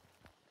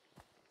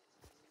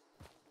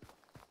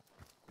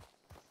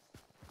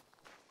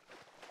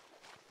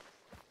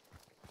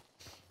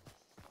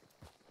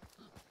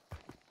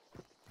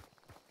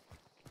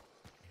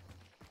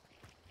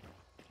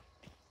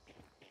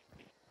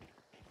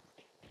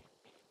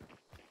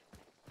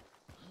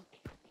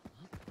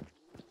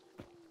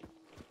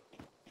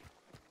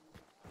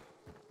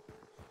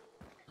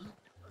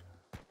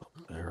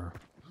 There.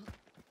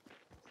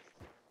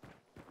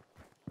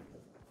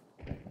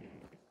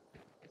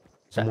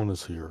 Someone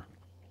is here.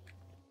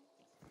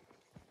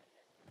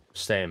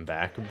 Staying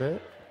back a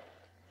bit.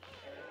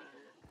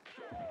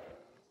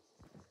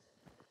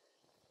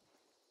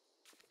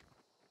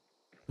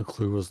 The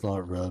clue was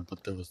not red,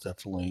 but there was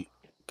definitely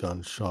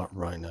gunshot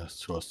right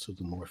next to us to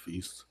the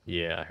northeast.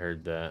 Yeah, I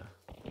heard that.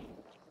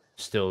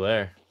 Still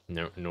there.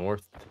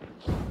 North.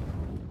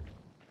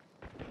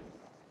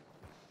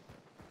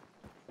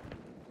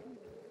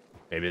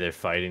 Maybe they're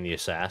fighting the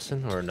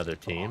assassin or another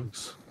team.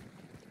 Dogs.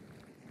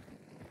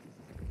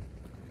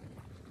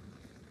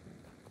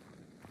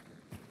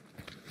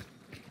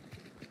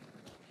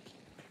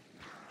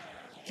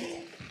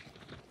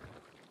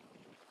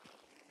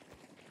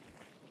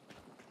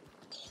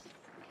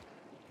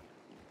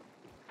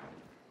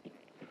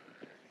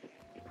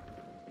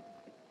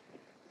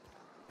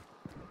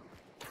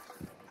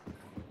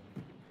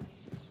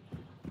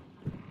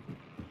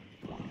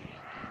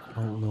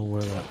 I don't know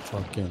where that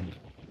fucking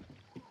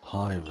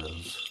hive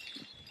is.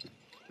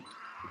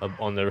 Up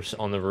on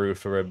the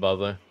roof right above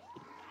there.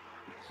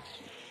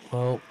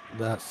 Well,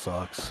 that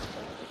sucks.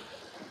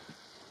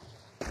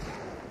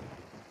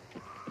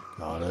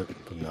 Got it,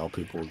 but now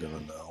people are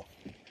gonna know.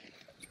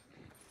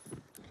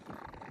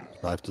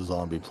 Knife the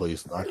zombie,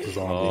 please. Knife the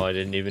zombie. Oh, I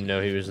didn't even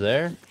know he was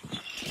there.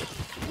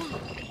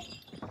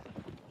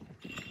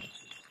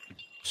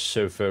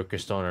 So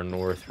focused on our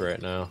north right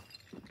now.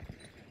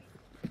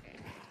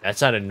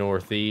 That's out of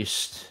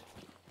northeast.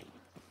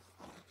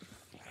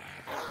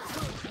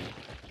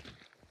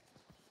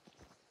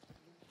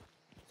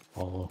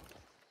 Oh.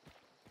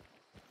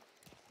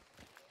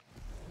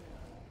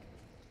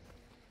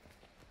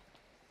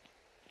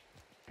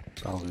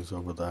 Zombies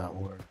over that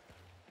way.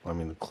 I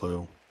mean, the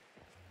clue.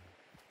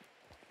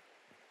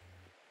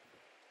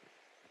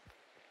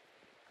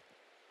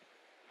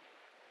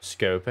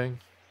 Scoping.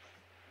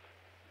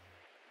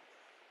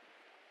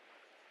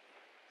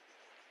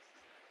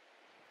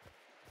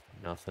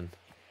 Nothing.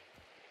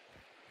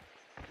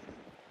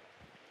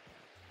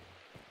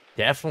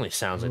 Definitely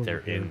sounds like they're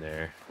in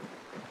there.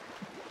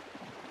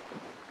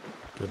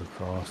 Get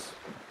across.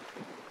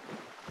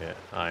 Yeah,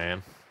 I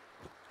am.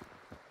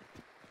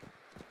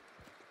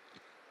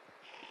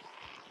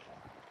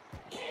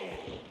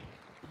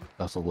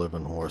 That's a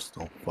living horse.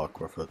 Don't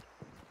fuck with it.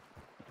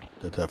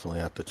 They're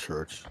definitely at the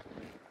church.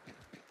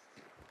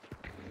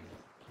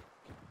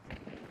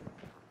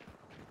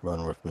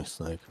 Run with me,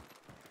 Snake.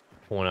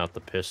 Pulling out the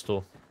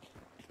pistol.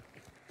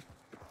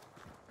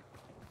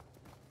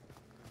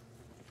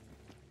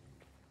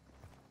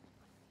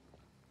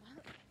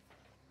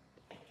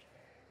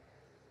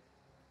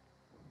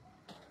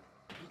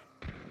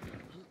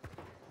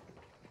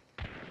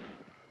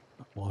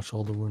 Watch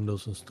all the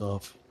windows and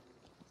stuff.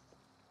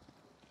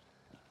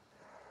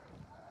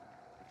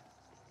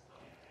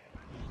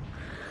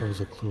 There was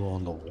a clue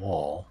on the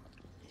wall.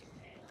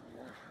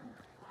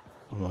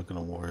 I'm not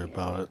gonna worry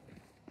about it.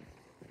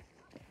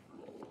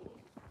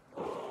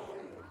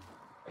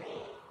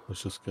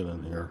 Let's just get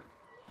in here.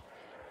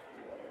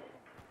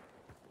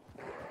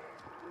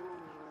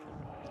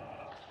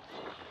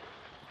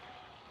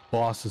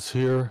 Boss is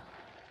here.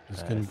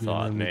 There's gonna be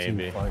an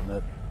enemy team fighting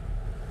it.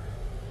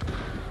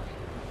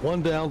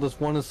 One down, there's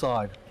one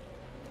inside.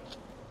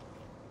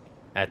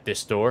 At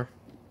this door?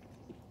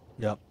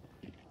 Yep.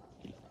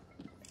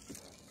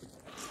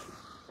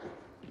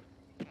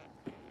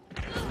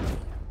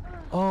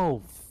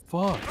 Oh,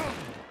 fuck.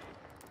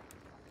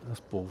 That's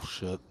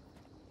bullshit.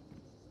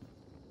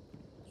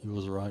 He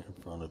was right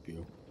in front of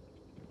you.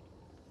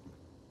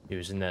 He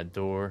was in that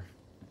door.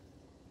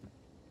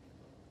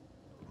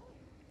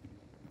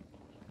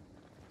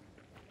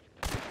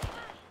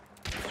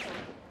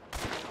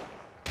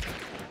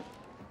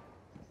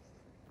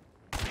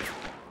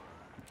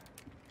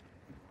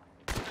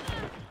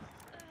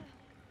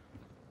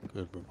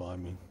 Good, revive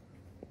me.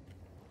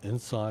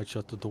 Inside,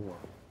 shut the door.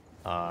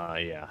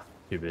 Yeah.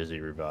 Too busy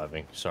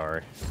reviving.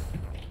 Sorry.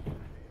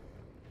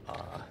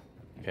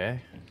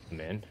 Okay. I'm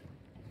in.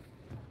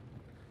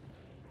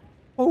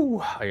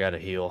 Oh, I gotta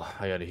heal.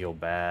 I gotta heal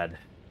bad.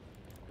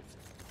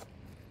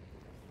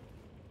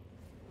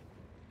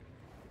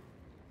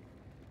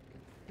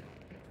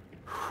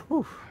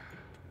 Whew.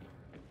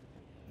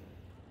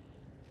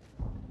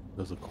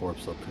 There's a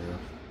corpse up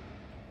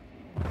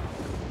here.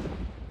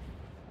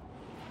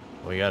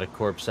 We got a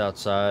corpse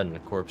outside and a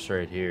corpse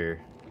right here.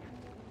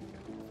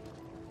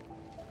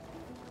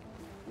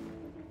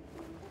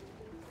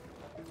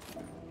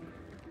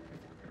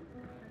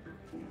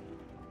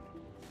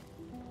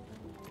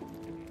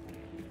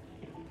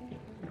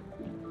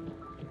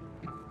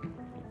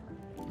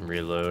 I'm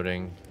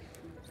reloading.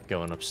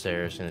 Going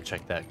upstairs, gonna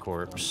check that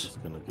corpse. I'm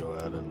just gonna go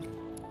ahead and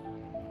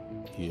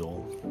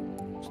heal.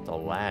 Just a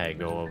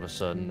lag all of a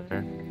sudden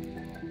there.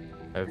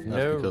 I have That's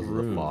no because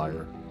room of the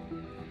fire.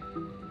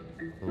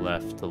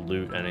 left to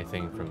loot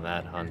anything from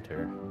that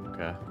hunter.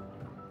 Okay.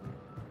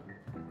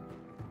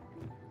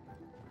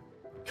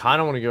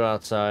 Kind of want to go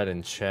outside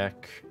and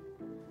check.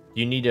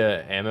 You need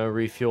a ammo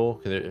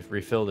refuel?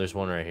 There's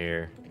one right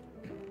here.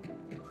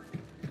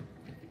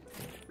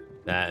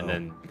 That and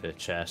then the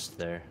chest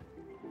there.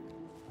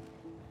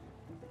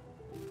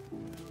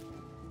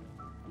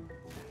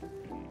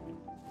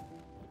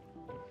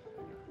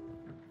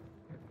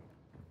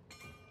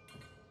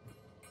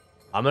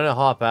 I'm gonna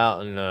hop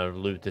out and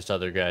loot this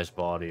other guy's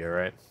body,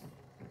 alright?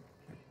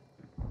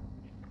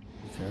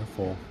 Be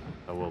careful.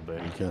 I will be.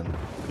 You can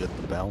get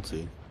the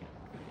bounty.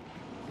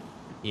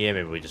 Yeah,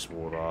 maybe we just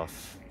ward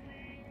off.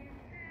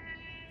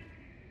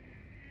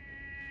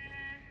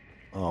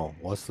 Oh,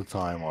 what's the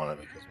time on it?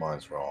 Because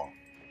mine's wrong.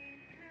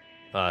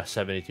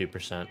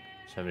 72%.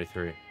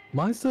 73.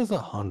 Mine says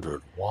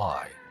 100.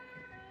 Why?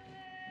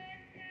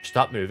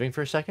 Stop moving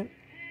for a second.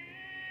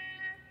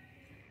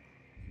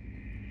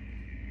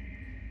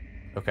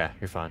 Okay,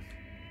 you're fine.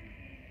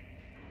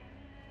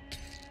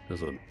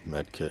 There's a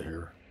med kit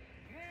here.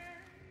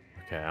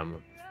 Okay,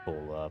 I'm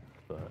full up,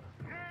 but...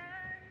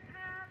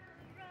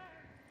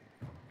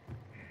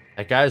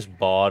 That guy's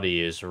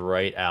body is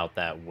right out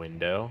that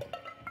window.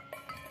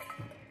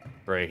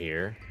 Right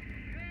here.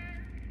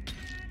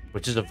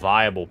 Which is a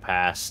viable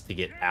pass to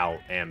get out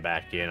and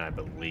back in, I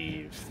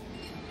believe.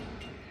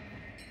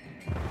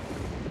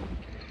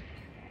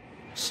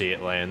 See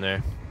it laying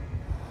there?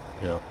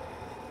 Yeah.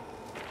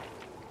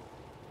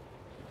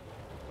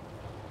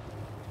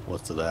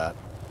 What's it at?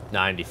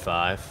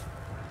 95.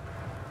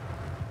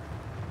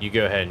 You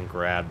go ahead and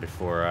grab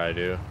before I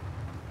do.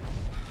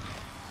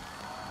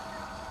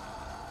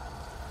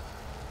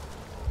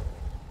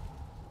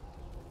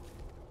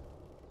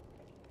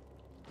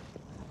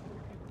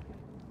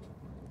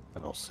 I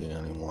don't see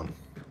anyone.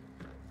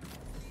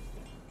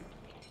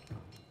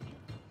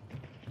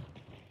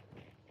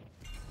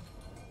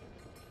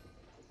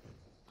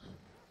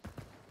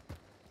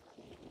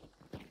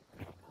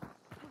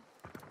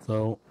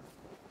 So,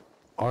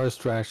 our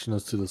distraction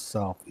is to the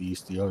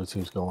southeast. The other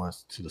team's going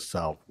to the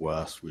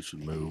southwest. We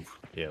should move.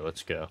 Yeah,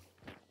 let's go.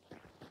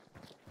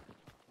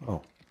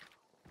 Oh.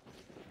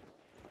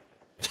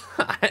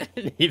 I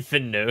didn't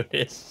even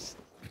notice.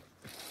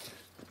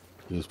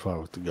 He was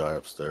probably with the guy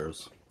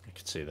upstairs. I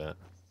could see that.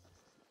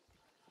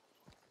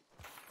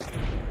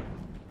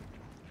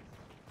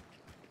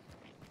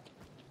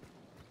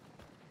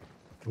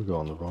 We're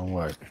going the wrong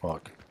way.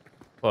 Fuck.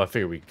 Well, I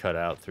figured we'd cut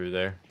out through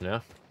there.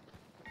 No?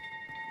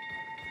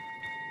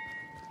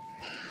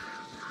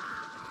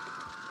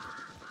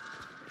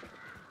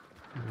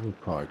 We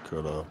probably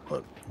could have,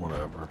 but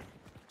whatever.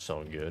 It's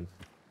all good.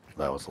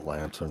 That was a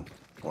lantern.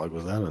 Like,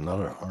 was that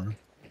another hunter?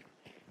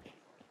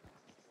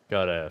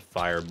 Got a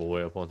fire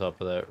boy up on top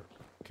of that.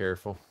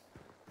 Careful.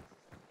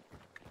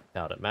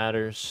 Doubt it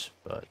matters,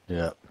 but...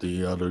 Yeah,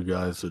 the other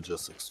guys are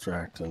just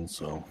extracting,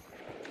 so...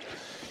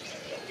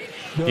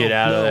 Get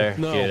out of there.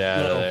 Get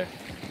out of there.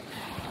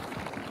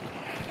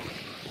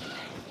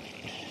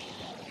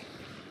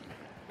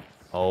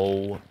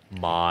 Oh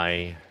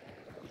my...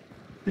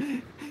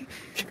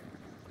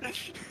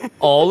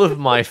 All of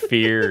my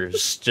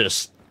fears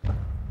just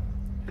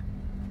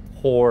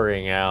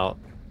pouring out.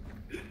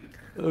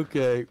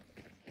 Okay.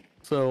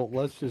 So,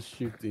 let's just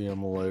shoot the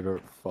emulator.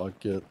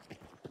 Fuck it.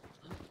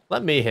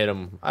 Let me hit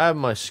him. I have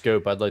my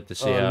scope. I'd like to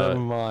see how... Never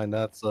mind.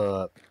 That's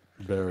a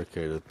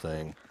barricaded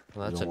thing.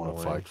 Well, that's you don't want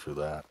to annoying. fight for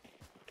that.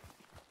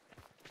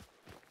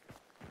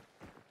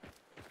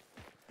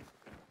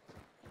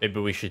 Maybe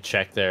we should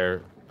check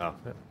their... Oh,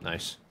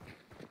 nice.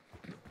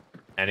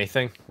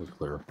 Anything? We're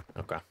clear.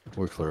 Okay.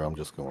 We're clear. I'm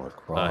just going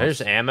across. Here's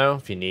ammo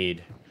if you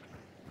need.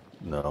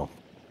 No.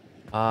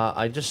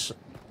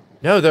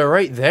 No, they're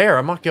right there.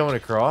 I'm not going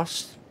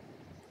across.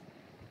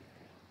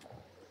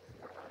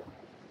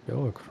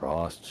 Go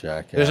across,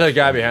 jackass. There's a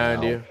guy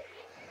behind you.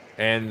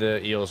 And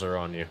the eels are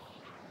on you.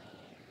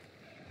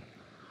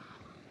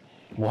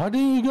 Why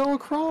didn't you go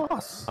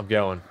across? I'm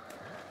going.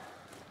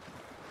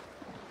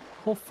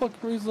 The whole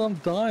fucking reason I'm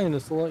dying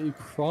is to let you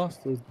cross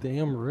this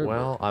damn river.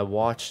 Well, I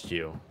watched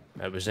you.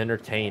 It was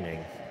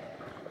entertaining.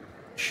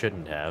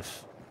 Shouldn't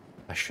have.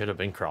 I should have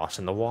been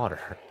crossing the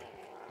water.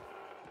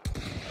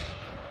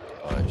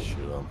 Alright,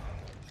 shoot him.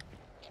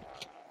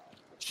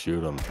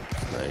 Shoot him,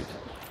 Snake.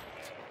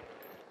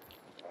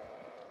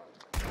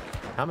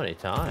 How many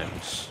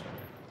times?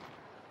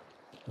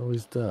 Oh,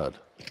 he's dead.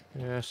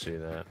 Yeah, I see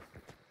that.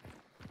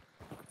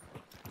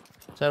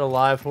 Is that a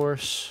live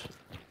horse?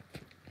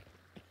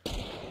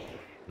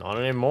 Not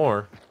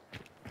anymore.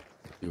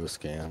 Do a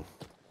scan.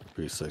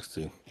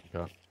 360.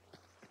 Yeah.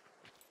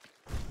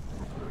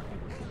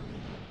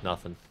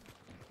 Nothing.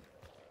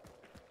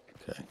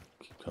 Okay,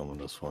 keep coming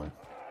this way.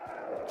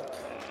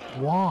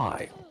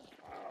 Why?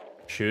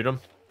 Shoot him?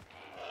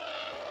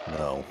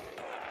 No.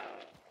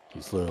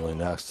 He's literally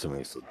next to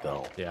me, so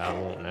don't. Yeah, I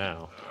won't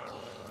now.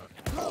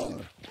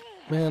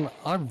 Man,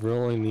 I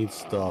really need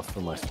stuff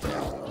for my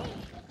stamina.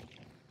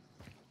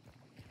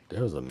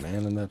 There's a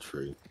man in that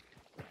tree.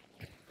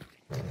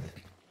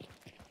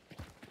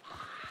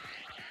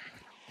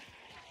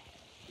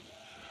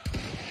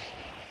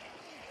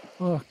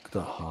 Fuck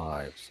the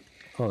hives.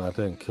 Oh, that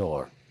didn't kill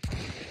her.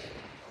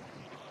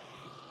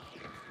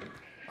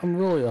 I'm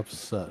really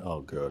upset.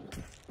 Oh, good.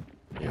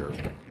 Here.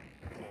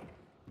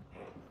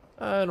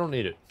 I don't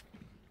need it.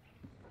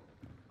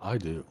 I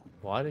do.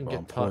 Well, I didn't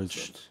Well, get I'm touched.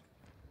 poisoned.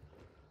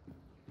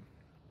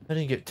 I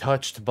didn't get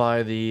touched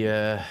by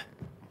the,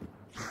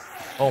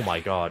 Oh my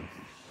god.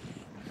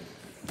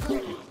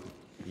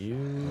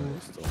 You...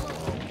 Still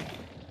alone.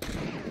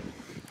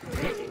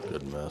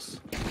 Good miss.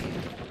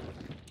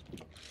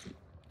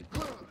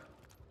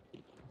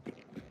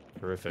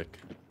 Terrific.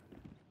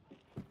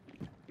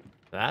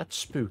 That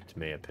spooked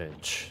me a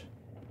pinch.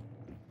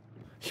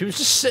 He was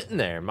just sitting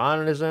there,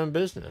 minding his own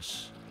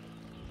business.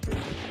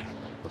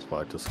 Let's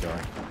fight this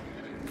guy.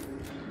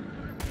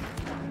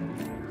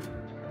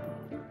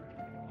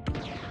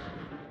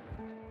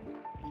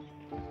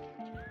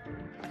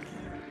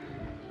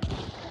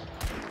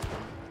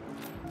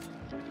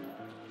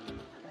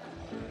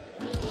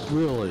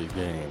 Really,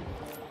 game.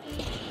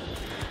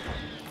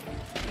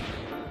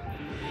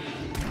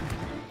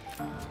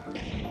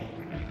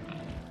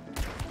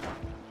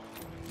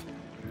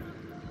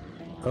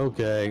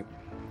 Okay,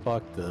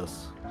 fuck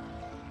this.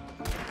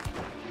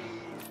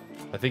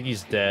 I think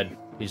he's dead.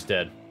 He's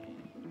dead.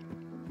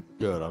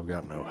 Good, I've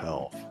got no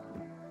health.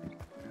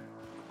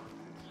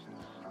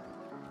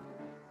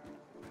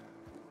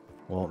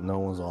 Well, no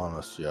one's on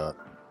us yet.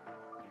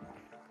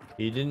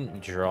 He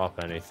didn't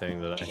drop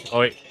anything that I... Oh,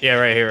 wait. Yeah,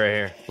 right here, right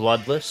here.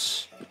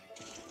 Bloodless.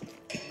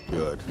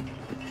 Good.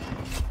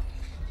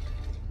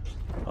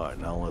 Alright,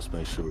 now let's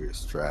make sure we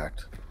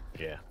extract.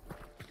 Yeah.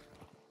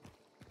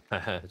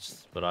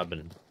 That's what I've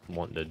been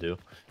wanting to do.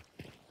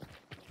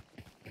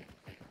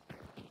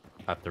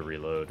 I have to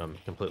reload. I'm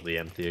completely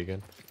empty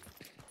again.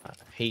 I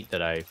hate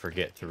that I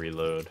forget to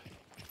reload.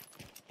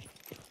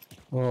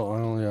 Well, I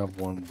only have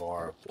one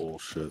bar of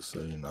bullshit, so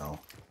you know.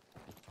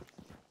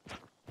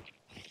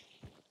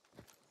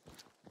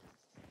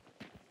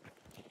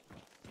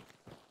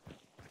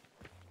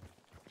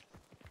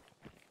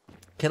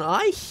 Can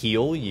I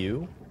heal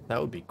you?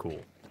 That would be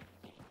cool.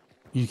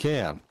 You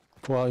can.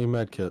 Pull out your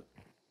medkit.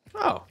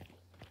 Oh.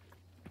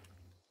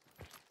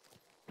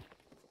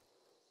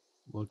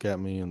 Look at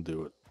me and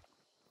do it.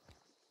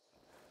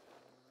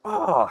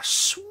 Oh,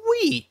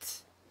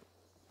 sweet.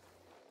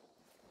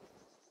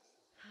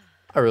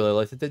 I really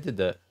like that they did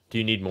that. Do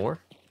you need more?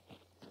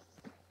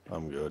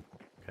 I'm good.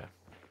 Okay.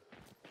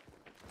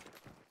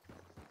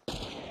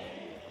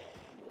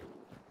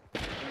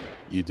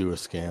 You do a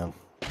scan.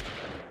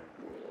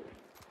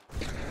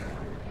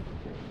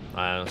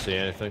 I don't see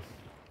anything.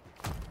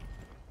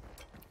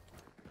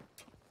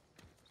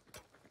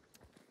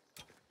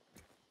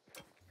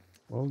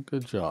 Well,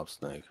 good job,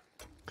 Snake.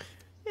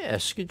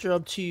 Yes, good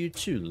job to you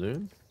too,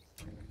 Loon.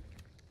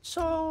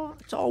 So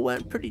it all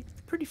went pretty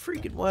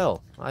freaking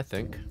well, I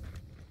think.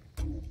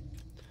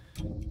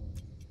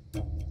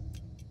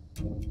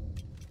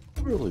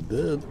 Really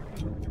did.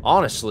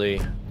 Honestly,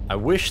 I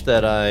wish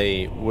that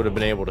I would have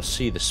been able to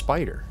see the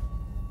spider.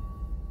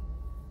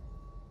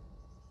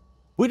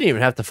 We didn't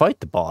even have to fight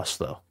the boss,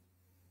 though.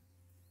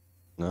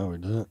 No, we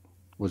didn't.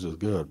 Which is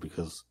good,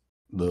 because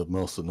the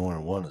most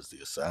annoying one is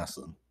the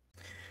assassin.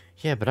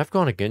 Yeah, but I've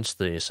gone against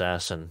the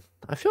assassin.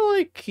 I feel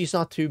like he's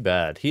not too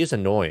bad. He is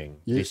annoying.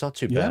 He's not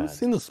too bad. You haven't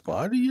seen the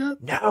spider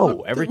yet?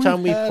 No, every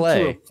time we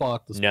play.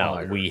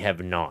 No, we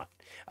have not.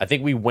 I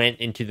think we went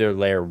into their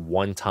lair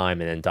one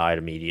time and then died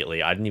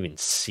immediately. I didn't even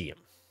see him.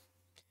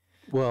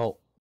 Well,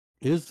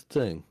 here's the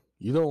thing.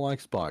 You don't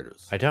like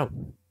spiders. I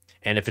don't.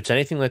 And if it's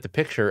anything like the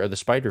picture of the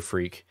spider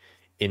freak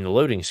in the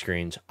loading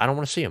screens, I don't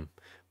want to see him.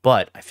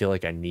 But I feel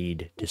like I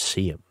need to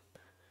see him.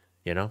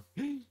 You know?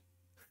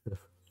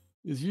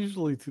 It's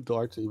usually too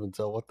dark to even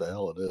tell what the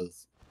hell it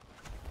is.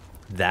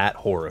 That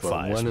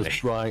horrifies me. But when me. it's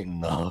bright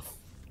enough,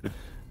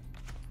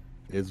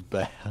 it's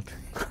bad.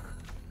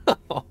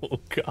 Oh,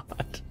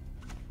 God.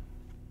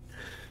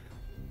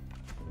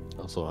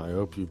 Also, I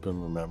hope you've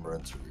been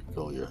remembering to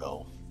refill your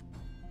health.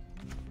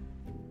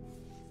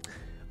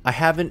 I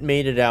haven't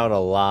made it out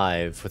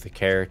alive with a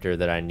character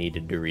that I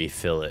needed to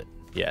refill it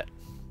yet.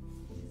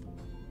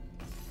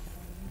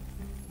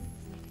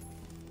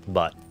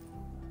 But,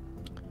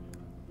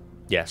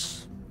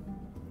 yes.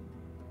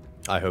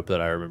 I hope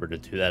that I remember to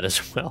do that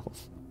as well.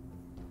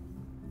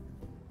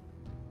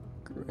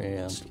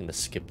 Grand. Just gonna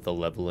skip the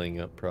leveling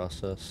up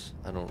process.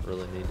 I don't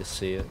really need to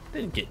see it.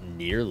 Didn't get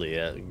nearly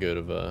as good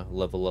of a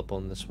level up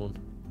on this one.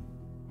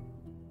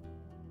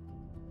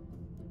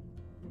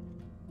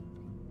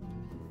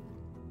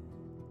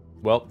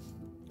 Well,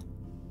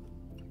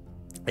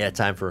 yeah,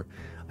 time for,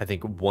 I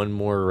think, one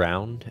more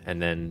round, and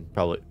then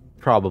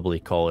probably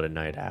call it a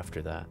night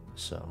after that.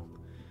 So,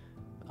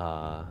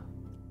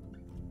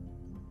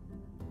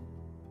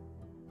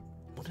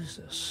 what is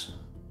this?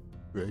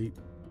 Right.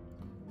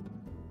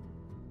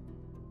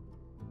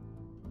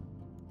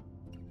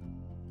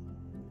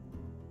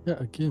 Yeah,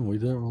 again, we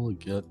didn't really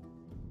get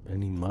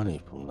any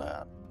money from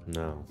that.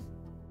 No,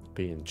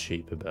 being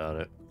cheap about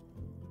it.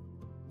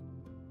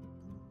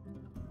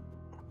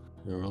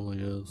 It really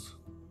is.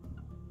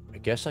 I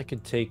guess I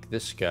could take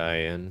this guy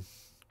in.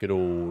 Good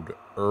old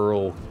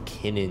Earl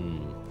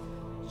Kinnan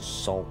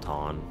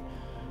Sultan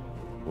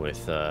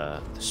with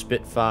the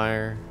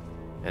Spitfire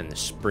and the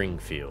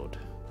Springfield.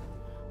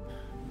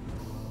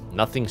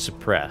 Nothing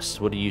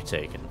suppressed. What are you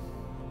taking?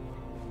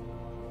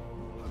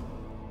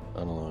 I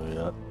don't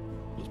know yet.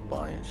 Just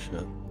buying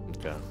shit.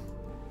 Okay.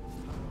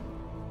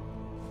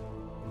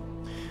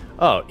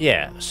 Oh,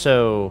 yeah.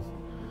 So,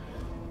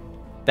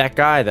 that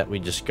guy that we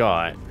just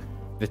got,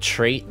 the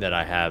trait that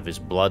I have is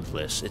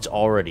Bloodless. It's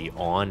already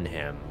on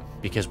him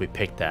because we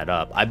picked that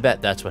up. I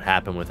bet that's what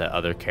happened with that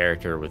other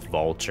character with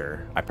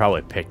Vulture. I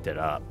probably picked it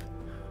up.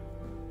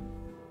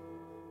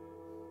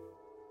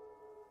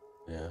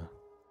 Yeah.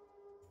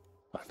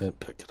 I didn't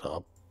pick it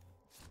up.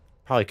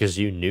 Probably because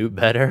you knew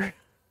better.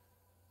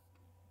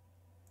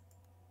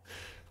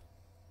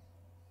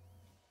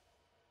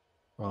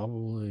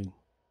 Probably.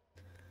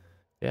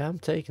 Yeah, I'm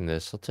taking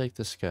this. I'll take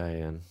this guy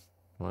in.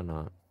 Why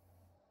not?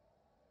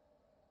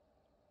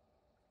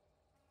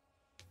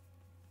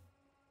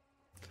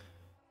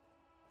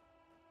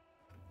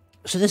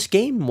 So this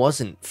game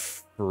wasn't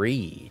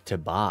free to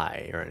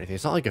buy or anything.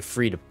 It's not like a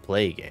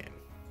free-to-play game.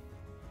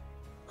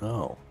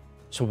 Oh.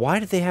 So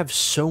why do they have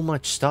so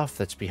much stuff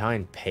that's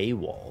behind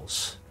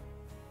paywalls?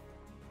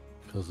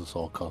 Because it's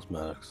all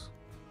cosmetics.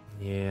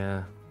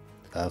 Yeah.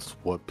 That's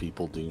what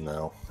people do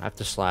now. I have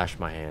to slash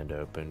my hand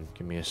open.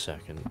 Give me a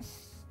second.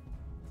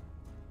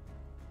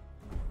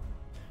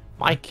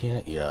 I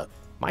can't yet.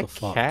 My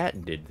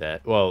cat did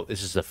that. Well,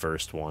 this is the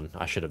first one.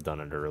 I should have done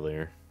it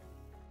earlier.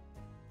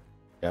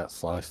 Cat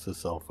sliced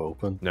itself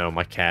open? No,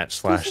 my cat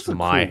slashed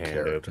my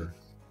hand open.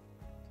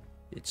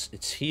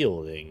 It's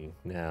healing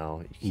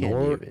now. You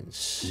can't even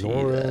see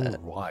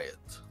that.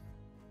 Wyatt.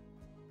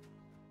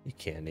 You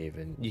can't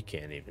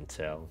even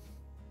tell.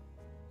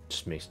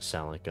 Just makes it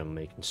sound like I'm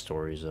making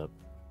stories up.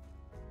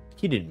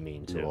 He didn't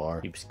mean to. You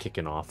are. He was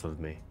kicking off of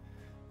me.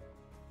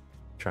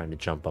 Trying to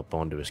jump up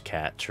onto his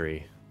cat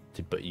tree.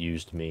 But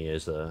used me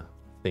as a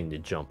thing to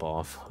jump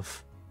off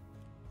of.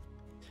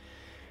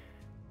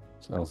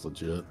 Sounds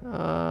legit.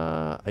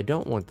 I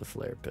don't want the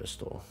flare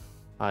pistol.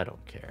 I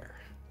don't care.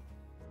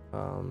 I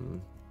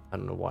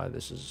don't know why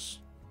this is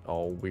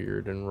all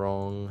weird and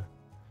wrong.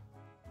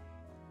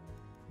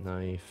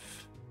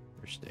 Knife.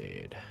 First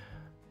aid.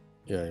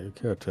 Yeah, your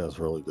character has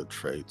really good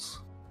traits.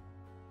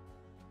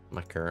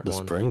 My current one?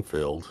 The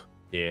Springfield.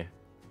 Yeah.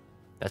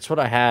 That's what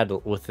I had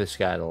with this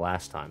guy the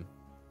last time.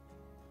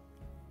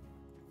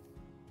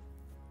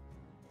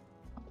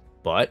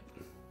 But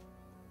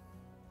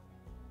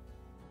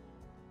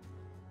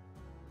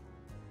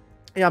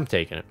yeah, I'm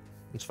taking it.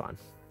 It's fine.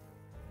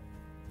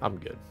 I'm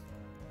good.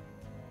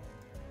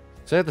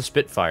 So I got the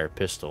Spitfire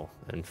pistol,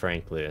 and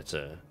frankly, it's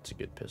a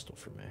good pistol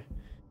for me.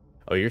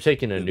 Oh, you're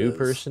taking a new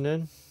person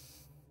in?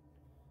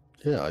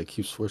 Yeah, I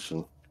keep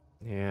switching.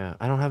 Yeah,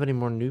 I don't have any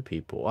more new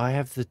people. I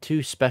have the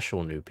 2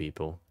 special new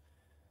people.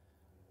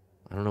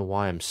 I don't know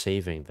why I'm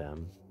saving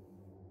them.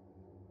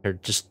 They're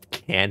just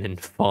cannon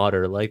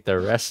fodder like the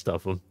rest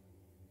of them.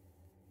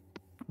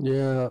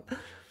 Yeah.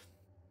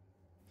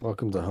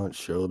 Welcome to Hunt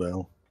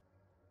Showdown.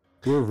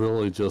 We're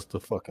really just a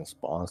fucking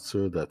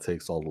sponsor that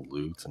takes all the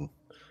loot, and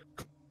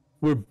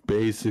we're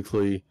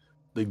basically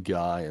the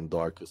guy in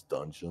Darkest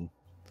Dungeon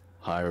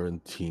hiring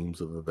teams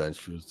of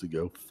adventurers to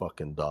go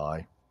fucking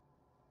die.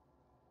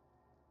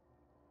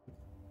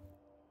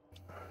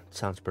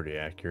 Sounds pretty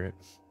accurate.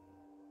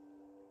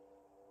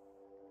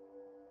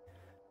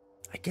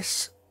 I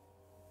guess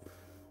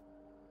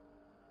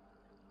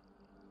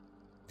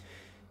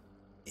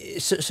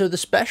So the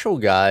special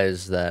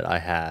guys that I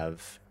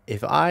have,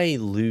 if I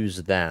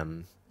lose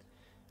them,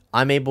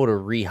 I'm able to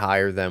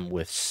rehire them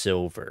with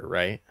silver,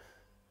 right?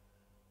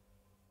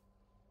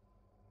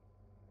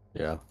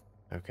 Yeah.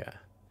 Okay.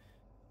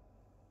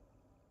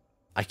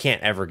 I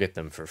can't ever get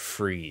them for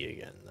free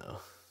again, though.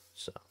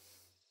 So,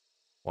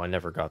 well, I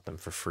never got them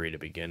for free to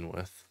begin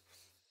with.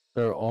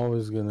 They're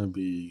always going to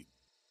be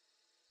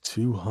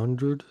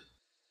 $200,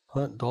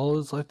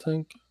 I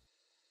think.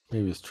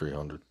 Maybe it's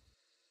 300.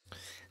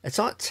 It's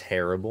not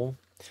terrible,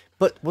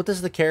 but what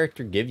does the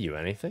character give you?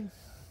 Anything?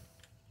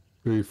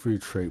 3 free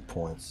trait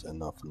points and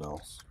nothing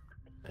else.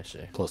 I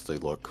see. Plus, they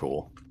look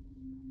cool.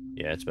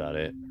 Yeah, that's about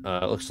it.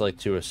 It looks like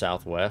to a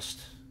southwest.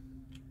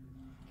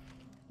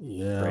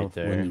 Yeah, right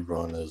there. Windy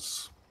Run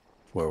is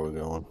where we're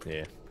going.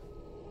 Yeah.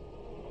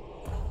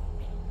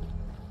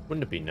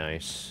 Wouldn't it be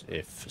nice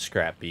if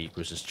Scrapbeak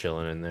was just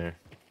chilling in there?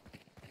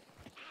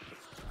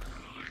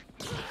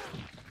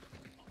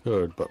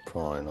 Good, but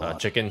probably not.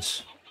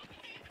 Chickens.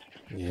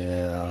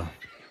 Yeah.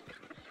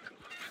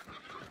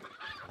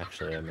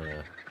 Actually, I'm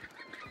gonna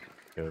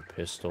go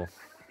pistol.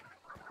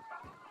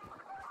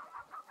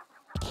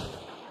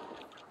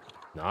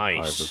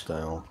 Nice. Hive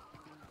down.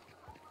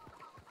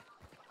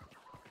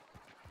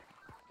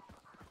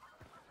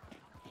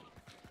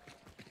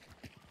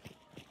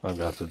 I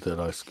got the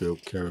Deadeye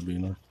Scope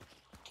Carabiner.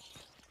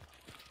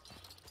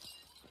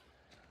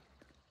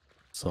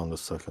 It's on the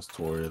second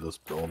story of this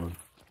building.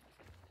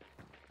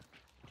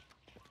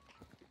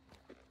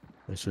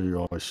 Make sure you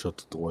always shut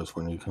the doors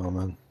when you come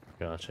in.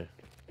 Gotcha.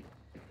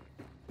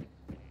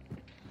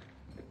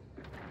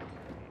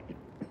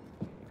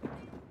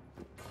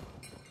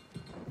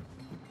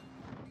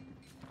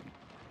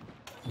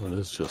 It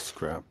is just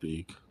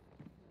Scrapbeak.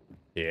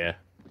 Yeah.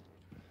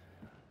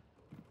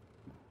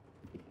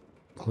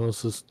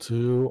 Closest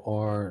to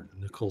are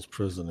Nichols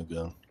Prison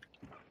again.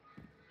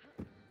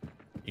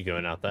 You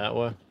going out that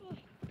way?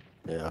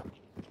 Yeah.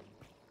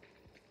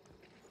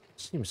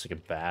 Seems like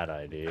a bad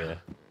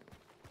idea.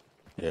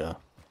 Yeah.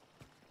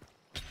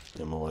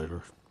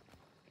 Immolator. What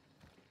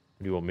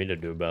do you want me to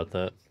do about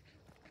that?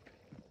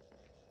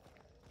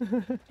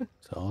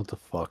 Tell it to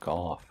fuck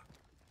off.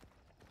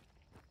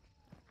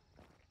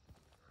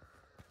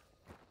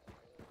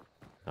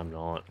 I'm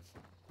not.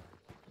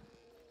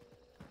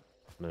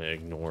 I'm gonna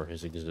ignore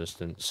his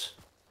existence.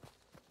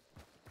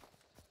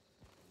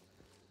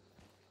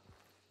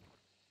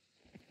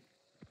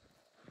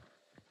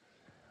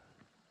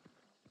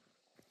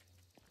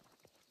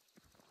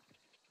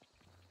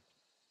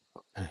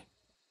 Hey.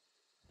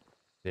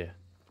 Yeah.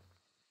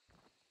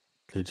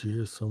 Did you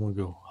hear someone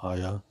go,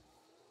 hiya?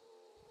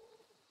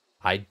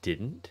 I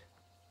didn't?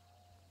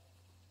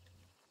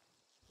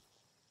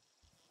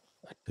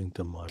 I think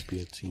there might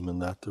be a team in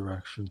that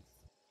direction.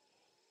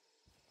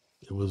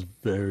 It was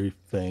very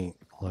faint,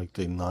 like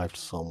they knifed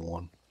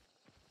someone.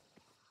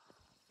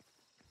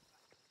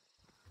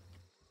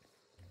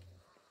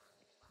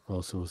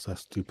 Also, it was that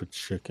stupid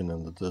chicken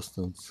in the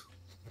distance.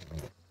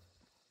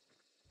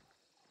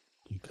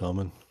 You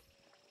coming?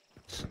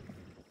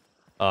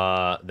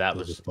 That There's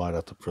was... a fight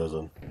at the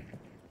prison.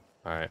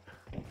 Alright.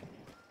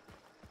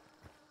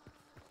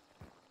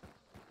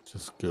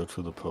 Just go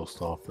to the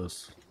post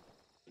office.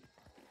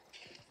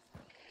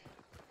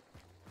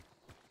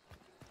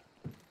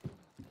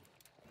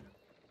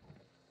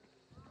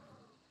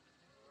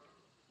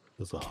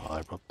 There's a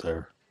hive up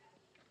there.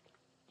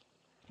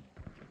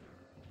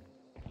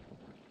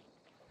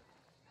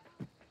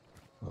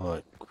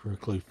 Alright,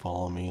 quickly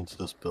follow me into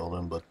this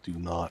building, but do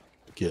not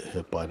get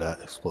hit by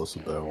that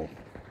explosive barrel.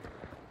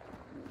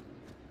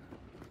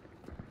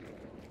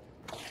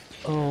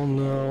 Oh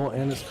no,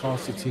 and it's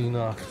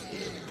Constantina.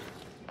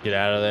 Get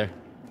out of there.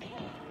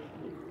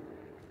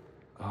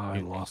 Oh, I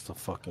lost a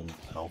fucking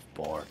health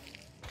bar.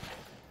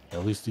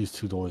 At least these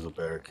two doors are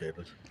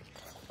barricaded.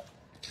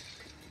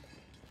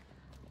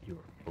 You're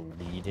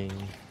bleeding.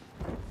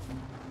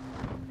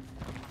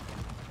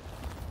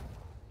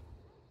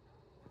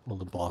 Well,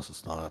 the boss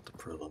is not at the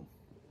prison.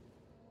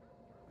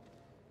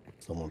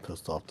 Someone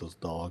pissed off those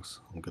dogs.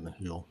 I'm gonna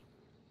heal.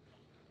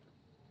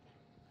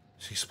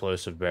 This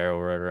explosive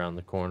barrel right around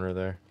the corner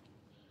there.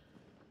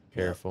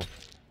 Careful. Yeah.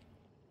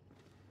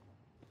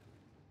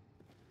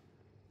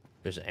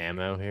 There's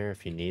ammo here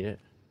if you need it.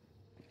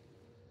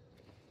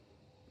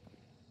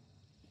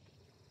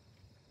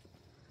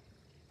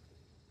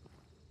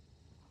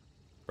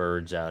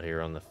 Birds out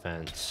here on the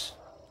fence.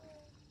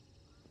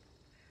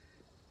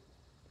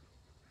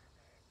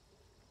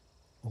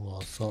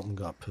 Well, something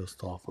got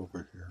pissed off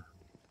over here.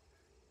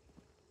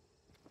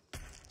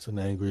 It's an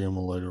angry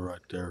immolator right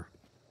there.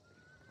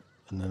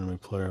 An enemy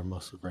player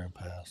must have ran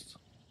past.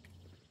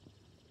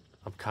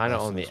 I'm kind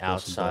of on the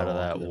outside of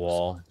that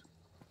wall.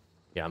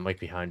 Yeah, I'm like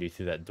behind you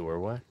through that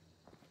doorway.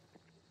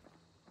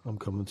 I'm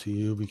coming to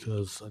you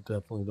because I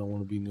definitely don't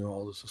want to be near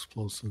all those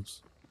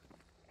explosives.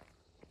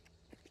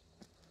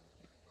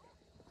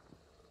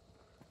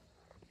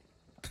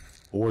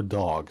 Or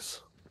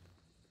dogs.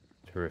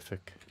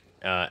 Terrific.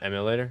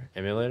 Emulator?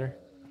 Emulator?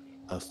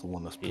 That's the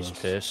one that's pissed. He's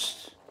pissed.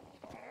 pissed.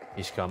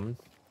 He's coming.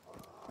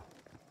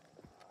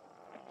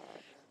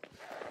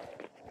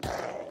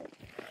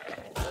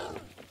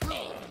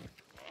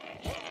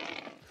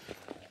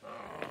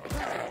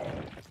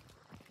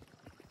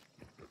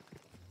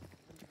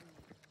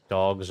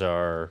 dogs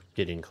are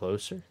getting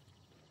closer.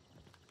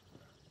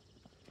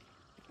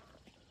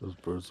 Those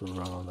birds are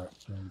around that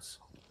fence.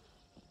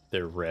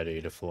 They're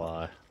ready to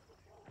fly.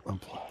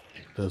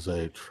 There's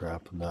a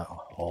trap in that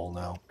hall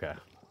now. Okay.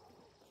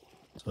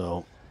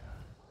 So,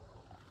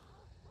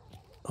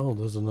 oh,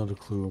 there's another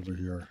clue over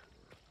here.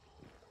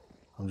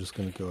 I'm just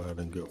going to go ahead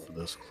and go for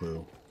this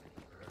clue.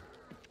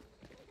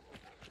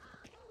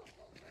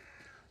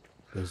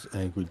 There's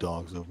angry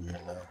dogs over here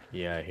now.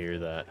 Yeah, I hear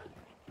that.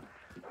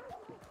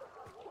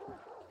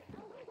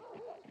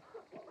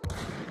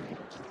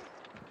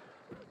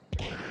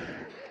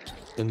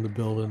 In the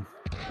building.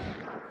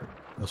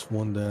 That's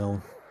one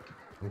down.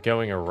 I'm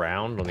going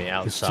around on the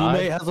outside.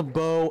 His teammate has a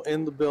bow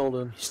in the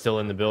building. He's still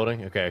in the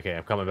building? Okay, okay.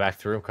 I'm coming back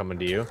through. I'm coming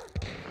to you.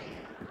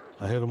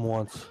 I hit him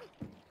once.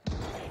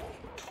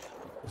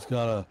 He's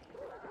got a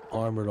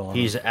armored on.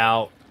 He's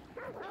out.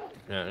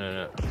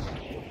 No.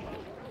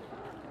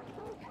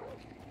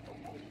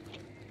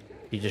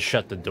 He just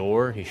shut the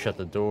door. He shut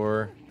the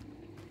door.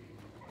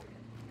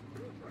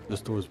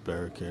 This door's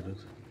barricaded.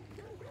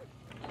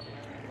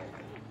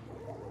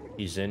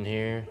 He's in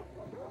here.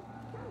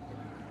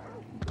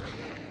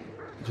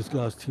 He just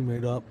got his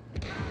teammate up.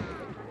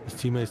 His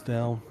teammate's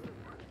down.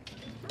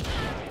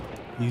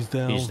 He's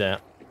down. He's down.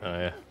 Oh,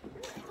 yeah.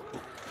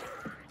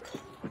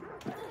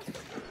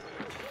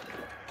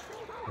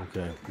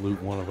 Okay,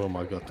 loot one of them.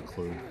 I got the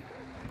clue.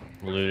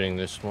 Looting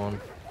this one.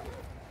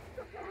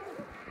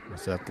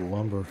 It's at the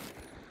lumber.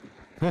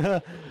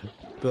 The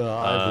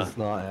hive is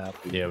not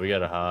happy. Yeah, we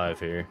got a hive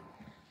here.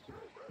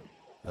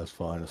 That's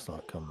fine. It's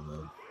not coming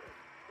in.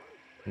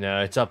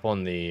 No, it's up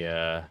on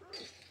the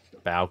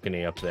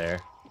balcony up there.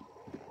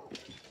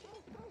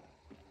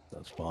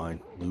 That's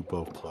fine. Loot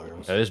both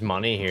players. Oh, there's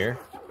money here.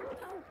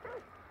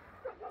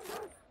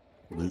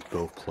 Loot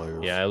both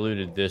players. Yeah, I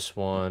looted this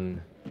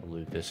one.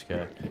 Loot this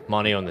guy.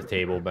 Money on the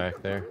table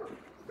back there.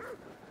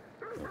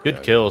 Okay.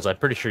 Good kills. I'm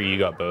pretty sure you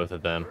got both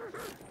of them.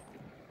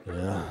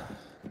 Yeah.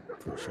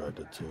 Pretty sure I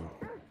did too.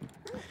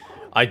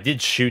 I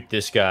did shoot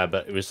this guy,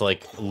 but it was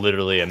like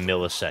literally a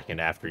millisecond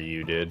after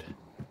you did.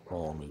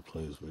 Follow me,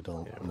 please. We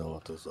don't know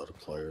if there's other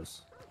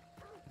players.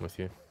 With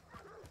you.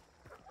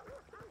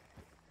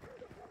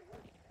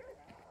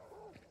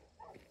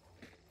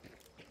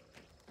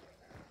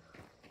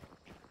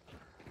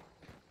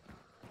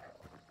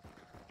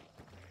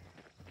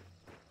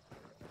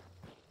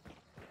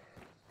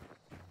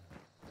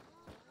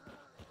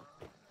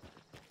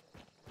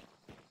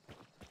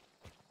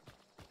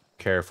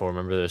 Careful,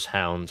 remember those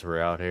hounds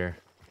were out here.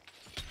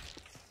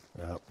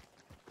 Yep.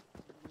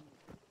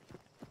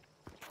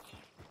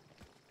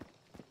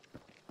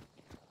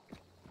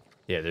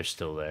 Yeah, they're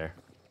still there.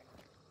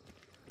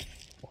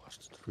 Watch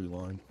the tree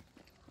line.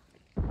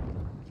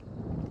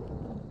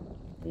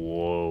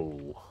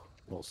 Whoa.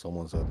 Well,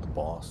 someone's at the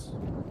boss.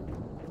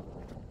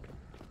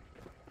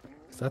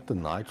 Is that the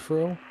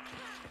nitro?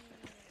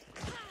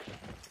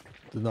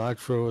 The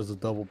nitro is a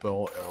double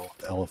barrel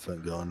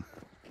elephant gun.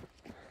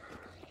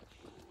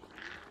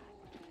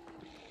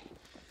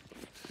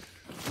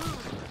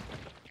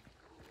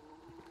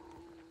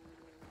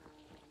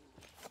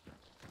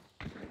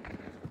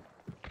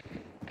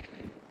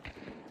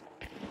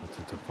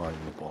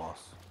 Fighting the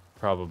boss.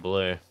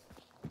 Probably.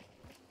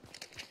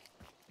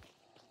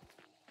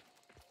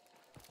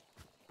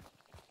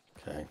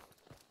 Okay.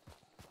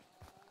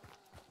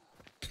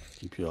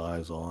 Keep your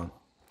eyes on.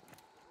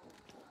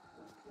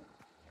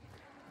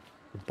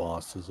 The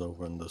boss is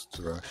over in this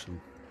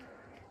direction.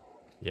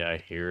 Yeah, I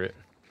hear it.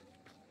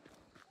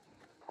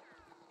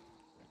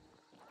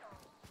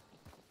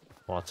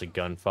 Lots of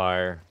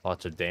gunfire,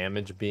 lots of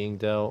damage being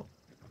dealt.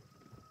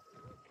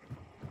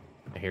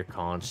 I hear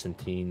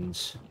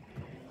Constantine's.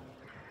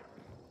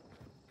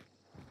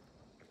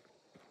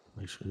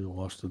 Make sure you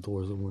watch the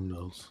doors and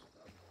windows.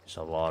 There's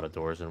a lot of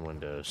doors and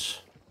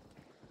windows.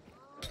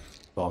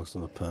 Dogs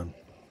in the pen.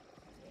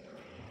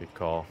 Good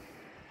call.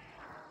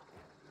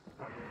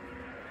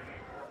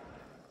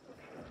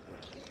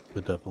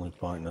 They're definitely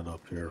fighting it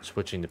up here.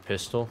 Switching to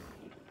pistol.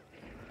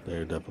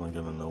 They're definitely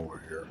gonna know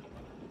we're here.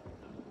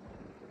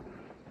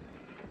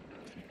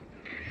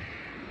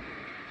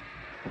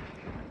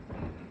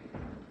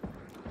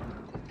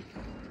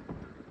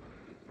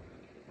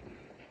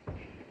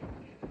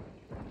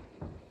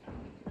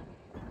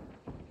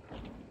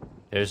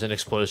 There's an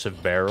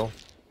explosive barrel.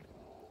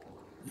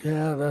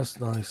 Yeah, that's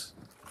nice.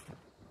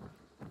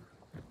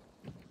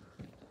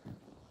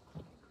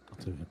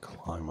 I think you can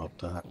climb up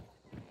that.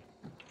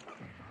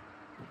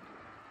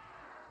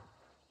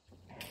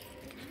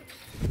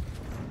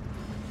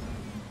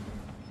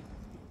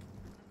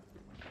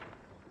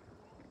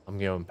 I'm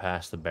going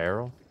past the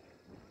barrel.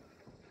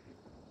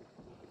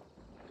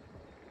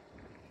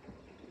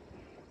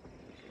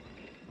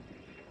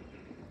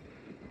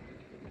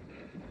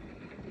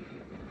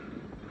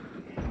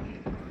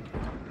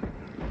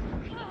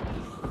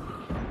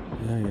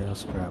 Yeah,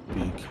 scrap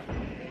peek.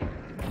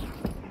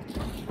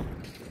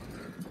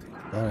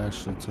 That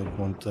actually took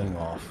one thing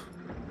off.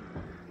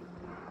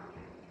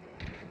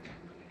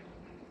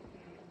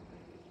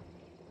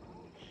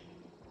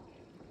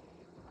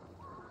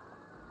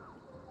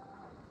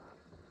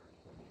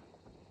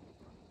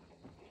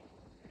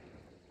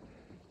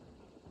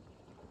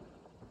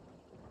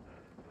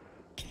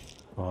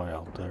 probably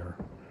out there.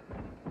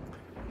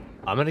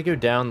 I'm gonna go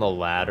down the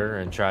ladder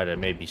and try to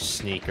maybe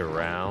sneak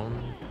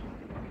around.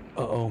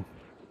 Uh-oh.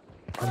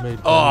 I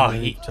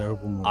made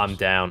terrible moves. I'm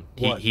down.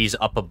 He's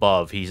up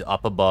above. He's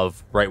up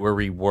above right where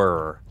we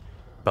were,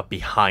 but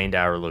behind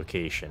our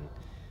location.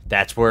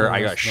 That's where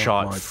I got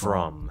shot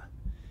from.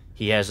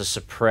 He has a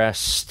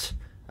suppressed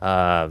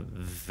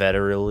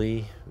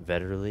veterally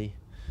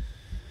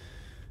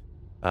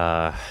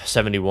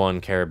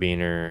 71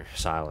 carabiner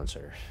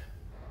silencer.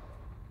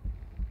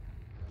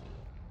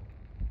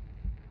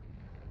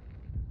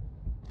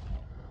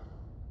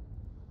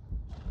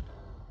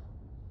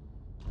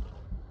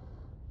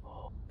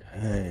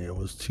 Hey, it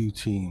was 2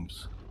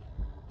 teams.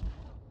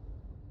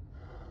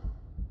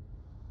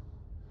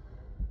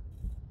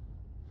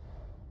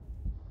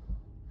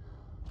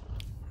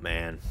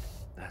 Man,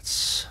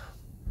 that's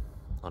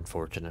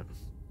unfortunate.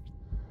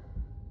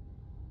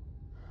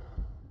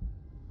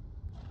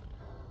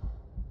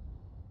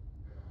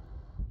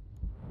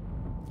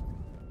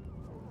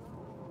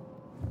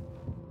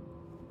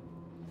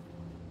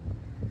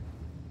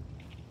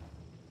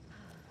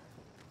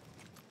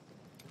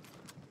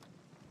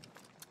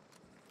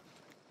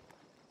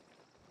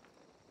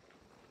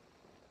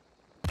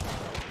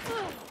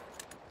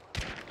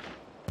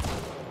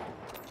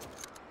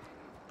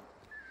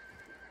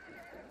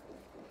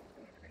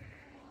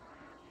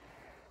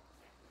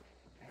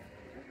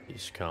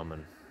 He's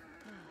coming.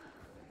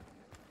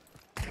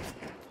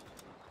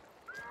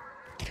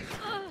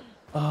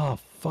 Oh,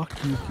 fuck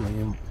you,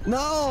 game.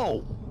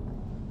 No!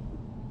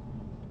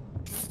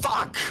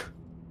 Fuck!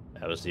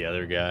 That was the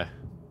other guy.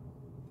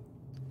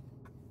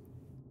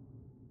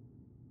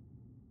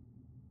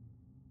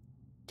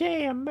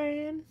 Damn,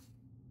 man.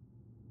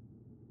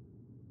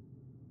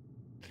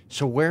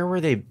 So where were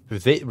they? Were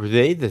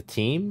they the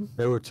team?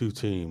 There were 2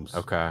 teams.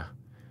 Okay.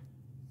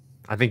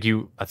 I think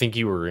you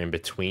were in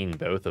between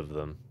both of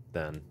them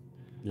then.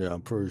 Yeah,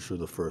 I'm pretty sure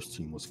the first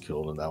team was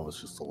killed, and that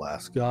was just the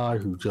last guy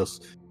who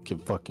just can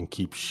fucking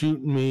keep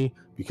shooting me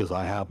because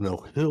I have no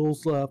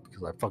hills left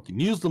because I fucking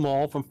used them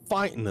all from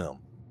fighting them.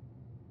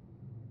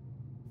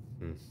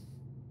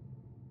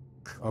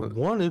 I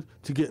wanted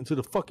to get into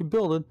the fucking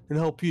building and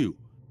help you,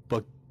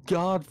 but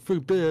God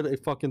forbid a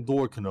fucking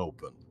door can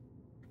open.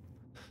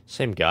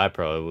 Same guy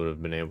probably would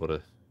have been able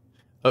to.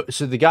 Oh,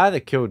 so the guy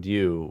that killed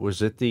you,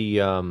 was it the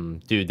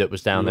dude that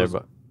was down there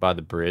by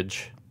the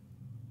bridge?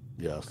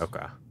 Yes.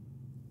 Okay.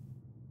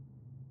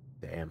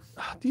 Damn.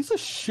 These are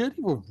shitty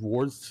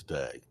rewards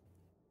today.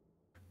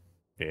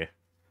 Yeah.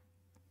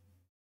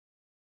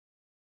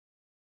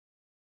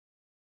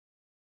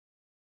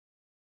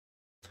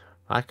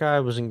 That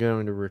guy wasn't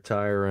going to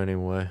retire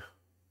anyway.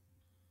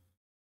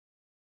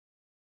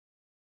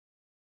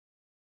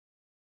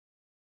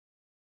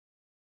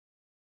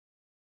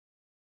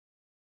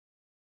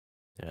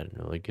 Yeah, I didn't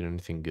really get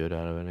anything good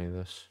out of any of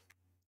this.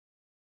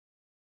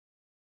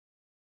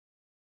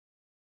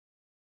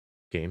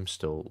 Game's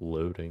still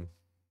loading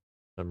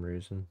for some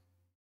reason.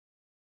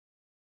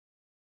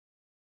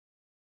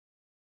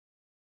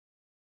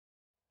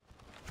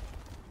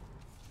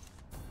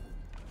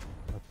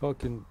 I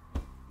fucking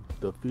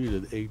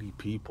defeated 80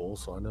 people,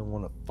 so I didn't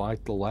want to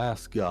fight the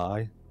last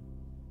guy.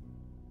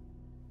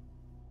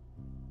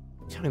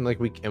 I mean, like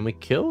we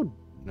killed.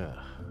 I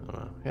don't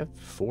know. We have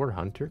 4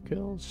 hunter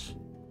kills.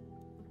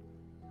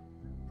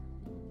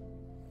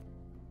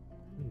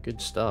 Good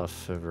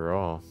stuff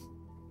overall.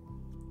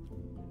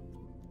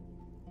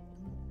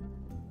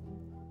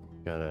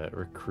 Gotta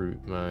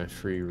recruit my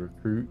free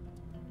recruit.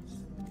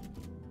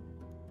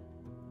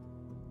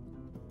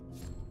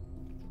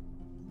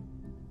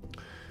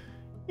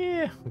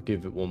 Yeah, I'll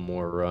give it one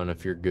more run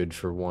if you're good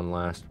for one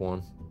last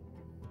one.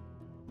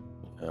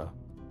 Yeah.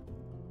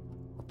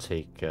 I'll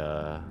take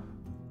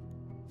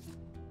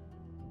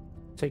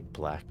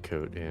black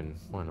coat in.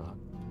 Why not?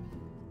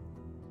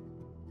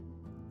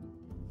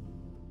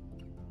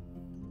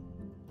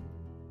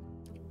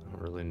 I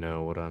don't really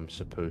know what I'm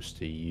supposed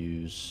to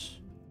use.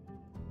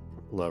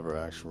 Lever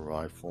action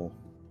rifle.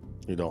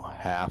 You don't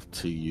have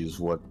to use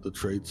what the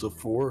traits are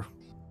for.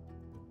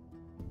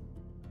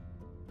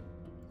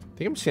 I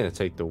think I'm just gonna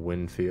take the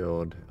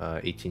Winfield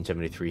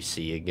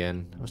 1873C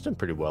again. I was doing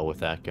pretty well with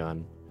that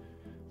gun,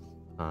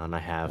 and I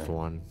have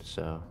one,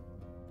 so.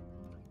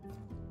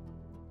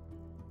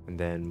 And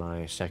then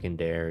my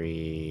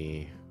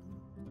secondary,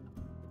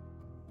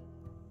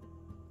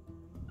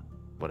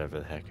 whatever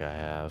the heck I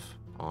have.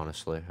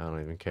 Honestly, I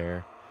don't even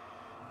care.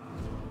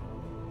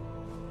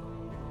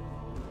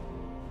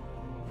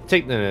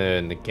 Take the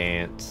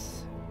Nagant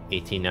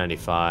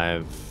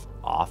 1895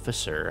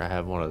 officer. I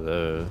have one of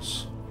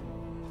those.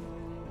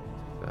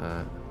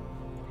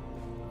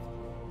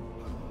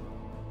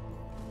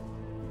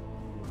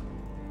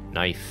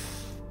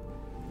 Knife.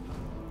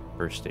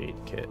 First aid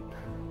kit.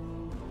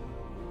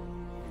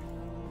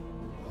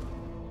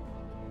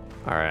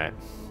 Alright.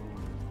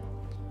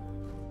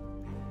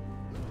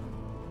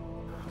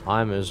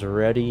 I'm as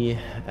ready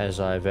as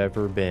I've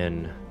ever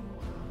been.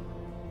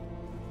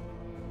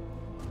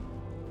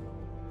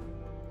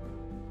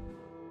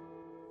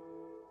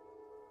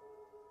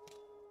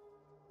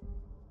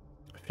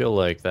 feel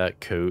like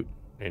that coat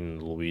in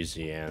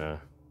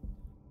Louisiana,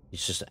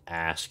 he's just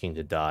asking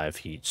to die of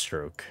heat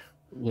stroke.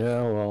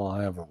 Yeah, well,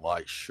 I have a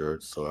white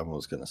shirt, so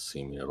everyone's gonna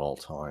see me at all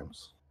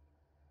times.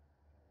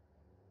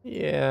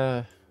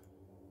 Yeah.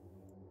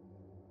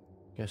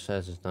 Guess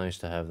that's it's nice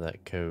to have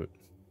that coat.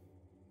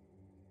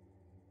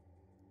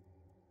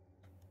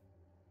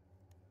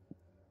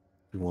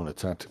 If you want a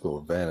tactical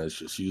advantage,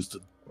 just use the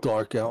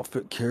dark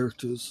outfit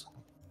characters.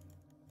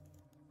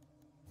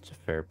 It's a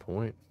fair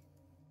point.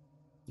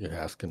 Your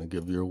ass gonna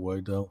give you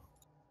away, though.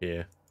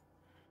 Yeah.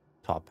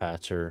 Top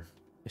hats they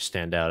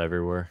stand out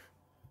everywhere.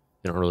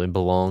 They don't really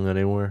belong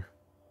anywhere.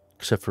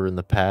 Except for in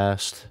the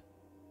past.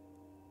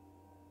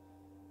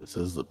 This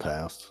is the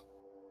past.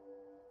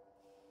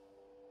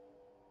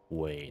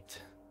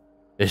 Wait.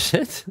 Is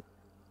it?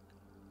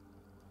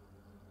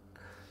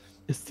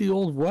 It's the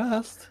Old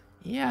West.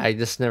 Yeah, I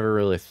just never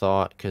really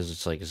thought, because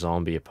it's like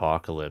zombie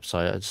apocalypse.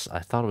 I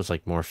thought it was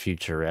like more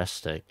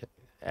futuristic.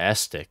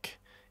 Istic.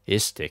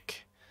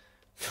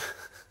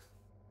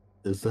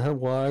 Is that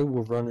why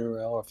we're running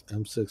around with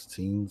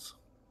M16s?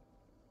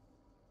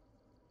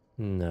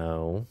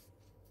 No.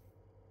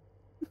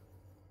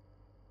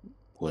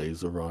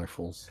 Laser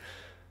rifles.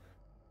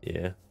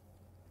 Yeah.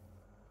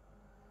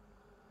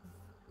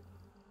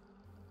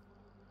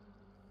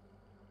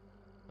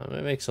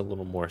 It makes a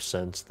little more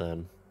sense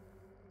then.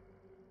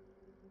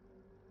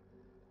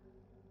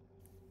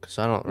 Because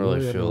I don't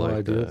really feel like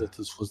idea that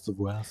this was the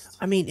West.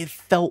 I mean, it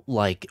felt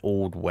like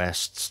Old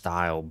West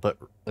style, but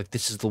like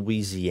this is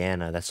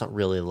Louisiana. That's not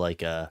really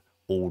like a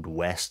Old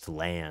West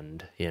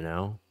land, you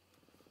know?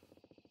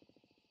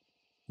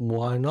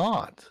 Why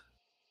not?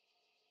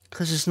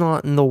 Because it's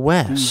not in the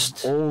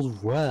West. The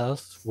Old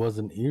West was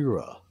an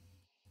era.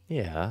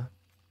 Yeah,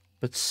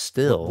 but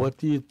still. What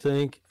do you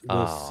think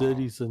the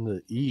cities in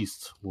the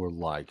East were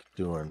like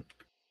during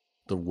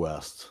the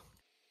West?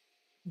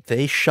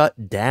 They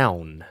shut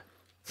down.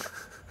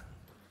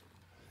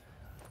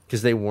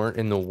 Because they weren't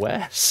in the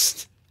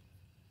West.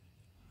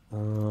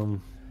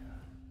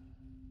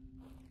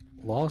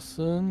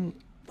 Lawson,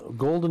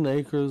 Golden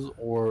Acres,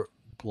 or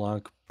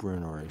Black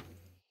Brunnery?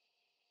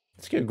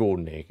 Let's get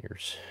Golden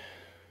Acres.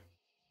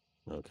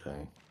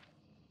 Okay.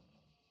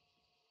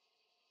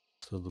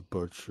 So the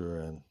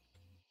Butcher and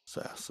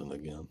Assassin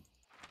again.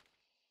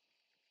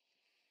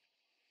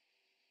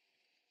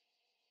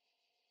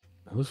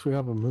 At least we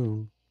have a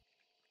moon.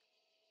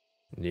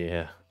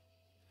 Yeah.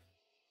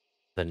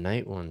 The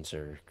night ones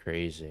are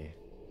crazy.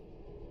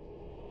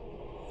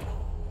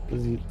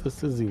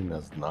 This isn't even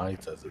as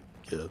nice as it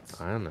gets.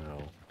 I don't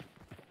know.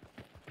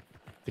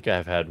 I think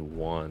I've had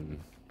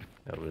one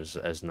that was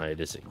as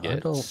night as it gets. I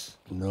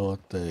don't know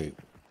if they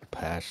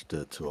patched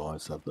it to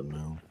always have the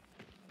moon.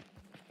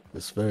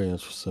 It's very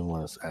interesting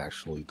when it's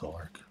actually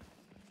dark.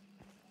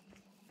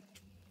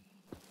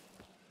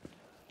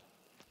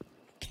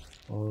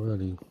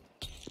 Already.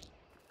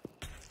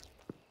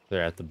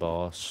 They're at the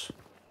boss.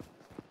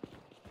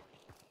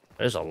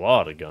 There's a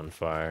lot of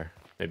gunfire.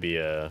 Maybe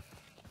a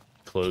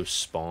close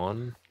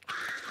spawn.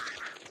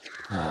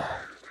 I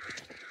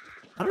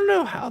don't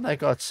know how that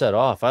got set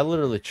off. I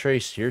literally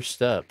traced your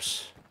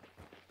steps.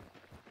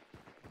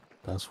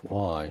 That's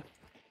why.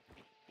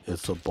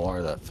 It's a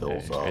bar that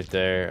fills up. Right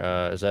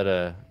there. Is that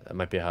that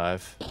might be a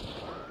hive.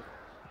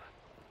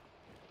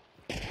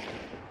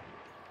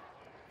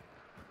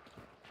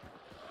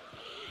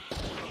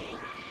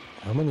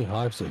 How many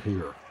hives are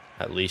here?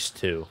 At least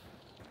 2.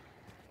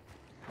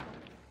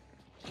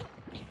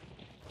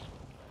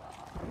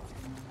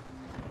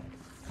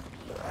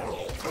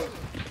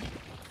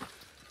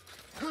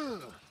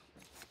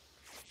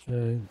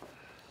 Okay.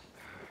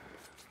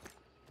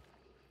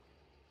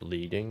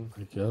 Bleeding.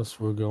 I guess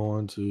we're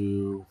going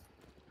to...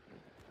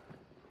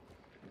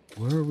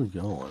 Where are we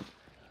going?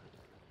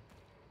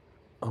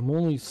 I'm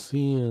only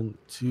seeing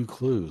 2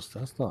 clues.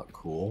 That's not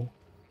cool.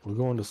 We're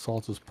going to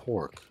Salta's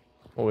Pork.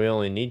 Well, we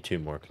only need 2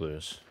 more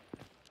clues.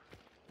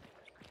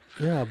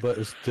 Yeah, but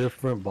it's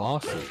different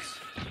bosses.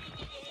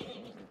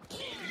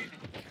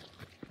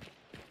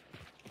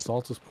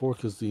 Salta's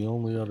Pork is the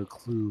only other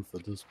clue for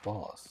this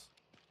boss.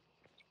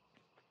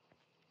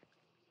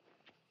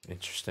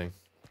 Interesting.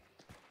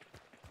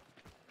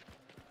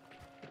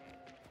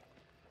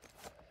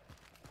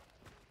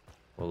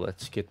 Well,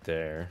 let's get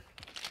there.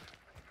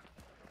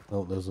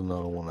 Oh, there's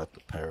another one at the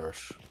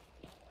parish.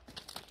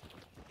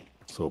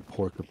 So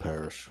Porka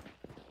Parish.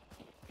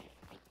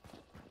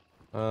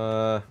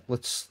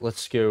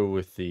 Let's go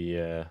with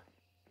the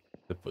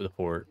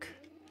pork.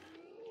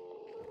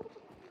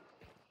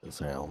 It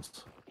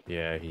sounds.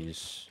 Yeah,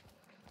 he's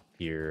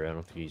here. I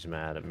don't think he's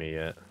mad at me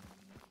yet.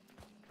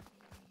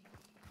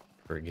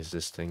 For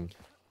existing.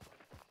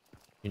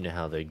 You know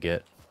how they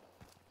get.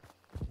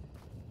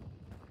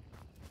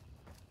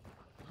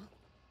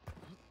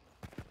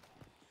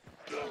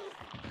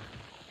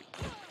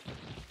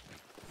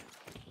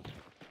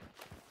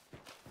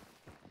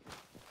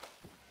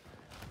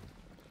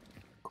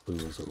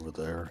 Clues over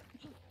there.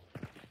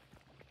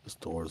 This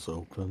door's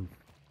open.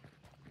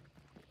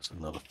 It's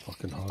another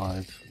fucking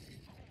hive.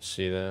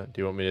 See that?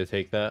 Do you want me to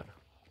take that?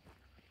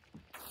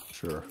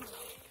 Sure.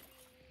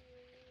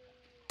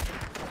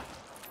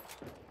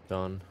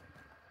 Done.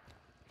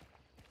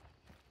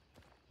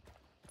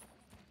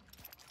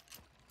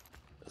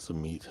 It's a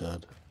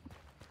meathead.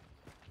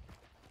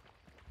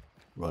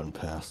 Run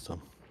past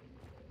him.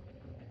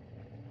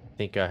 I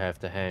think I have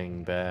to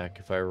hang back.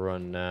 If I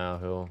run now,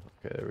 he'll...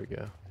 Okay, there we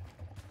go.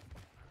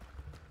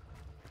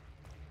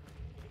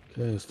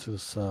 Okay, it's to the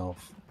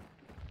south.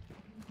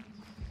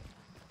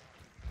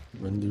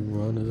 Windy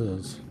Run it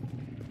is.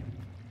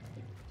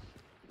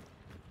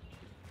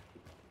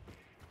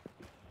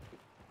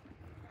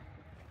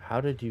 How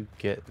did you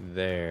get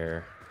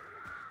there?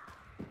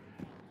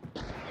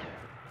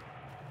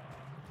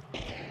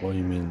 What do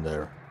you mean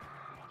there?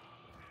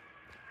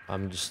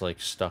 I'm just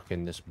like stuck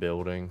in this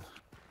building.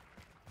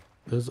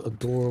 There's a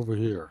door over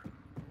here.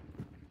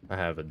 I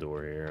have a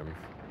door here.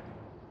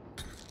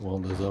 Well,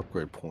 there's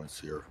upgrade points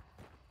here.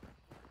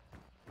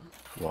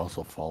 We're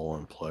also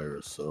following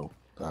players, so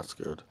that's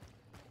good.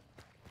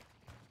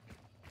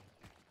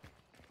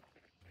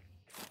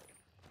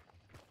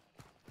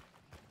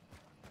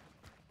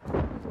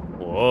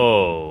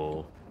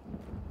 Whoa.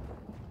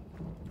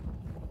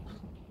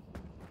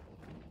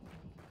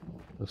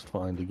 That's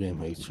fine, the game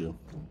hates you.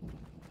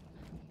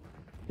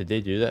 Did they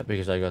do that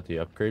because I got the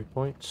upgrade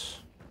points?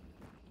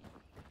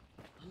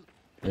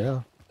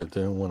 Yeah, it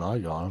didn't when I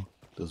got them.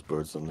 There's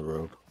birds on the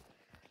road.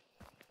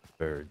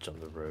 Birds on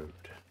the road.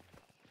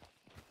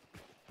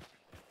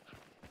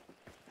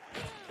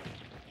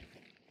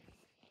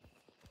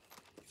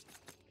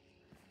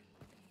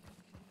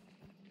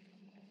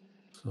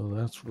 So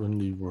that's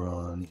Windy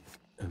Run,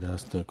 and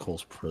that's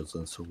Nichols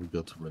Prison, so we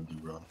go to Windy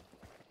Run.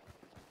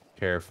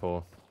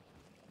 Careful.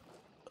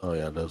 Oh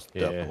yeah, there's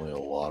definitely a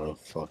lot of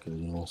fucking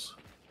eels.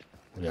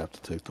 We have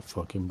to take the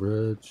fucking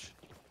bridge.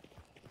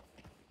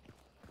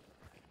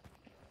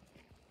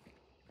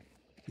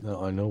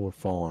 Now, I know we're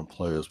following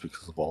players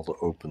because of all the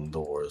open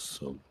doors,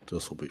 so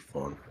this will be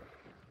fun.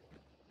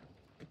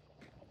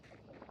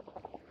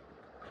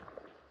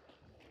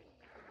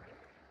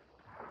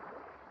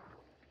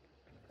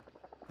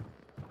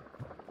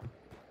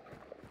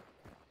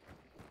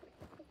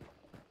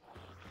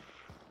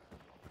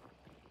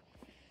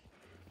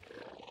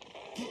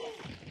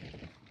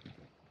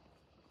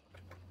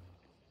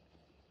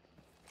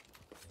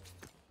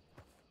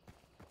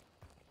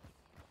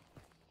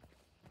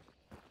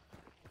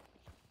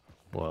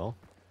 Well,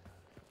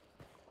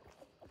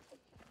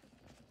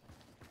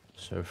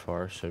 so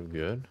far so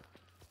good.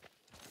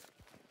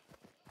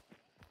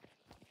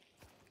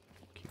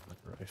 Keep my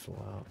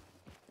rifle out.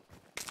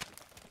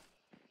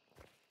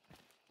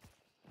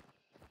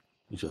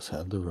 You just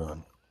had to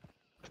run.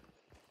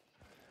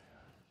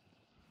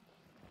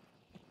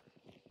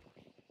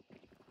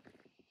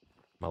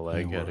 My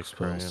leg had a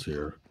cramp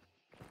here.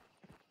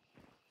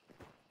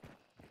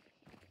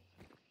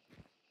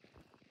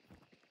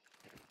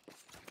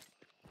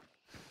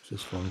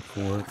 Just run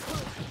for it.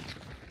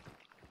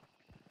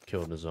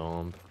 Killed a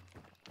zombie.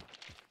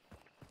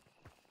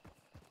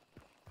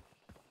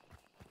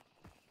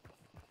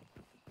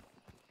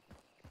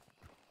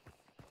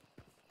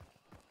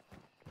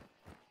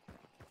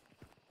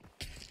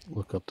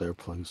 Look up there,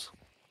 please.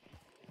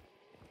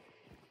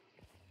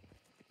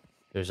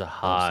 There's a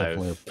hive. There's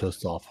definitely a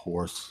pissed off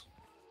horse.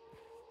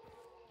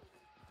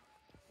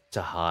 It's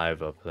a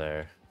hive up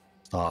there.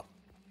 Stop.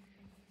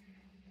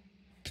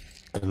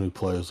 Enemy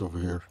players over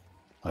here.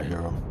 I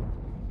hear them.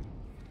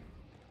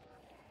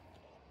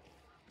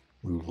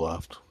 Move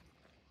left.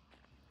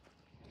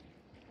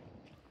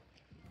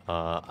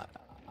 I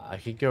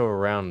could go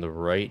around the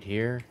right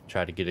here,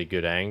 try to get a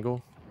good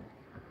angle.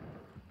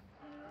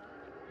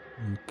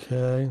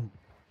 Okay.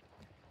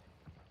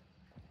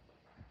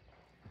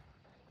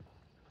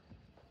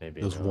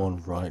 Maybe There's not.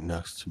 one right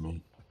next to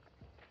me.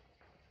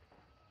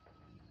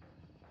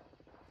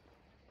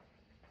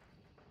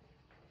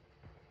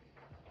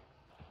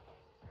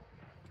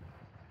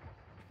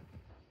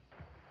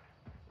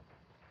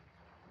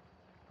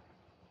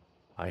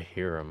 I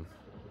hear him.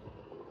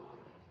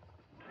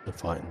 They're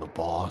fighting the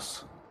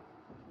boss.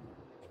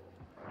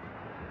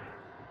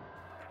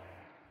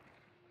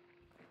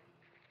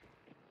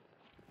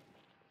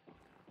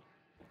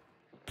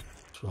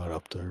 It's right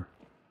up there.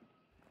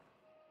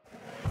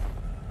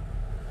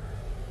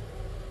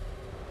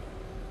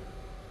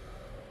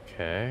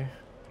 Okay.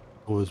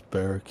 It was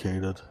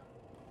barricaded.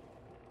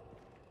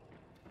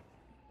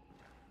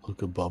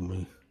 Look above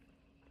me.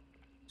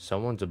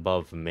 Someone's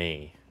above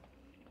me.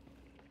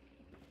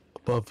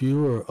 Above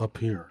you or up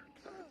here?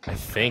 I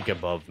think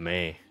above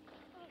me.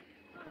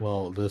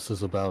 Well, this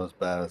is about as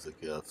bad as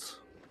it gets.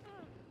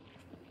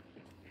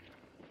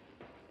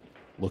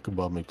 Look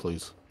above me,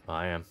 please.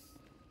 I am.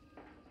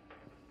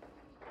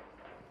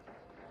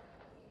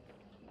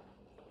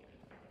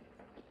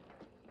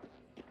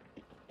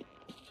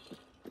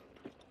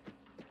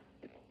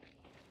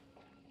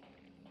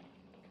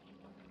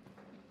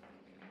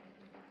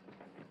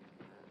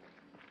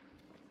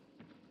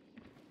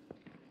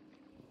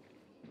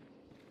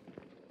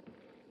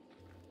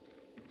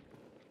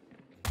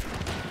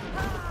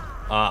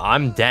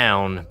 I'm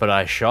down, but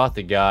I shot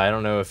the guy. I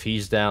don't know if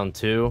he's down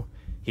too.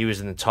 He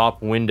was in the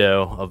top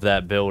window of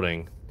that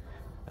building.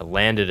 I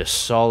landed a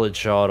solid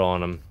shot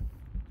on him.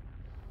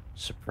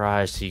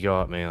 Surprised he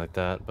got me like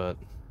that, but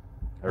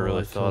I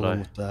really thought I...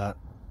 with that.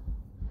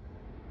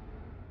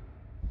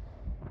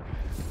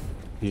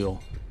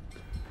 Heal.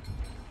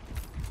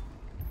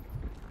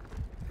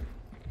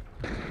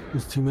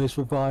 His teammates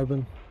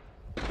reviving.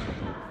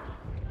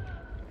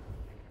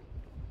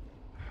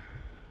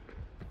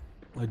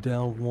 I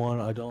downed one.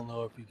 I don't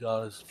know if he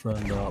got his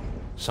friend up.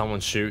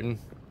 Someone's shooting.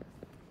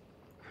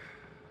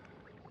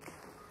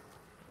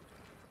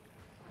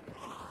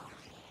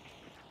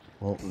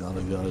 Well, now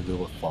they gotta deal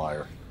with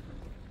fire.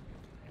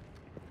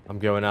 I'm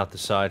going out the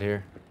side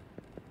here.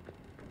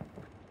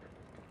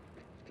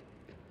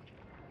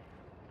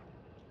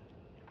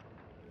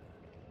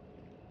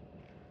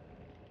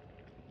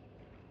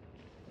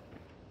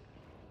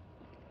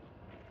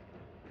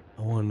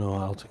 I want to know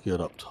how to get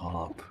up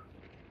top.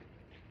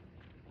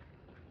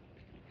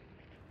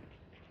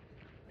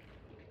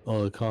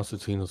 Oh, the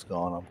Constantina's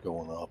gone. I'm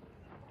going up.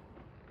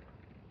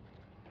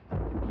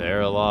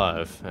 They're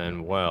alive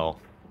and well.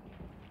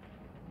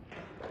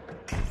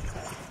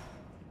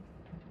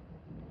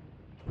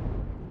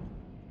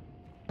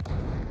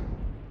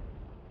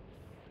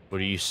 What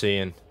are you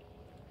seeing?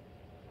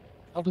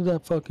 How did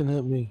that fucking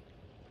hit me?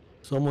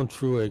 Someone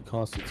threw a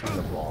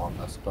Constantina bomb.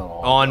 That's about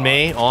all. On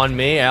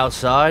me,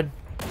 outside.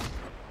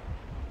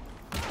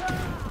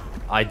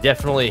 I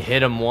definitely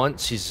hit him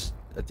once. He's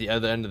at the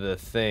other end of the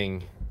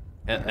thing.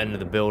 End of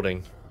the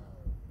building.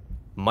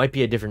 Might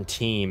be a different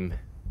team.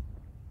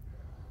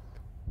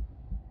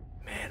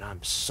 Man,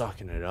 I'm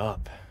sucking it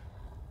up.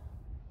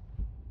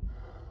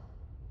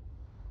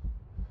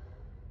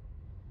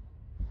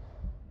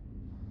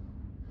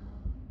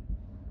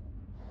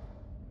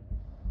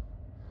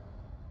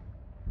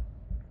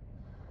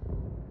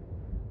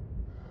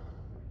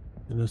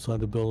 Get inside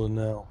the building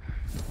now.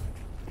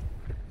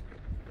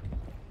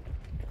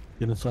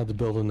 Get inside the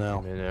building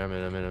now. I'm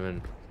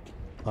in.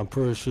 I'm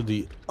pretty sure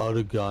the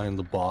other guy in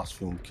the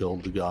boss room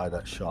killed the guy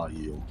that shot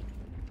you.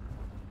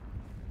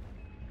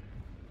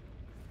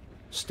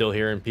 Still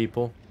hearing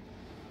people?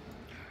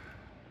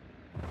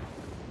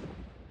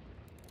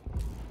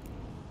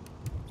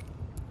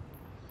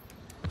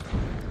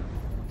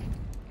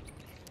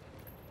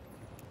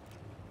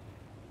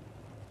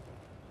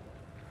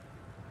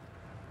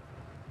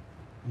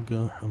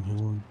 Okay, I'm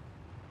healing.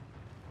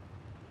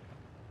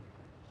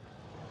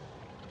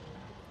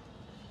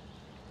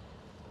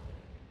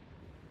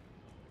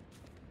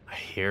 I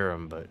hear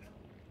him, but...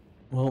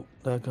 Well,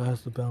 that guy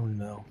has the bounty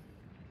now.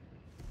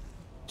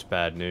 It's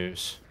bad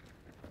news.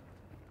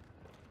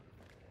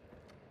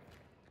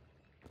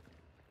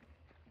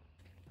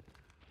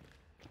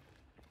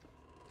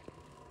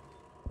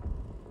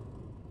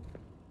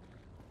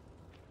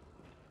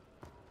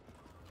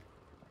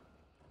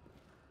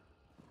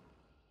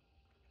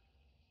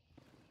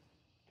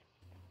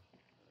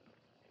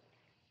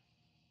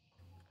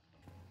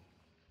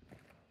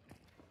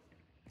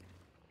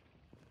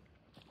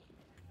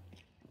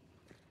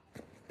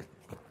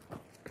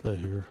 They're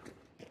here.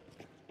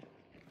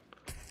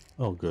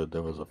 Oh good,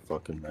 there was a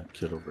fucking med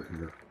kit over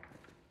here.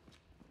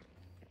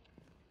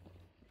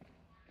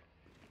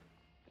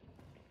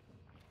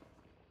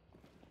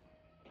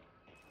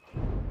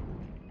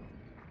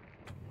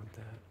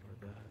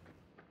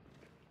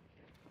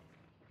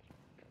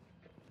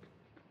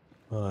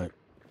 Alright.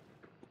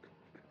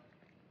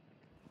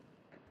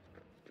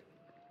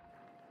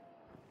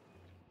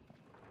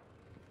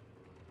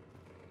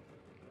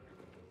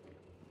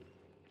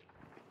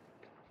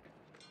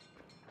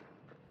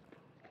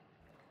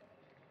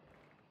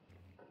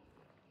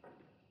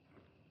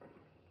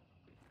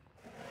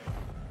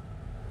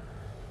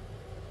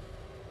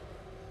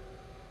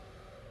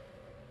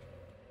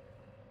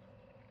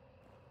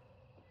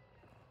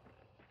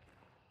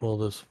 Well,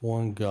 this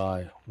one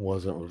guy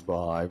wasn't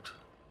revived.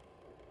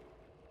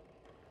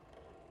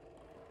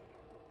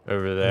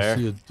 Over there? I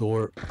see a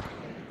door.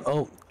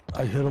 Oh,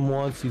 I hit him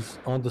once. He's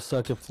on the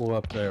second floor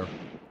up there.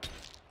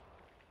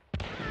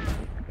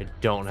 I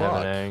don't have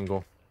an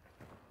angle.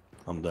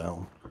 I'm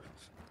down.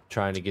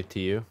 Trying to get to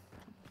you.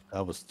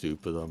 That was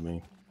stupid of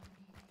me.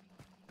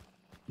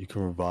 You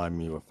can revive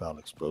me without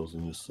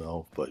exposing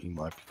yourself, but he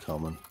might be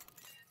coming.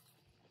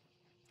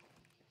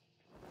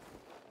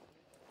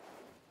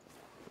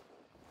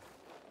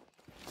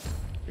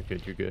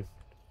 You're good.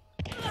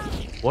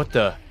 What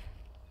the?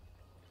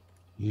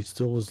 He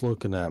still was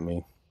looking at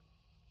me.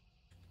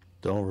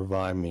 Don't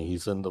revive me.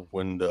 He's in the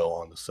window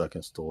on the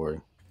second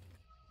story.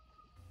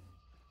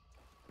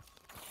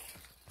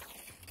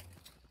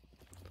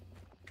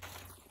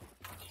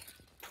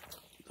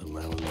 The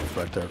man was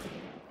right there.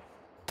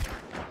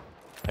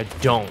 I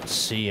don't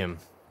see him.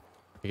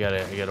 I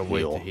gotta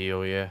wait to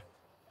heal, yeah.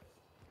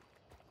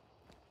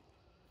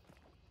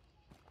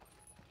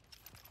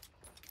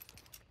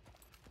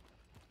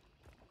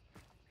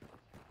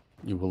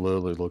 You were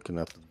literally looking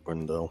at the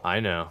window. I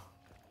know.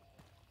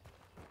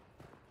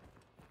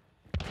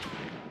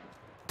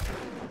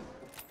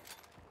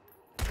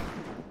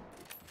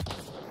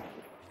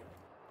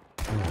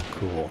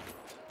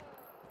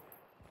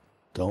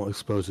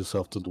 expose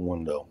yourself to the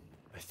window.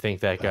 I think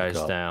that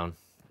guy's down.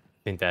 I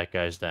think that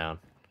guy's down.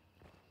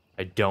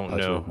 I don't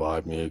know.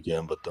 Revive me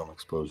again, but don't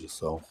expose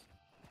yourself.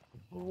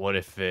 What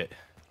if it...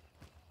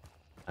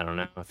 I don't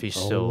know if he's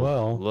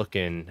still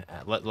looking.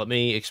 Let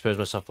me expose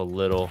myself a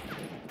little.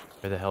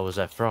 Where the hell was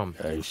that from?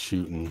 Yeah, he's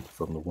shooting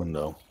from the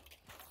window.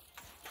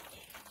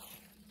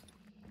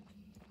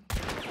 I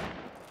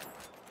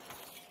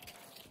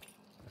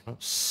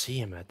don't see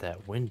him at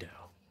that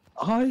window.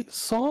 I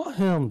saw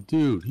him,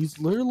 dude. He's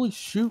literally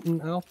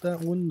shooting out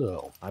that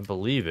window. I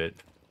believe it.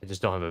 I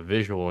just don't have a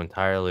visual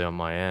entirely on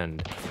my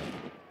end.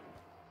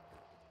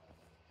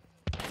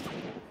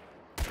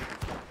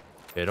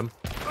 Hit him.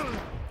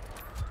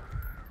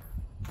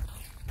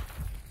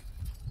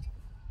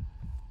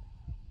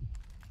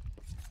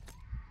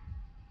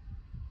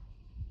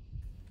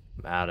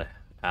 I'm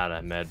out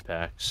of med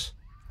packs.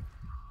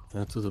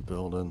 Enter the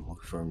building.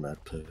 Look for a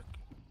med pack.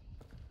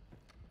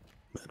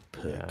 Med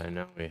pack. Yeah, I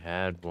know we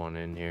had one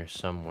in here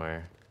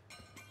somewhere.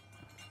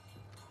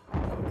 I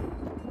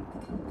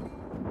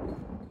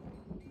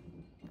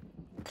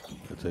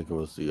think it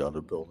was the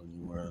other building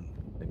you were in.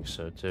 I think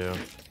so too.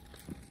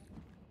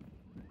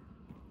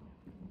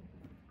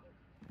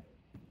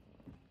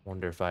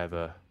 Wonder if I have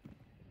a...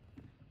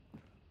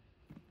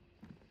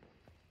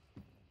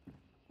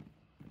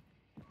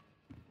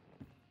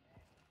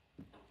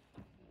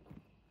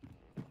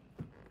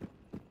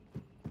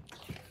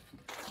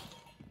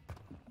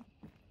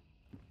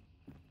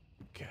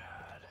 God.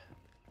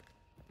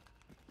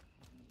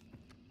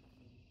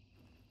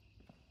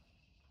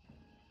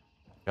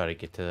 Gotta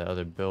get to the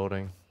other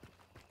building.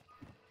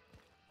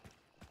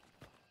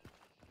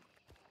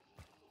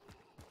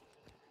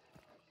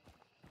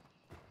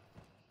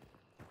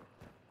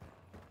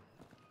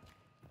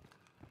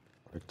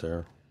 Right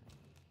there.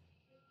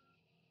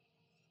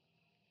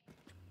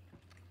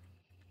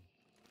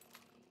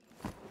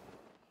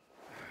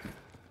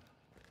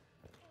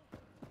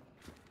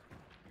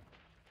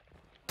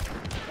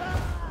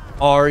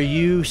 Are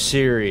you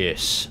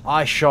serious?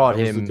 I shot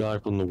him. That was the guy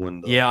from the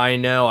window. Yeah, I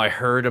know. I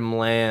heard him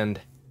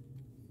land.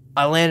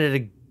 I landed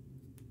a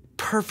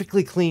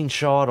perfectly clean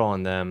shot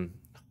on them.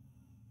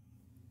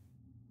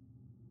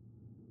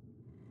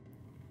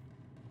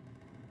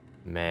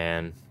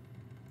 Man.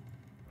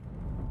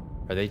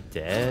 Are they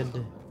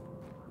dead?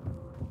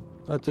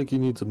 I think you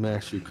need to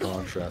max your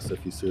contrast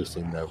if you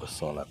seriously never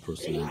saw that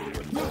person in the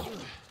window.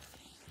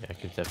 Yeah, I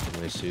can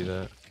definitely see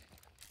that.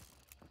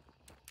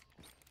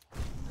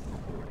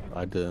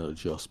 I didn't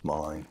adjust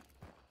mine.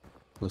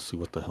 Let's see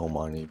what the hell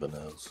mine even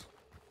is.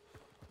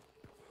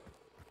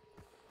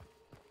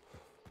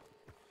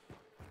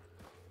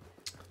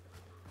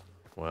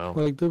 Well,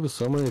 like there were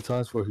so many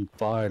times where he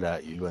fired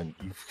at you and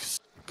you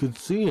could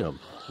see him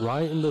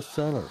right in the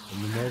center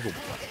in the mobile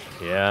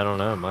plane. Yeah, I don't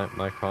know.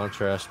 My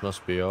contrast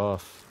must be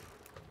off.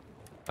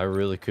 I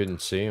really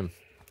couldn't see him.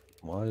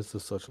 Why is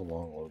this such a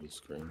long loaded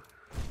screen?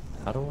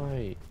 How do I...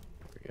 There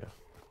we go.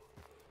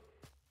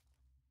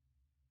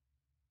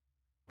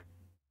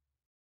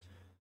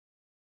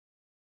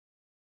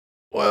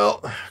 Well,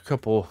 a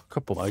couple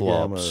My flops.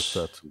 gamma is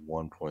set to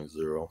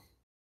 1.0.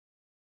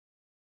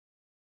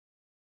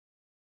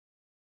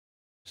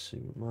 See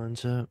what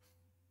mine's at.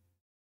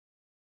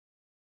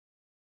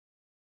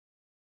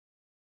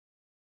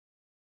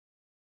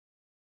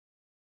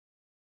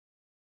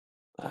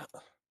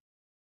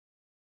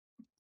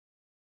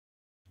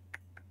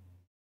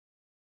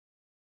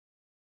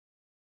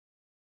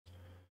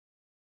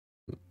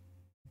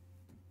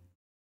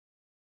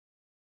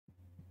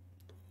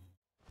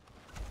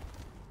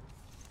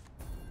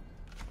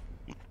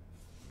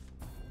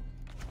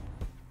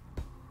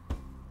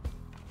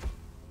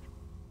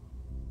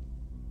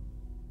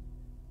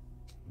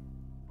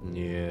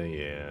 Yeah.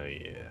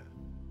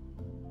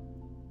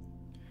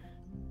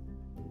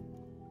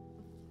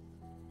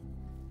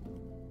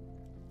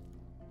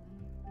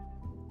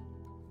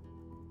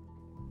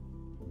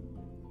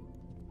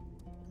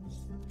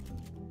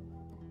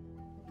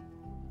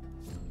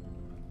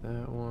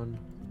 That one.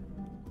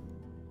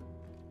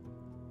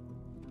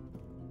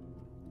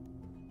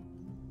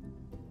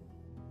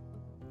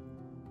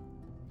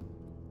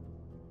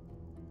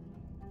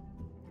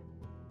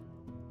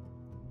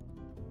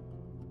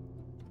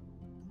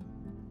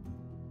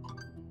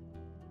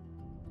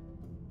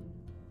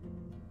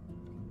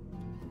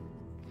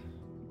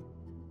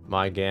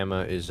 My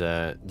gamma is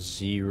at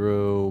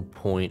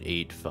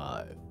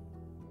 0.85.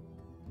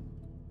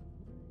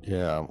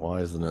 Yeah,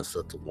 why isn't it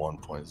set to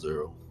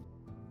 1.0?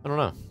 I don't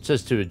know. It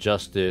says to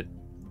adjust it.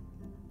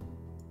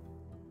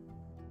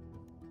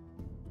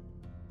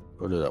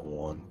 Put it at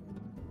 1.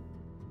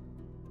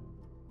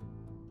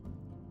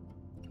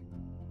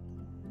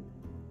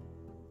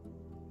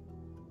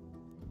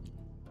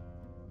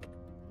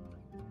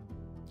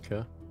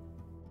 Okay.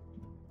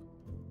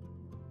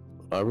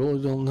 I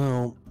really don't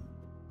know.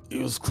 He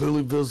was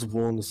clearly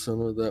visible in the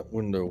center of that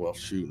window while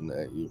shooting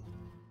at you.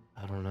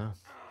 I don't know.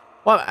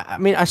 Well, I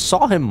mean, I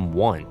saw him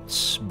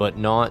once, but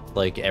not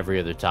like every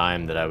other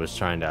time that I was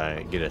trying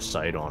to get a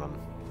sight on him.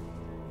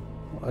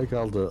 I like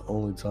how the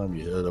only time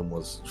you hit him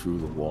was through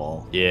the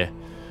wall. Yeah.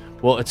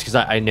 Well, it's because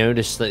I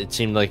noticed that it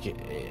seemed like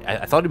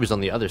I thought he was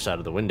on the other side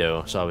of the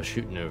window, so I was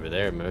shooting over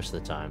there most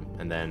of the time,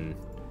 and then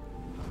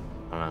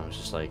I don't know, I was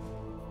just like,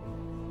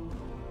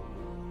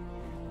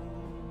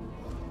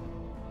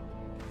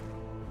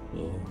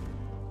 yeah,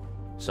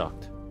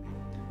 sucked.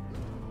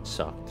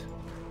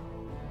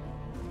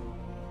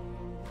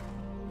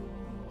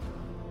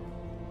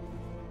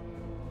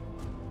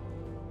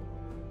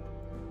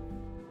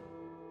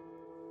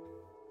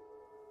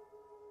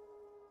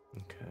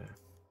 Okay,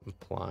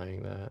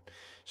 applying that.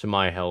 So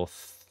my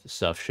health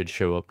stuff should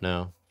show up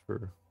now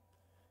for,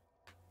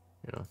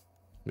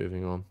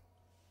 moving on.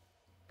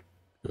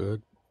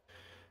 good.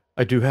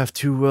 I do have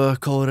to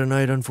call it a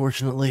night,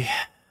 unfortunately.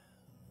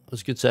 It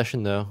was a good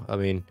session, though. I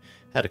mean,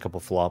 had a couple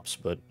flops,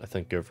 but I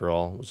think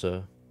overall it was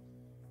a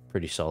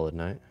pretty solid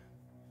night.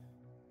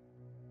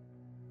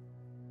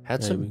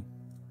 Had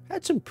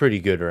some pretty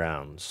good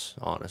rounds,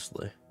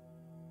 honestly.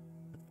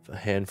 A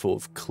handful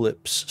of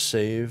clips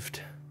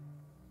saved.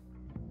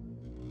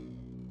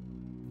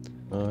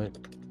 All right.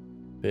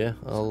 Yeah,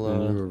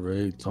 I'll you're a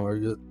raid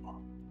target.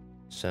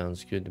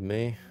 Sounds good to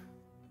me.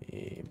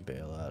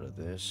 Bail out of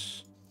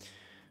this.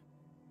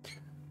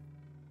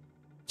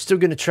 Still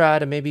gonna try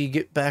to maybe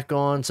get back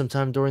on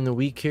sometime during the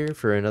week here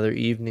for another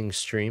evening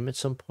stream at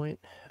some point.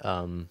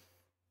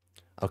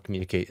 I'll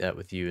communicate that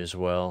with you as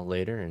well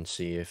later and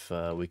see if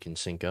we can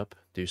sync up,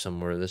 do some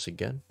more of this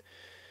again.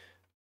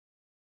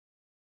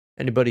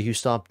 Anybody who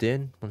stopped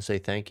in, I want to say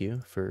thank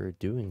you for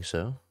doing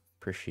so.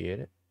 Appreciate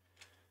it.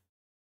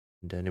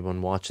 And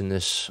anyone watching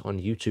this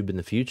on YouTube in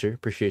the future,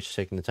 appreciate you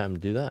taking the time to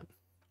do that.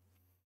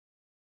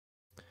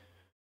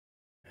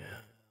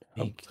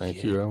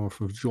 Thank you, everyone,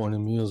 for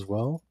joining me as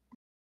well.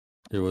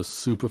 It was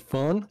super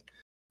fun,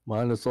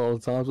 minus all the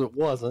times it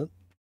wasn't.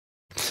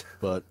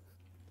 But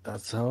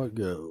that's how it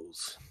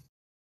goes.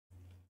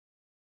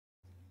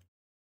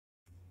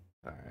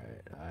 All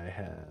right, I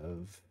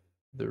have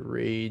the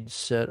raid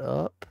set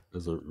up.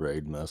 There's a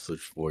raid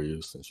message for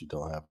you since you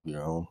don't have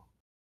your own.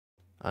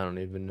 I don't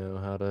even know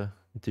how to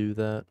do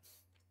that.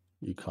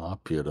 You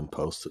copy it and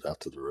post it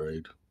after the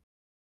raid.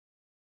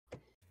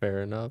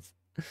 Fair enough.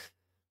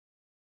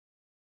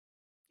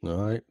 All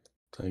right.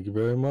 Thank you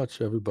very much,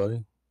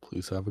 everybody.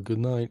 Please have a good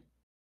night.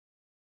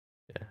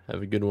 Yeah,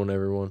 have a good one,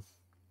 everyone.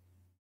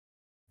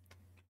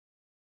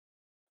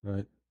 All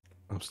right.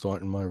 I'm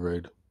starting my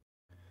raid.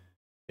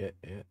 Yeah.